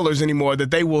not sellers anymore,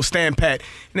 that they will stand pat?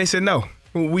 And they said no.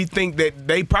 We think that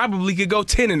they probably could go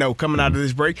 10-0 coming out of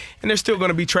this break, and they're still going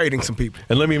to be trading some people.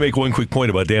 And let me make one quick point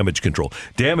about damage control.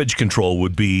 Damage control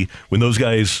would be when those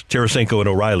guys, Tarasenko and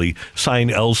O'Reilly,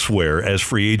 sign elsewhere as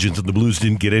free agents and the Blues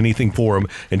didn't get anything for them,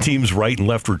 and teams right and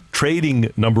left were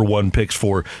trading number one picks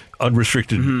for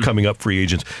unrestricted coming up free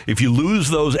agents. If you lose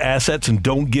those assets and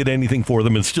don't get anything for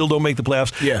them and still don't make the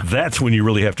playoffs, that's when you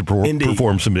really have to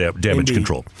perform some damage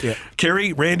control. Yeah.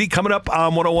 Carrie, Randy, coming up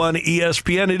on 101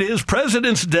 ESPN, it is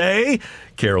President's Day.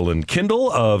 Carolyn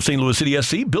Kindle of St. Louis City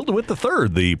SC, Bill DeWitt III,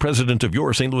 the president of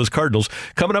your St. Louis Cardinals,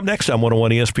 coming up next on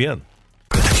 101 ESPN.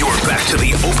 You're back to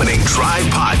the Opening Drive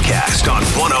podcast on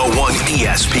 101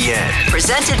 ESPN.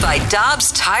 Presented by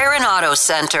Dobbs Tire and Auto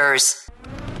Centers.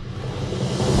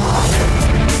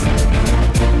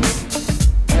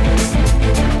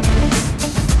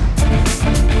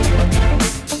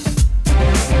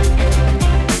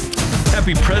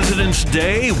 Happy President's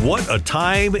Day. What a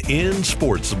time in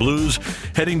sports. The Blues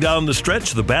heading down the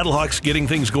stretch. The Battlehawks getting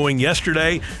things going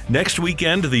yesterday. Next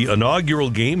weekend, the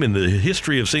inaugural game in the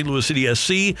history of St. Louis City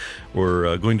SC.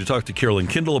 We're going to talk to Carolyn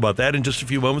Kindle about that in just a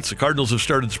few moments. The Cardinals have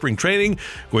started spring training.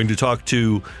 Going to talk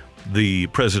to the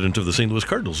president of the St. Louis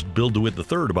Cardinals, Bill DeWitt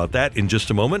III, about that in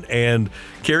just a moment. And,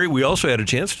 Carrie, we also had a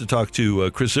chance to talk to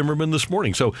Chris Zimmerman this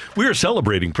morning. So we are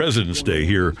celebrating President's Day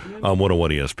here on 101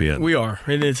 ESPN. We are.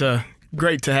 And it's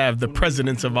great to have the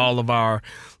presidents of all of our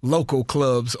local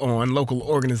clubs on, local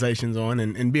organizations on,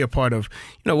 and be a part of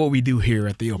what we do here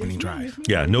at the Opening Drive.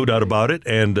 Yeah, no doubt about it.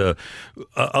 And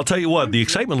I'll tell you what, the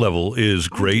excitement level is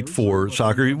great for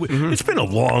soccer. It's been a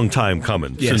long time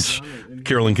coming since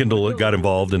Carolyn Kindle got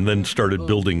involved and then started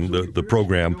building the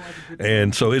program.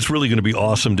 And so it's really going to be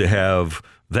awesome to have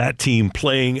that team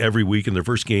playing every week, and their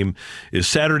first game is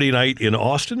Saturday night in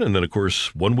Austin, and then, of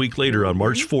course, 1 week later on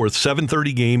March 4th,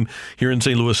 7:30 game here in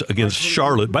St. Louis against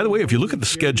Charlotte. By the way, if you look at the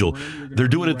schedule, they're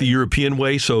doing it the European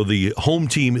way, so the home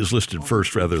team is listed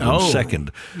first rather than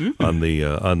second on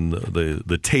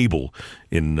the table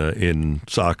in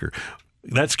soccer.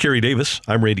 That's Kerry Davis.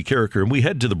 I'm Randy Carricker, and we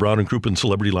head to the Brown and Crouppen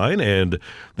Celebrity Line, and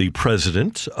the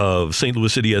president of St.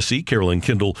 Louis City SC, Carolyn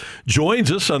Kindle,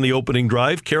 joins us on the Opening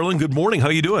Drive. Carolyn, good morning. How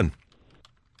are you doing?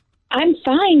 I'm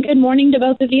fine. Good morning to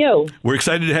both of you. We're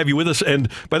excited to have you with us. And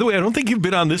by the way, I don't think you've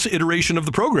been on this iteration of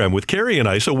the program with Carrie and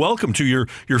I, so welcome to your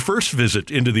first visit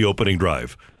into the Opening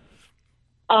Drive.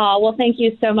 Well, thank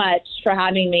you so much for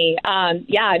having me.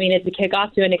 It's a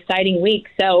kickoff to an exciting week.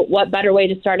 So what better way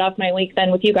to start off my week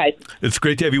than with you guys? It's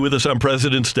great to have you with us on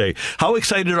President's Day. How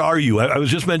excited are you? I was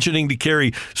just mentioning to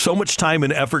Carrie, so much time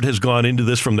and effort has gone into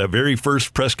this from that very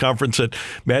first press conference at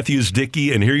Matthews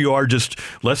Dickey, and here you are just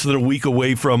less than a week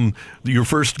away from your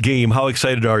first game. How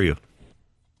excited are you?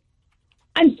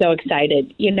 I'm so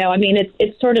excited.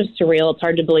 It's sort of surreal. It's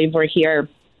hard to believe we're here.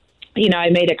 I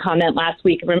made a comment last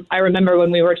week. I remember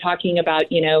when we were talking about,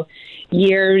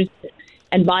 years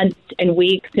and months and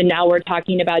weeks, and now we're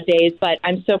talking about days. But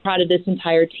I'm so proud of this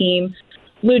entire team.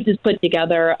 Lutz has put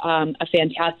together a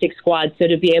fantastic squad. So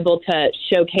to be able to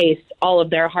showcase all of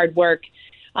their hard work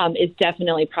is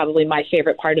definitely probably my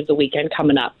favorite part of the weekend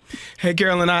coming up. Hey,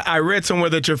 Carolyn, I read somewhere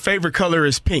that your favorite color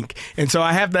is pink. And so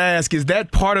I have to ask, is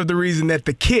that part of the reason that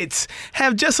the kits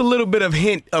have just a little bit of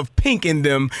hint of pink in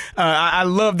them? I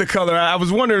love the color. I was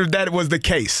wondering if that was the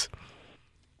case.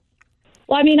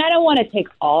 Well, I don't want to take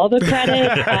all the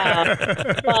credit,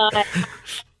 but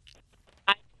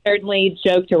I certainly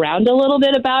joked around a little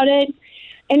bit about it.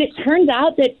 And it turns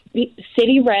out that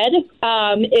City Red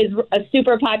is a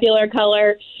super popular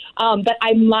color, but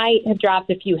I might have dropped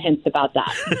a few hints about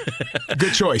that.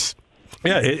 Good choice.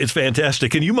 Yeah, it's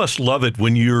fantastic. And you must love it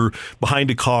when you're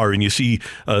behind a car and you see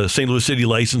a St. Louis City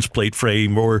license plate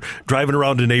frame, or driving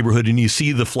around a neighborhood and you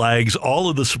see the flags, all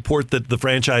of the support that the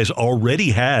franchise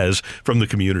already has from the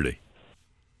community.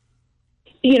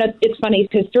 It's funny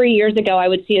because 3 years ago I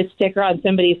would see a sticker on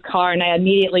somebody's car and I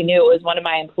immediately knew it was one of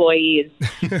my employees.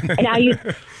 And now you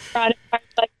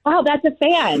like, wow, that's a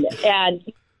fan.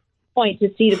 And point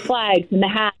to see the flags and the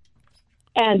hats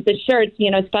and the shirts,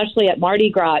 especially at Mardi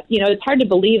Gras. It's hard to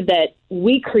believe that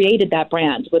we created that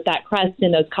brand with that crest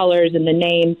and those colors and the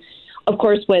name, of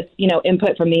course, with,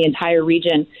 input from the entire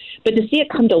region. But to see it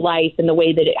come to life in the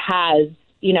way that it has,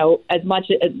 as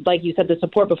much as, like you said, the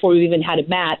support before we even had a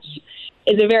match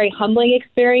is a very humbling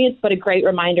experience, but a great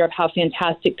reminder of how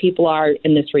fantastic people are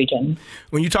in this region.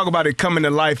 When you talk about it coming to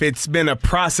life, it's been a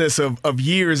process of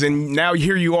years, and now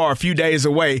here you are a few days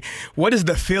away. What is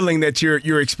the feeling that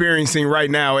you're experiencing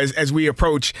right now as we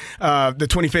approach the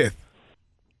 25th?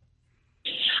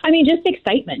 I mean, just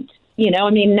excitement.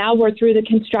 Now we're through the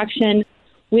construction.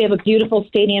 We have a beautiful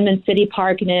stadium in City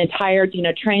Park and an entire,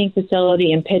 training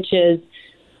facility and pitches.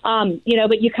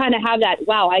 But you kind of have that,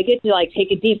 wow, I get to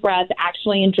take a deep breath,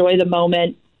 actually enjoy the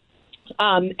moment,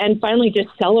 and finally just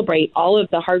celebrate all of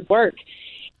the hard work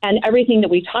and everything that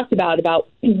we talked about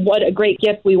what a great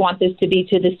gift we want this to be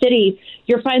to the city.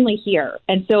 You're finally here.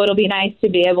 And so it'll be nice to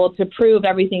be able to prove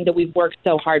everything that we've worked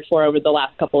so hard for over the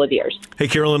last couple of years. Hey,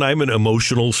 Carolyn, I'm an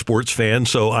emotional sports fan,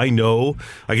 so I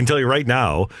can tell you right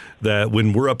now that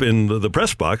when we're up in the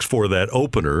press box for that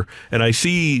opener and I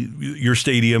see your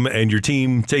stadium and your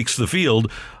team takes the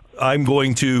field, I'm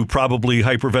going to probably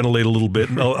hyperventilate a little bit,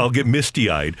 and I'll get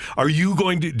misty-eyed. Do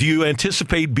you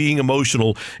anticipate being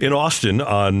emotional in Austin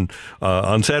on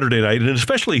Saturday night, and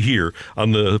especially here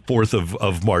on the 4th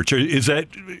of March? Is that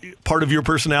part of your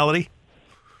personality?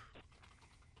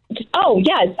 Oh,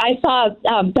 yes. I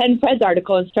saw Ben Fred's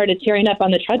article and started tearing up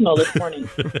on the treadmill this morning.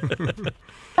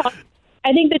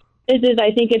 I think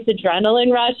I think it's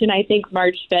adrenaline rush, and I think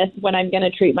March 5th, when I'm going to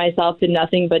treat myself to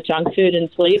nothing but junk food and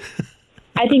sleep,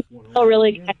 I think it'll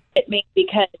really hit me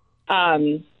because,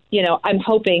 I'm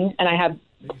hoping, and I have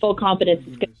full confidence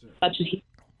it's going to be such a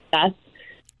success.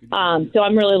 So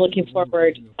I'm really looking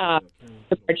forward to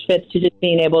March 5th to just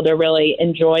being able to really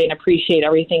enjoy and appreciate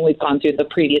everything we've gone through the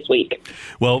previous week.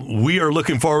 Well, we are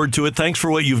looking forward to it. Thanks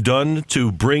for what you've done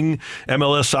to bring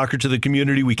MLS soccer to the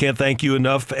community. We can't thank you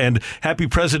enough. And happy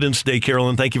President's Day,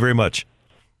 Carolyn. Thank you very much.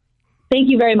 Thank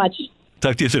you very much.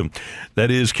 Talk to you soon.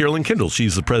 That is Carolyn Kindle.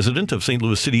 She's the president of St.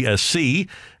 Louis City SC.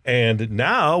 And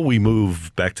now we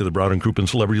move back to the Brown and Crouppen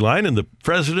Celebrity Line, and the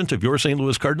president of your St.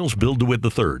 Louis Cardinals, Bill DeWitt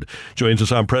III, joins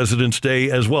us on President's Day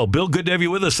as well. Bill, good to have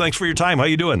you with us. Thanks for your time. How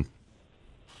you doing?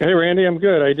 Hey, Randy, I'm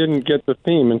good. I didn't get the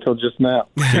theme until just now.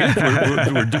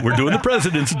 we're doing the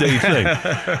President's Day thing.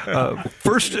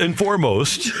 First and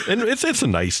foremost, and it's a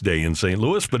nice day in St.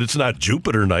 Louis, but it's not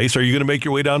Jupiter nice. Are you going to make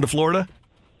your way down to Florida?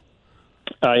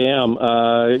 I am.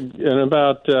 In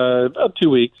about 2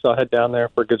 weeks, I'll head down there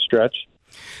for a good stretch.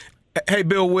 Hey,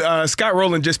 Bill, Scott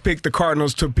Rowland just picked the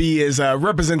Cardinals to be his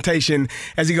representation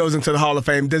as he goes into the Hall of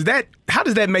Fame. How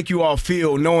does that make you all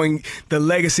feel, knowing the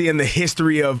legacy and the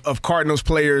history of Cardinals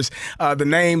players, the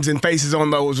names and faces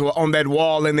on that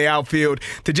wall in the outfield,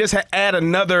 to just add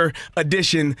another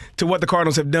addition to what the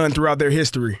Cardinals have done throughout their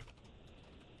history?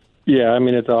 Yeah, I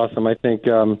mean, it's awesome. I think,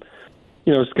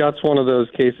 Scott's one of those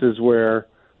cases where,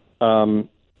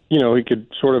 he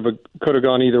could have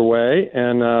gone either way,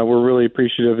 and we're really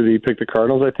appreciative that he picked the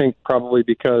Cardinals. I think probably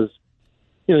because,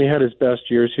 he had his best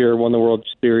years here, won the World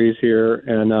Series here,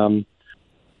 and,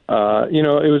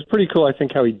 it was pretty cool, I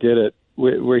think, how he did it,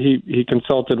 where he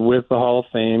consulted with the Hall of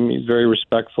Fame. He's very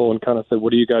respectful and kind of said,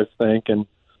 what do you guys think? And,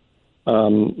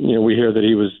 we hear that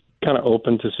he was kind of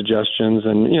open to suggestions,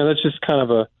 and, that's just kind of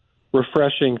a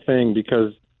refreshing thing,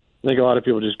 because I think a lot of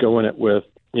people just go in it with,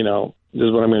 this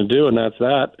is what I'm going to do, and that's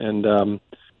that. And,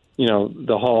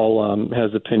 the Hall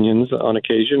has opinions on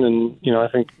occasion, and, I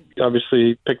think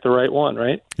obviously picked the right one,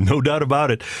 right? No doubt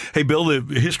about it. Hey, Bill, the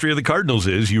history of the Cardinals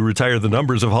is you retire the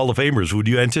numbers of Hall of Famers. Would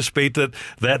you anticipate that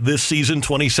this season,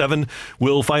 27,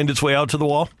 will find its way out to the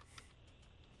wall?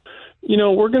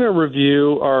 We're going to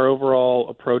review our overall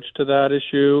approach to that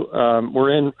issue.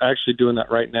 We're actually doing that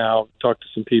right now, talk to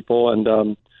some people,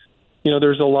 and,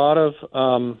 there's a lot of,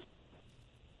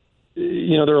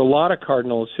 there are a lot of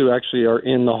Cardinals who actually are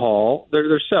in the Hall.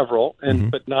 There's several,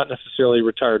 but not necessarily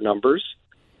retired numbers.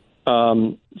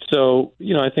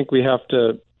 I think we have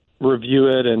to review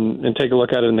it and take a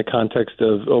look at it in the context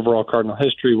of overall Cardinal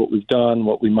history, what we've done,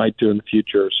 what we might do in the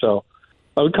future. So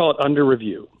I would call it under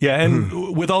review. Yeah,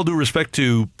 and with all due respect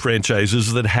to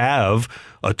franchises that have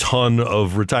a ton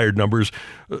of retired numbers,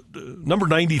 number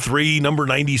 93, number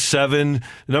 97,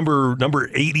 number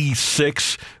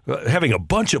 86, having a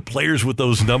bunch of players with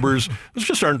those numbers, those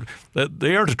just aren't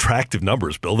attractive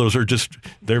numbers, Bill. Those are just,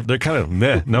 they're kind of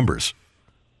meh numbers.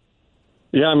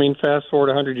 Yeah, I mean, fast forward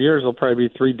 100 years, they'll probably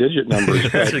be 3-digit numbers.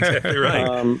 That's exactly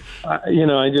right. But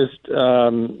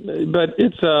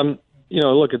it's,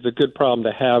 look, it's a good problem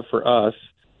to have for us.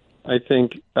 I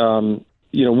think,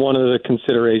 one of the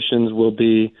considerations will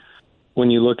be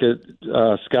when you look at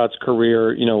Scott's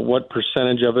career, what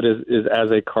percentage of it is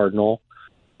as a Cardinal.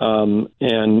 I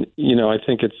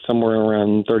think it's somewhere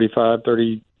around 35,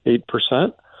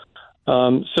 38%.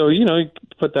 So, you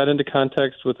put that into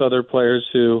context with other players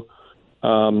who,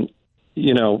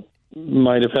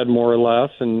 might have had more or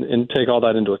less and take all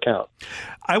that into account.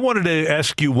 I wanted to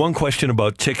ask you one question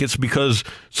about tickets because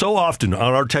so often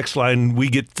on our text line we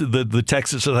get the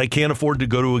text that says, I can't afford to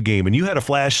go to a game. And you had a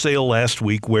flash sale last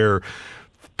week where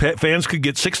fans could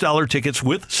get $6 tickets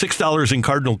with $6 in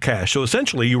Cardinal cash. So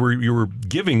essentially you were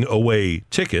giving away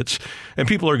tickets, and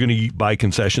people are going to buy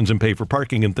concessions and pay for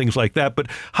parking and things like that. But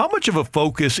how much of a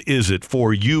focus is it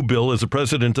for you, Bill, as the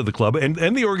president of the club and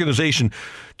the organization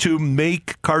to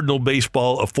make Cardinal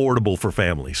baseball affordable for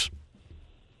families?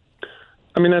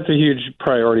 I mean, that's a huge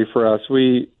priority for us.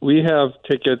 We have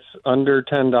tickets under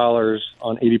 $10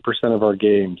 on 80% of our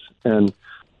games. And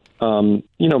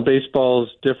baseball is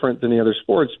different than the other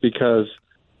sports because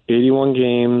 81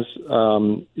 games,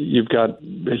 you've got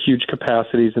huge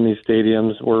capacities in these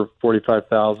stadiums. We're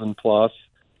 45,000 plus.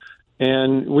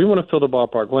 And we want to fill the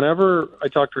ballpark. Whenever I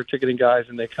talk to our ticketing guys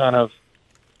and they kind of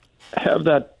have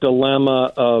that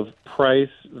dilemma of price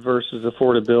versus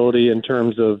affordability in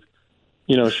terms of,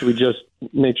 should we just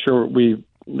make sure we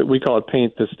call it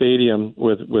paint the stadium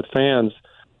with fans,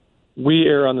 we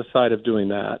err on the side of doing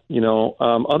that.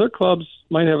 Other clubs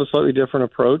might have a slightly different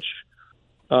approach,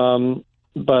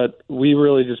 but we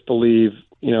really just believe,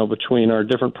 between our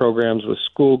different programs with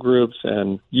school groups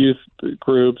and youth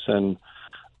groups and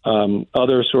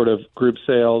other sort of group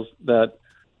sales, that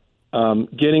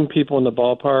getting people in the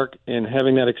ballpark and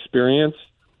having that experience,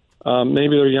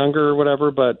 maybe they're younger or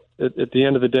whatever, but at the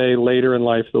end of the day, later in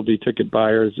life, they'll be ticket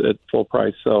buyers at full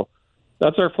price. So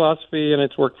that's our philosophy, and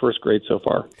it's worked for us great so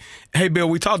far. Hey, Bill,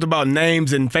 we talked about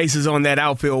names and faces on that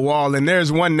outfield wall, and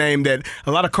there's one name that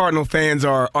a lot of Cardinal fans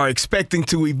are expecting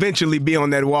to eventually be on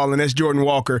that wall, and that's Jordan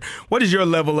Walker. What is your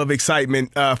level of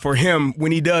excitement for him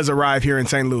when he does arrive here in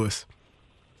St. Louis?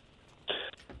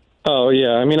 Oh,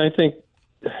 yeah. I mean, I think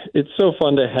it's so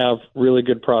fun to have really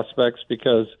good prospects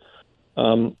because,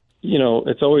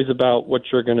 it's always about what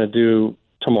you're going to do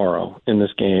tomorrow in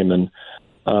this game. And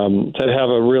to have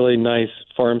a really nice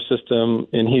farm system,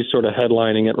 and he's sort of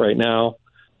headlining it right now,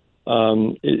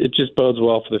 it just bodes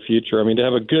well for the future. I mean, to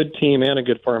have a good team and a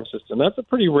good farm system, that's a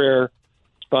pretty rare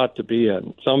spot to be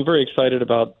in. So I'm very excited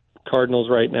about Cardinals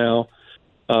right now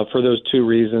for those two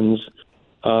reasons.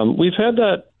 We've had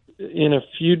that in a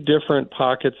few different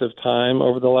pockets of time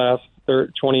over the last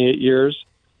 28 years.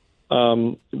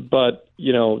 But,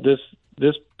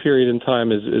 this period in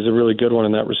time is a really good one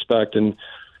in that respect. And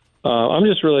I'm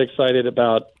just really excited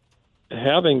about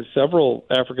having several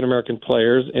African-American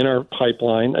players in our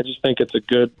pipeline. I just think it's a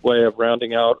good way of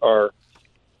rounding out our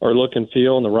look and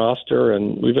feel in the roster,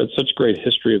 and we've had such great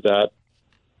history of that.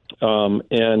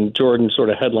 And Jordan sort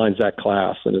of headlines that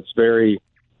class, and it's very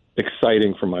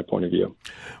exciting from my point of view.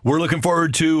 We're looking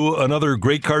forward to another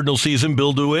great Cardinal season.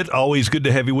 Bill DeWitt, always good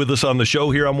to have you with us on the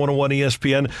show here on 101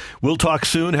 ESPN. We'll talk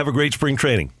soon. Have a great spring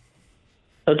training.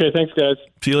 Okay, thanks, guys.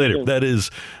 See you later. That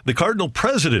is the Cardinal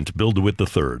president, Bill DeWitt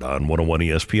III, on 101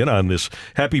 ESPN on this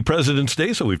happy President's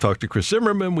Day. So we've talked to Chris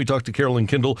Zimmerman, we talked to Carolyn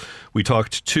Kindle, we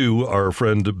talked to our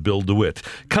friend Bill DeWitt.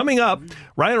 Coming up,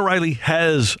 Ryan O'Reilly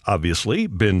has obviously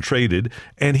been traded,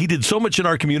 and he did so much in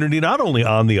our community, not only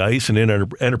on the ice and in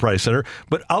Enterprise Center,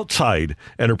 but outside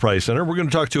Enterprise Center. We're going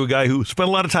to talk to a guy who spent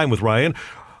a lot of time with Ryan.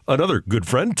 Another good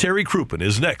friend, Terry Crouppen,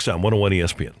 is next on 101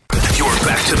 ESPN. You're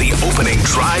back to the Opening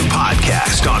Drive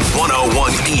podcast on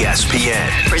 101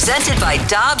 ESPN. Presented by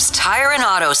Dobbs Tire and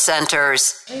Auto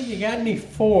Centers. Hey, you got any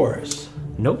fours?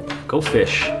 Nope. Go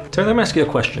fish. Terry, let me ask you a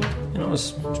question.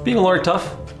 Is being a lawyer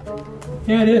tough?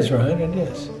 Yeah, it is, Ryan. It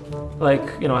is.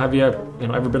 Have you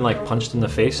ever been punched in the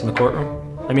face in the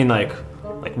courtroom? I mean, like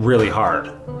really hard.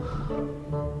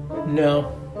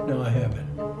 No, I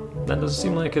haven't. That doesn't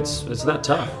seem like it's that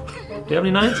tough. Do you have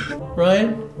any nines?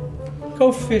 Ryan,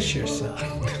 go fish yourself.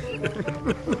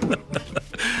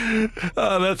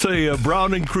 That's a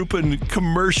Brown and Crouppen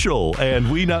commercial,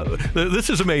 and we know this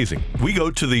is amazing. We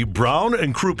go to the Brown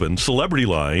and Crouppen celebrity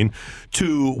line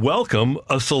to welcome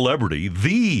a celebrity,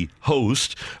 the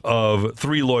host of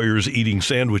Three Lawyers Eating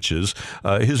Sandwiches.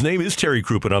 His name is Terry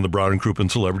Crouppen on the Brown and Crouppen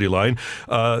celebrity line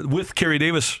with Carrie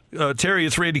Davis. Terry,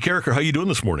 it's Randy Carricker. How you doing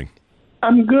this morning?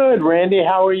 I'm good, Randy.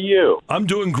 How are you? I'm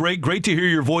doing great. Great to hear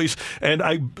your voice, and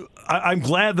I'm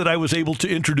glad that I was able to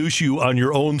introduce you on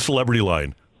your own celebrity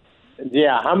line.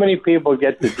 Yeah, how many people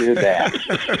get to do that?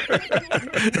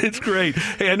 It's great.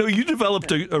 Hey, I know you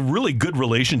developed a really good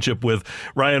relationship with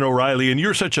Ryan O'Reilly, and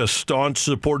you're such a staunch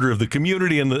supporter of the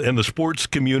community and the sports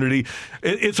community.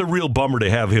 It's a real bummer to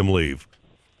have him leave.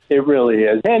 It really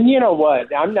is. And you know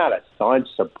what? I'm not a staunch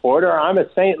supporter. I'm a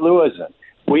St. Louisan.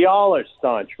 we all are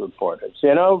staunch reporters.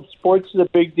 Sports is a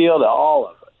big deal to all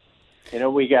of us.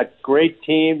 We got great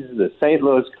teams, the St.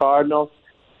 Louis Cardinals,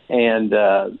 and,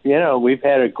 we've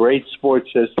had a great sports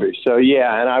history. So,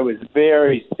 yeah, and I was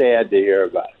very sad to hear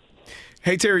about it.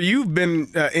 Hey, Terry, you've been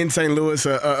in St. Louis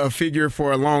a figure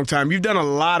for a long time. You've done a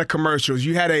lot of commercials.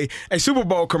 You had a Super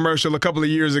Bowl commercial a couple of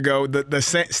years ago, the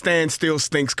Stand Still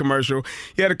Stinks commercial.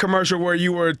 You had a commercial where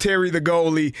you were Terry the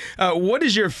goalie. What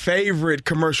is your favorite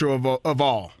commercial of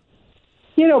all?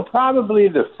 Probably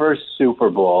the first Super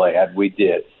Bowl ad we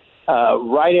did.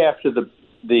 Right after the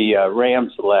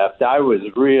Rams left, I was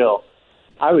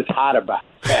hot about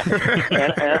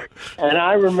that. and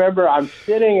I remember I'm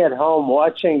sitting at home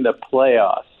watching the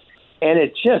playoffs, and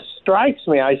it just strikes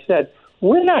me. I said,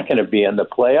 we're not going to be in the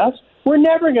playoffs. We're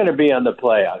never going to be in the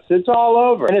playoffs. It's all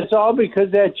over. And it's all because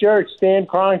that jerk, Stan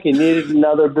Kroenke, needed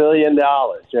another $1 billion,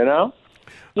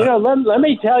 Let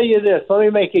me tell you this. Let me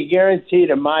make a guarantee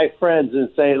to my friends in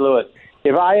St. Louis.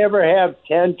 If I ever have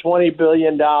 $10, $20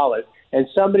 billion and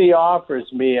somebody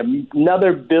offers me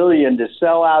another $1 billion to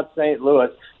sell out St. Louis,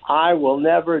 I will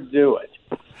never do it.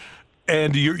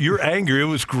 And your anger, it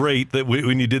was great that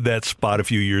when you did that spot a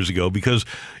few years ago, because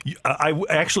I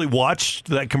actually watched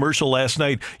that commercial last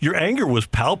night. Your anger was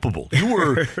palpable.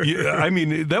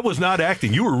 That was not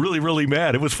acting. You were really, really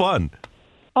mad. It was fun.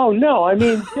 Oh, no.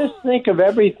 Just think of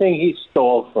everything he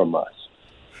stole from us.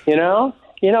 I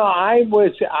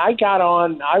was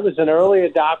an early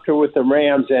adopter with the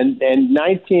Rams, and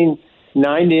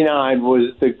 1999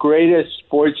 was the greatest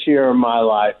sports year of my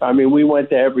life. We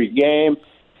went to every game.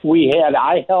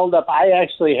 I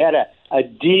actually had a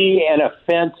D and a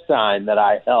fence sign that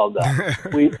I held up.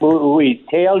 we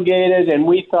tailgated, and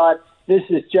we thought this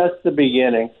is just the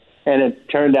beginning, and it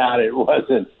turned out it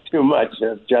wasn't too much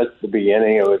of just the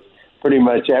beginning. It was pretty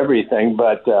much everything,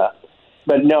 but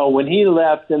no, when he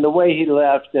left and the way he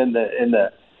left and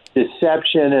the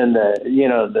deception and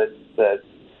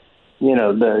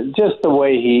just the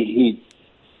way he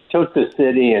took the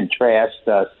city and trashed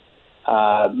us.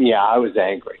 I was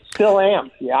angry. Still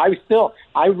am. Yeah, I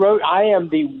am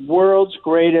the world's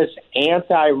greatest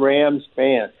anti-Rams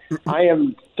fan. I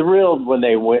am thrilled when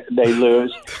they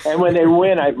lose, and when they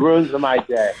win, it ruins my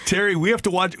day. Terry, we have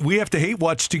to hate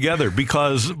watch together,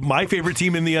 because my favorite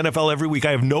team in the NFL every week,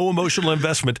 I have no emotional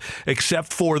investment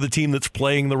except for the team that's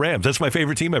playing the Rams. That's my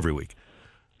favorite team every week.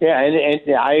 Yeah, and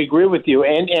I agree with you.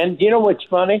 And you know what's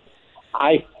funny?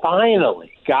 I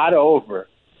finally got over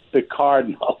the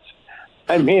Cardinals.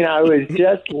 I was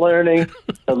just learning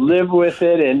to live with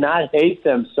it and not hate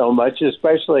them so much,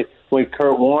 especially when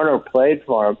Kurt Warner played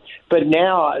for them. But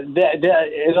now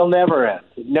it'll never end.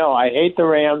 No, I hate the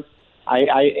Rams.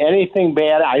 Anything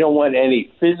bad, I don't want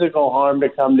any physical harm to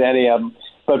come to any of them.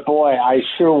 But, boy, I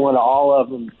sure want all of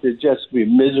them to just be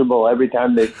miserable every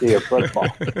time they see a football.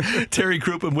 Terry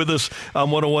Crouppen with us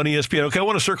on 101 ESPN. Okay, I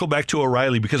want to circle back to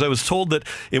O'Reilly, because I was told that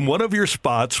in one of your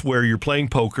spots where you're playing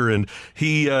poker and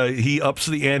he ups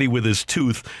the ante with his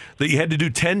tooth, that you had to do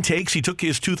 10 takes. He took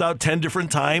his tooth out 10 different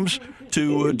times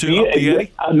to up the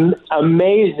ante?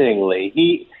 Amazingly.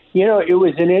 It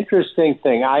was an interesting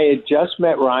thing. I had just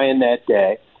met Ryan that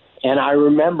day, and I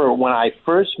remember when I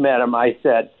first met him, I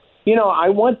said, I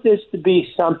want this to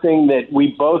be something that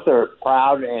we both are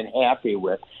proud and happy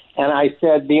with. And I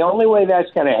said, the only way that's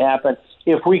going to happen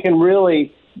if we can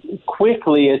really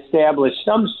quickly establish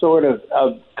some sort of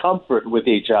comfort with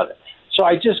each other. So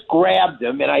I just grabbed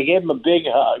him and I gave him a big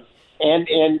hug. And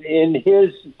to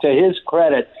his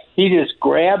credit, he just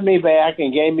grabbed me back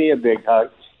and gave me a big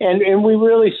hug. And we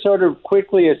really sort of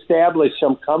quickly established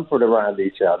some comfort around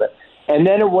each other. And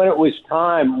then when it was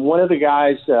time, one of the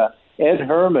guys, Ed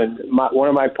Herman, one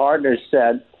of my partners,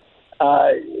 said,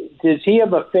 does he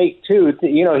have a fake tooth?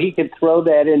 He could throw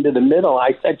that into the middle.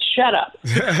 I said, shut up.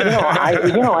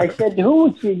 I said, he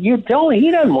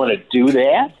doesn't want to do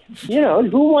that.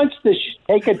 Who wants to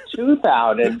take a tooth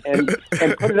out and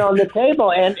put it on the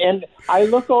table? And I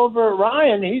look over at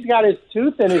Ryan. He's got his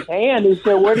tooth in his hand. He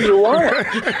said, where do you want it?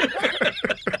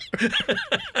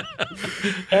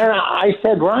 And I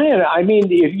said, Ryan,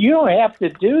 if you don't have to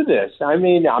do this, I'm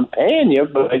paying you,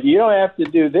 but you don't have to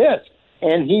do this.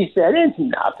 And he said, it's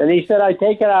nothing. He said, I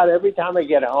take it out every time I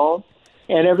get home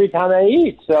and every time I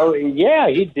eat. So, yeah,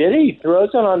 he did it. He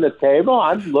throws it on the table.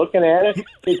 I'm looking at it.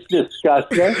 It's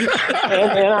disgusting.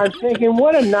 And I'm thinking,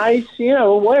 what a nice,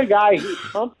 what a guy who's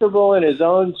comfortable in his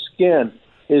own skin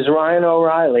is Ryan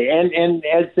O'Reilly. And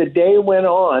as the day went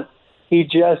on, he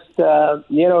just,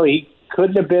 he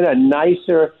couldn't have been a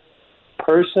nicer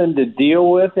person to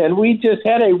deal with. And we just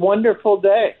had a wonderful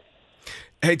day.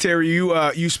 Hey, Terry,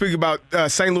 you speak about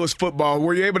St. Louis football.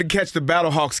 Were you able to catch the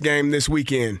Battlehawks game this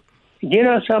weekend? You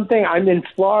know something? I'm in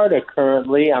Florida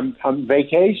currently. I'm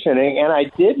vacationing, and I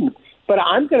didn't. But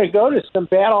I'm going to go to some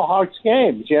Battlehawks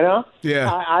games, you know?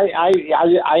 Yeah.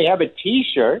 I have a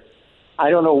T-shirt. I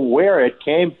don't know where it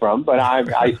came from, but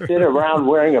I sit around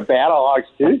wearing a Battlehawks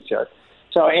T-shirt.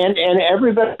 So, and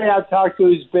everybody I've talked to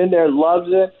who's been there loves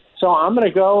it. So I'm going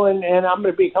to go and I'm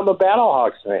going to become a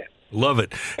Battlehawks fan. Love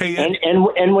it. Hey,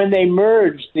 and when they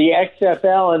merge the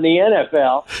XFL and the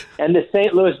NFL and the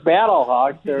St. Louis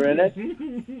Battlehawks are in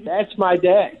it, that's my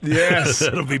day. Yes.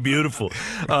 That'll be beautiful.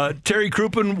 Terry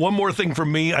Crouppen, one more thing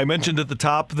from me. I mentioned at the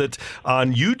top that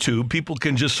on YouTube, people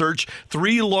can just search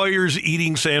 3 lawyers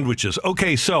eating sandwiches.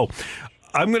 Okay, so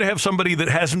I'm going to have somebody that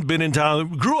hasn't been in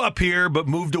town, grew up here, but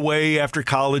moved away after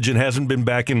college and hasn't been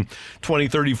back in 20,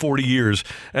 30, 40 years.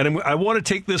 And I want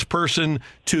to take this person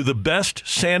to the best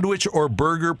sandwich or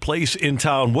burger place in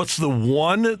town. What's the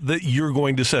one that you're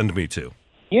going to send me to?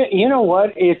 You know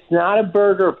what? It's not a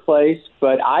burger place,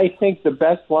 but I think the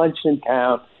best lunch in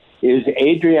town is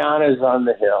Adriana's on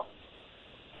the Hill.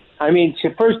 I mean,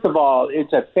 first of all,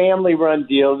 it's a family-run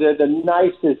deal. They're the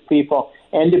nicest people.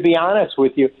 And to be honest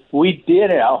with you, we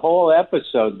did a whole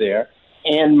episode there.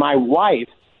 And my wife,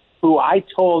 who I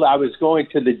told I was going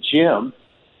to the gym,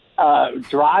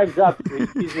 drives up.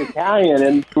 She's Italian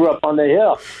and grew up on the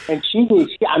Hill. And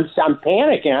I'm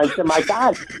panicking. I said, my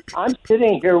God, I'm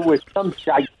sitting here with some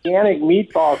gigantic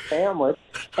meatball sandwich,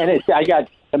 and I got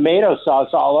tomato sauce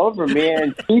all over me,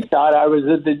 and she thought I was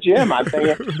at the gym. I'm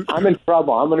thinking, I'm in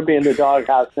trouble. I'm going to be in the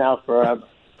doghouse now forever.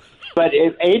 But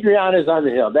if Adriana's on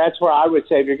the Hill, that's where I would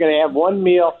say if you're going to have one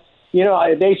meal, you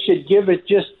know, they should give it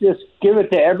just give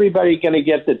it to everybody going to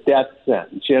get the death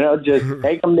sentence. You know, just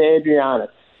take them to Adriana.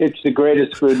 It's the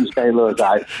greatest food in St. Louis.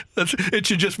 It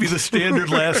should just be the standard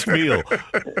last meal.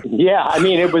 Yeah, I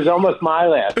mean, it was almost my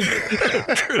last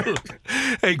meal. True.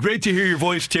 Hey, great to hear your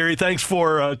voice, Terry. Thanks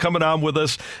for coming on with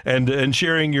us and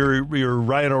sharing your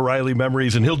Ryan O'Reilly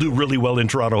memories. And he'll do really well in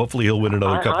Toronto. Hopefully he'll win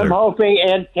another cup there. I'm hoping.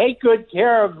 And take good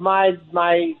care of my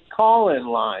call-in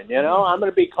line. You know, I'm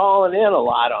going to be calling in a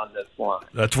lot on this one.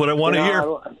 That's what I want to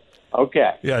hear.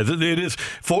 Okay. Yeah, it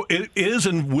is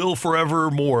and will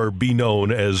forevermore be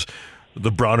known as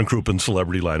the Brown and Crouppen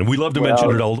Celebrity Line. And we love to mention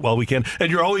it all while we can.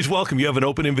 And you're always welcome. You have an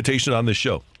open invitation on this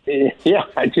show. Yeah,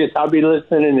 I'll be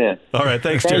listening in. All right,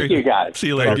 thanks, Terry. Thank you, guys. See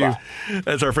you later. Bye-bye.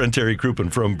 That's our friend Terry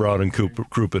Crouppen from Brown and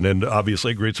Crouppen, and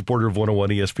obviously a great supporter of 101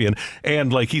 ESPN.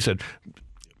 And like he said,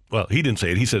 well, he didn't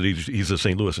say it. He said he's a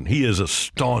St. Louisan. He is a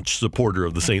staunch supporter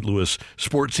of the St. Louis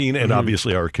sports scene and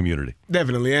obviously our community.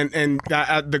 Definitely. And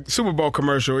the Super Bowl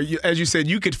commercial, as you said,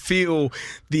 you could feel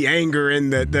the anger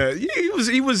and it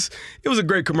was a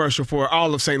great commercial for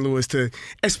all of St. Louis to,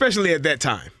 especially at that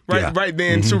time. Right, Yeah. Right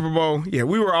then, Super Bowl. Yeah,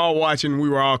 we were all watching. We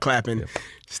were all clapping.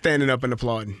 Standing up and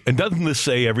applauding. And doesn't this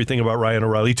say everything about Ryan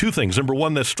O'Reilly? 2 things. Number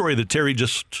one, that story that Terry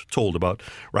just told about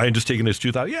Ryan just taking his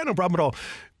tooth out. Yeah, no problem at all.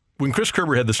 When Chris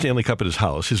Kerber had the Stanley Cup at his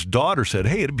house, his daughter said,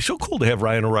 hey, it'd be so cool to have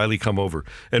Ryan O'Reilly come over.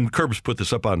 And Kerb's put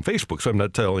this up on Facebook, so I'm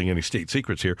not telling any state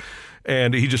secrets here.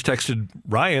 And he just texted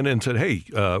Ryan and said, hey,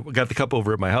 we got the cup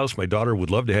over at my house. My daughter would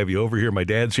love to have you over here. My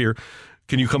dad's here.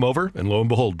 Can you come over? And lo and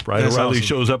behold, Ryan O'Reilly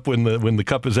shows up when the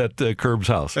cup is at Kerb's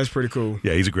house. That's pretty cool.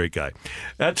 Yeah, he's a great guy.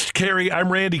 That's Kerry.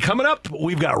 I'm Randy. Coming up,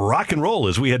 we've got rock and roll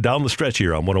as we head down the stretch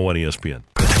here on 101 ESPN.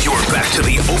 You're back to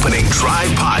the Opening Drive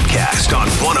podcast on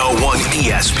 101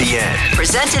 ESPN.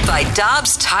 Presented by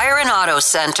Dobbs Tire and Auto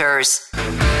Centers.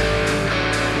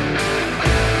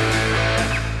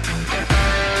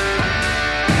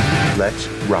 Let's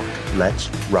rock. Let's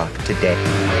rock today.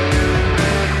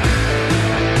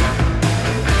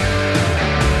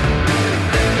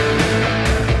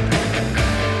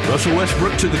 Russell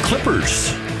Westbrook to the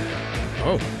Clippers.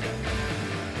 Oh.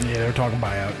 Yeah, they're talking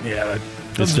buyout. Yeah, that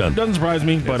It's done. doesn't surprise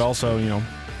me, but also,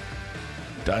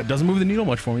 doesn't move the needle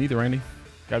much for me either, Randy.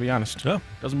 Gotta be honest. No.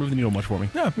 Doesn't move the needle much for me.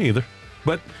 Yeah, me either.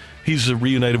 But he's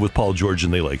reunited with Paul George,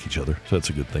 and they like each other, so that's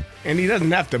a good thing. And he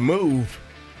doesn't have to move.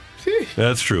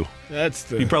 That's true.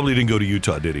 He probably didn't go to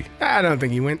Utah, did he? I don't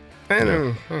think he went.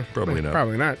 No, probably not.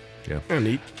 Probably not. Yeah. Oh,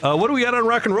 neat. What do we got on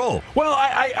rock and roll? Well,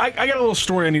 I got a little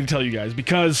story I need to tell you guys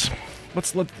because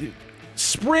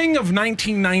spring of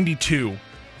 1992,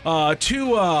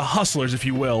 2 hustlers, if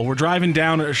you will, were driving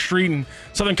down a street in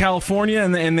Southern California,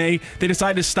 and they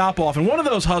decided to stop off. And one of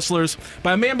those hustlers,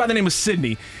 by a man by the name of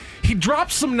Sidney, he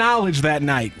dropped some knowledge that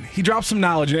night. He dropped some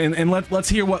knowledge, and let's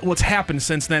hear what's happened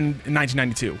since then in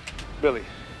 1992. Billy.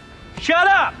 Shut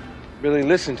up! Billy,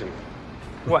 listen to me.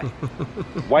 What?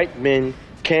 White men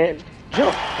can't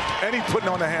jump. And he's putting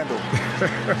on the handle.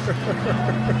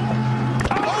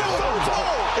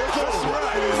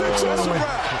 That's a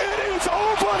wrap. It is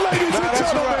over, ladies and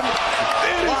gentlemen.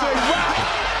 It is a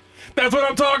wrap. That's what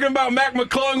I'm talking about. Mac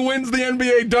McClung wins the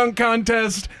NBA dunk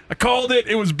contest. I called it.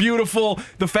 It was beautiful.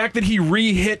 The fact that he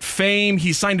re-hit fame,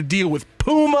 he signed a deal with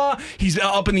Puma. He's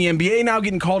up in the NBA now,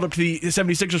 getting called up to the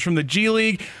 76ers from the G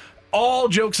League. All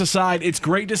jokes aside, it's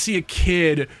great to see a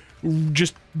kid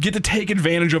just get to take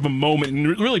advantage of a moment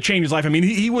and really change his life. I mean,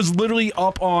 he was literally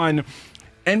up on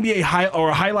NBA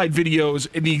highlight videos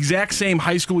in the exact same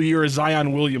high school year as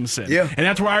Zion Williamson. Yeah. And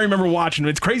that's where I remember watching him.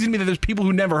 It's crazy to me that there's people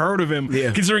who never heard of him,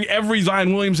 considering every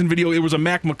Zion Williamson video, it was a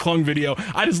Mac McClung video.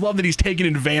 I just love that he's taking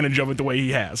advantage of it the way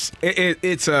he has.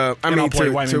 It's to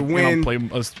win.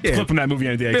 Clip from that movie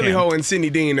any day I Billy can. Ho and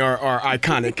Sidney Dean are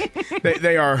iconic.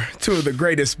 they are two of the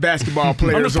greatest basketball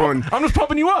players I'm just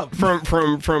pumping you up.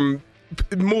 From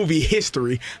movie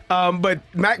history, but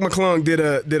Mac McClung did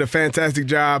a fantastic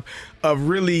job of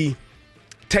really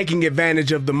taking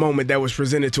advantage of the moment that was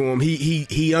presented to him.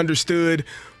 He understood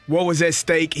what was at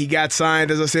stake. He got signed,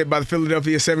 as I said, by the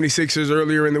Philadelphia 76ers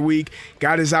earlier in the week,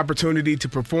 got his opportunity to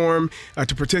perform,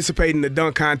 to participate in the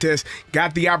dunk contest,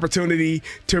 got the opportunity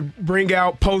to bring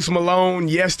out Post Malone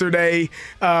yesterday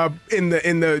in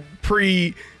the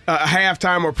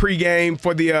halftime or pregame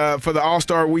for the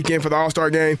All-Star weekend, for the All-Star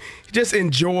game. Just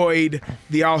enjoyed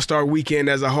the All-Star weekend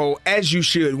as a whole, as you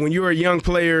should. When you're a young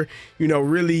player,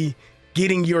 really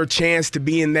getting your chance to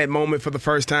be in that moment for the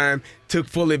first time, took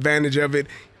full advantage of it.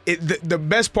 The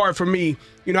best part for me,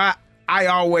 I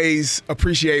always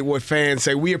appreciate what fans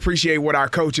say. We appreciate what our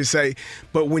coaches say.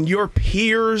 But when your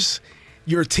peers,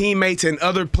 your teammates, and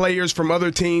other players from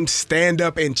other teams stand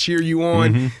up and cheer you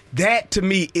on, that to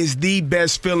me is the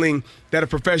best feeling that a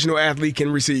professional athlete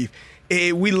can receive.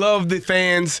 We love the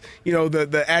fans,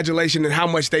 the adulation and how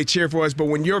much they cheer for us. But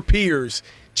when your peers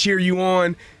cheer you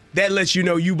on, that lets you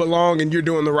know you belong and you're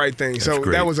doing the right thing. So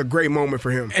that was a great moment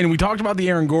for him. And we talked about the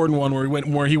Aaron Gordon one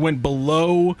where he went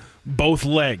below both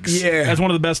legs. Yeah. That's one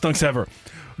of the best dunks ever.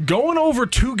 Going over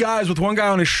two guys with one guy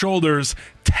on his shoulders,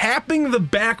 tapping the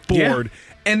backboard,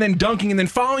 and then dunking, and then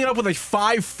following it up with a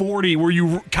 540 where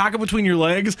you cock it between your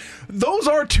legs. Those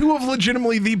are two of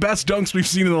legitimately the best dunks we've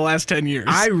seen in the last 10 years.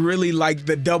 I really like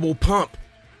the double pump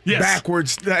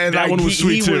backwards. That one was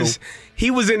sweet too.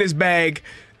 He was in his bag.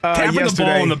 Tapping yesterday.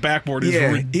 the ball on the backboard is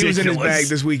ridiculous. He was in his bag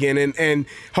this weekend, and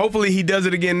hopefully he does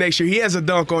it again next year. He has a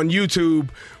dunk on YouTube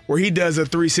where he does a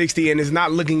 360 and is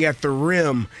not looking at the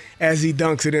rim as he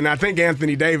dunks it. And I think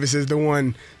Anthony Davis is the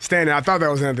one standing. I thought that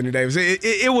was Anthony Davis.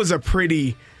 It was a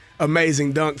pretty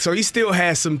amazing dunk. So he still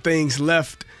has some things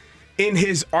left in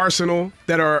his arsenal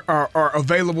that are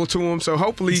available to him. So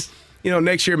hopefully,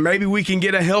 next year maybe we can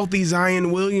get a healthy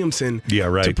Zion Williamson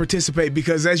to participate,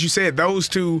 because as you said, those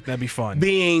two, that'd be fun.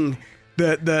 Being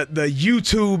the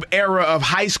YouTube era of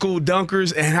high school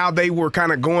dunkers and how they were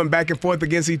kind of going back and forth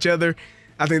against each other,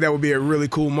 I think that would be a really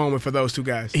cool moment for those two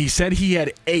guys. He said he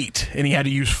had 8, and he had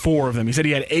to use 4 of them. He said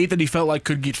he had 8 that he felt like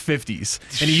could get 50s,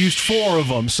 and he used 4 of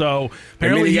them. So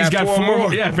apparently he's got 4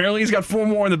 more. Yeah, apparently he's got 4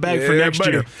 more in the bag for next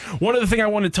year. One other thing I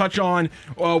wanted to touch on,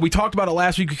 we talked about it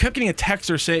last week. We kept getting a text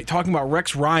talking about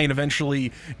Rex Ryan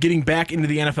eventually getting back into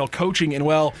the NFL coaching,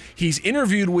 and he's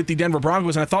interviewed with the Denver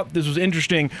Broncos, and I thought this was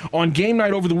interesting. On game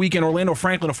night over the weekend, Orlando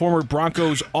Franklin, a former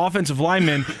Broncos offensive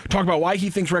lineman, talked about why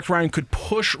he thinks Rex Ryan could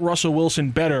push Russell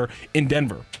Wilson better in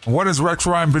Denver. What has Rex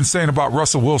Ryan been saying about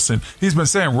Russell Wilson? He's been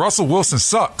saying Russell Wilson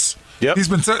sucks. Yep. He's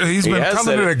been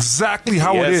telling it exactly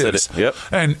how it is. Yep.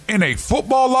 And in a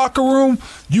football locker room,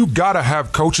 you got to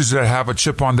have coaches that have a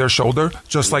chip on their shoulder,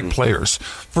 just like players.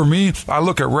 For me, I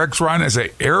look at Rex Ryan as an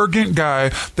arrogant guy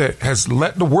that has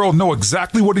let the world know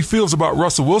exactly what he feels about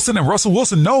Russell Wilson, and Russell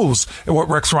Wilson knows what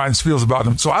Rex Ryan feels about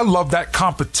him. So I love that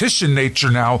competition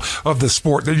nature now of the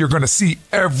sport that you're going to see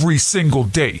every single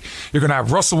day. You're going to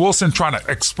have Russell Wilson trying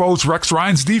to expose Rex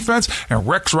Ryan's defense, and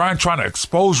Rex Ryan trying to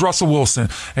expose Russell Wilson.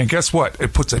 And guess what?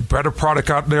 It puts a better product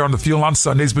out there on the field on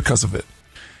Sundays because of it.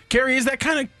 Gary, is that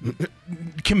kind of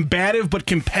combative but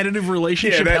competitive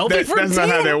relationship healthy for a team? That's not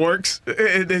how that works.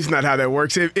 It's not how that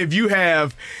works. If you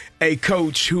have a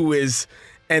coach who is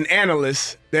an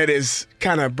analyst that is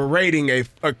kind of berating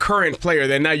a current player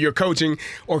that now you're coaching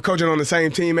or coaching on the same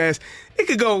team as, it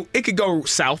could go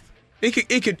south.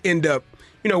 It could end up,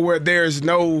 where there's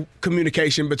no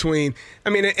communication between.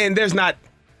 And there's not.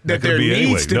 That there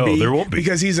needs to be, there won't be,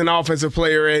 because he's an offensive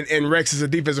player and Rex is a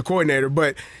defensive coordinator.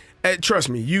 But trust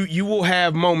me, you will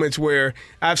have moments where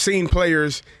I've seen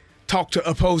players talk to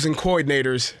opposing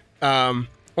coordinators on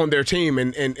their team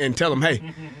and tell them, hey,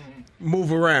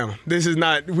 move around.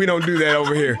 We don't do that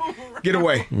over here. Get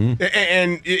away.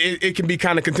 And it can be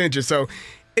kind of contentious. So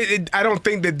I don't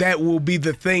think that will be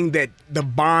the thing that the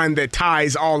bond that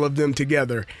ties all of them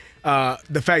together.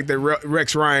 The fact that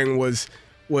Rex Ryan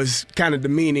was kind of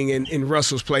demeaning in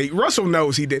Russell's play. Russell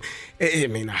knows he did. I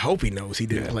mean, I hope he knows he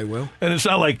didn't play well. And it's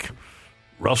not like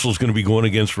Russell's going to be going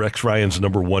against Rex Ryan's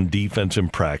number one defense in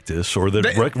practice, or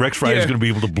that Rex Ryan's going to be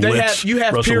able to blitz you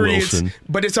have Russell periods, Wilson.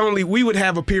 But it's only we would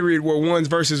have a period where ones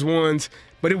versus ones,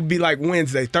 but it would be like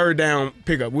Wednesday, third down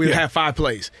pickup. We'd have 5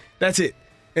 plays. That's it.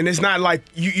 And it's not like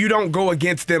you don't go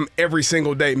against them every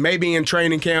single day. Maybe in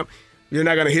training camp, you're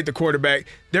not going to hit the quarterback.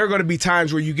 There are going to be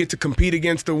times where you get to compete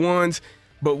against the ones,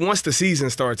 but once the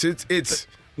season starts, it's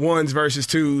ones versus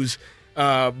twos.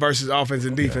 Versus offense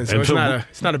and defense, so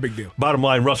it's not a big deal. Bottom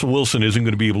line, Russell Wilson isn't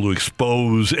going to be able to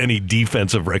expose any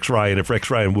defense of Rex Ryan if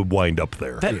Rex Ryan would wind up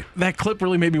there. That clip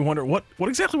really made me wonder what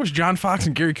exactly was John Fox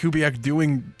and Gary Kubiak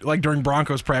doing like during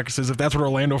Broncos practices, if that's what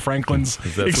Orlando Franklin's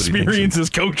experience as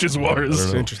coaches was.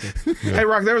 It's interesting. Hey,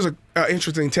 Rock, there was an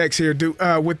interesting text here.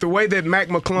 With the way that Mac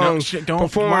McClung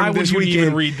performed this weekend,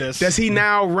 even read this? Does he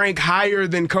now rank higher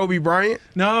than Kobe Bryant?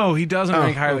 No, he doesn't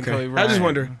rank higher than Kobe Bryant. I just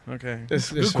wonder. Okay.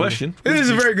 Good question. It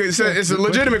is a very good. It's a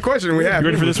legitimate question we have. You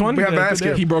ready for this one? We have to ask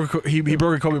it. He broke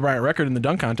a Kobe Bryant record in the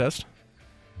dunk contest.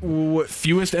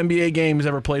 Fewest NBA games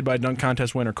ever played by a dunk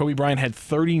contest winner. Kobe Bryant had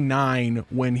 39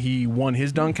 when he won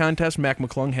his dunk contest. Mac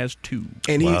McClung has 2.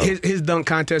 And his dunk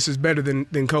contest is better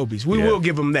than Kobe's. We will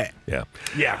give him that.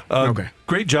 Yeah. Okay.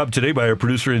 Great job today by our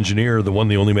producer engineer, the one,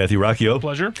 the only Matthew Rocchio.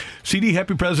 Pleasure. CD,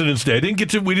 Happy President's Day. We didn't get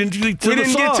to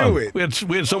it. We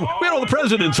had all the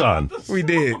presidents on. We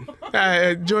did.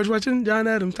 George Washington, John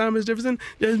Adams, Thomas Jefferson,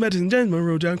 James Madison, James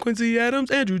Monroe, John Quincy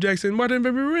Adams, Andrew Jackson, Martin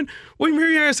Van Buren, William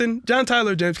Henry Harrison, John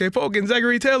Tyler, James K. Polk, and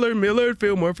Zachary Taylor, Millard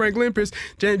Fillmore, Franklin Pierce,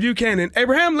 James Buchanan,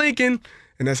 Abraham Lincoln.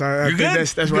 And that's how I think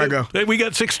that's where I go. Hey, we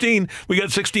got 16. We got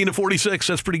 16 to 46.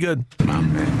 That's pretty good.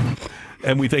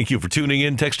 And we thank you for tuning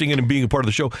in, texting in, and being a part of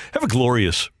the show. Have a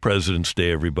glorious President's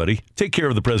Day, everybody. Take care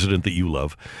of the president that you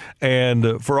love.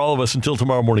 And for all of us, until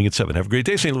tomorrow morning at 7, have a great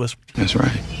day, St. Louis. That's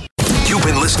right. You've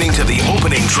been listening to the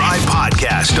Opening Drive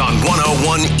podcast on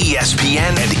 101 ESPN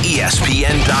and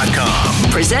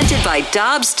ESPN.com. Presented by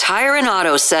Dobbs Tire and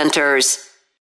Auto Centers.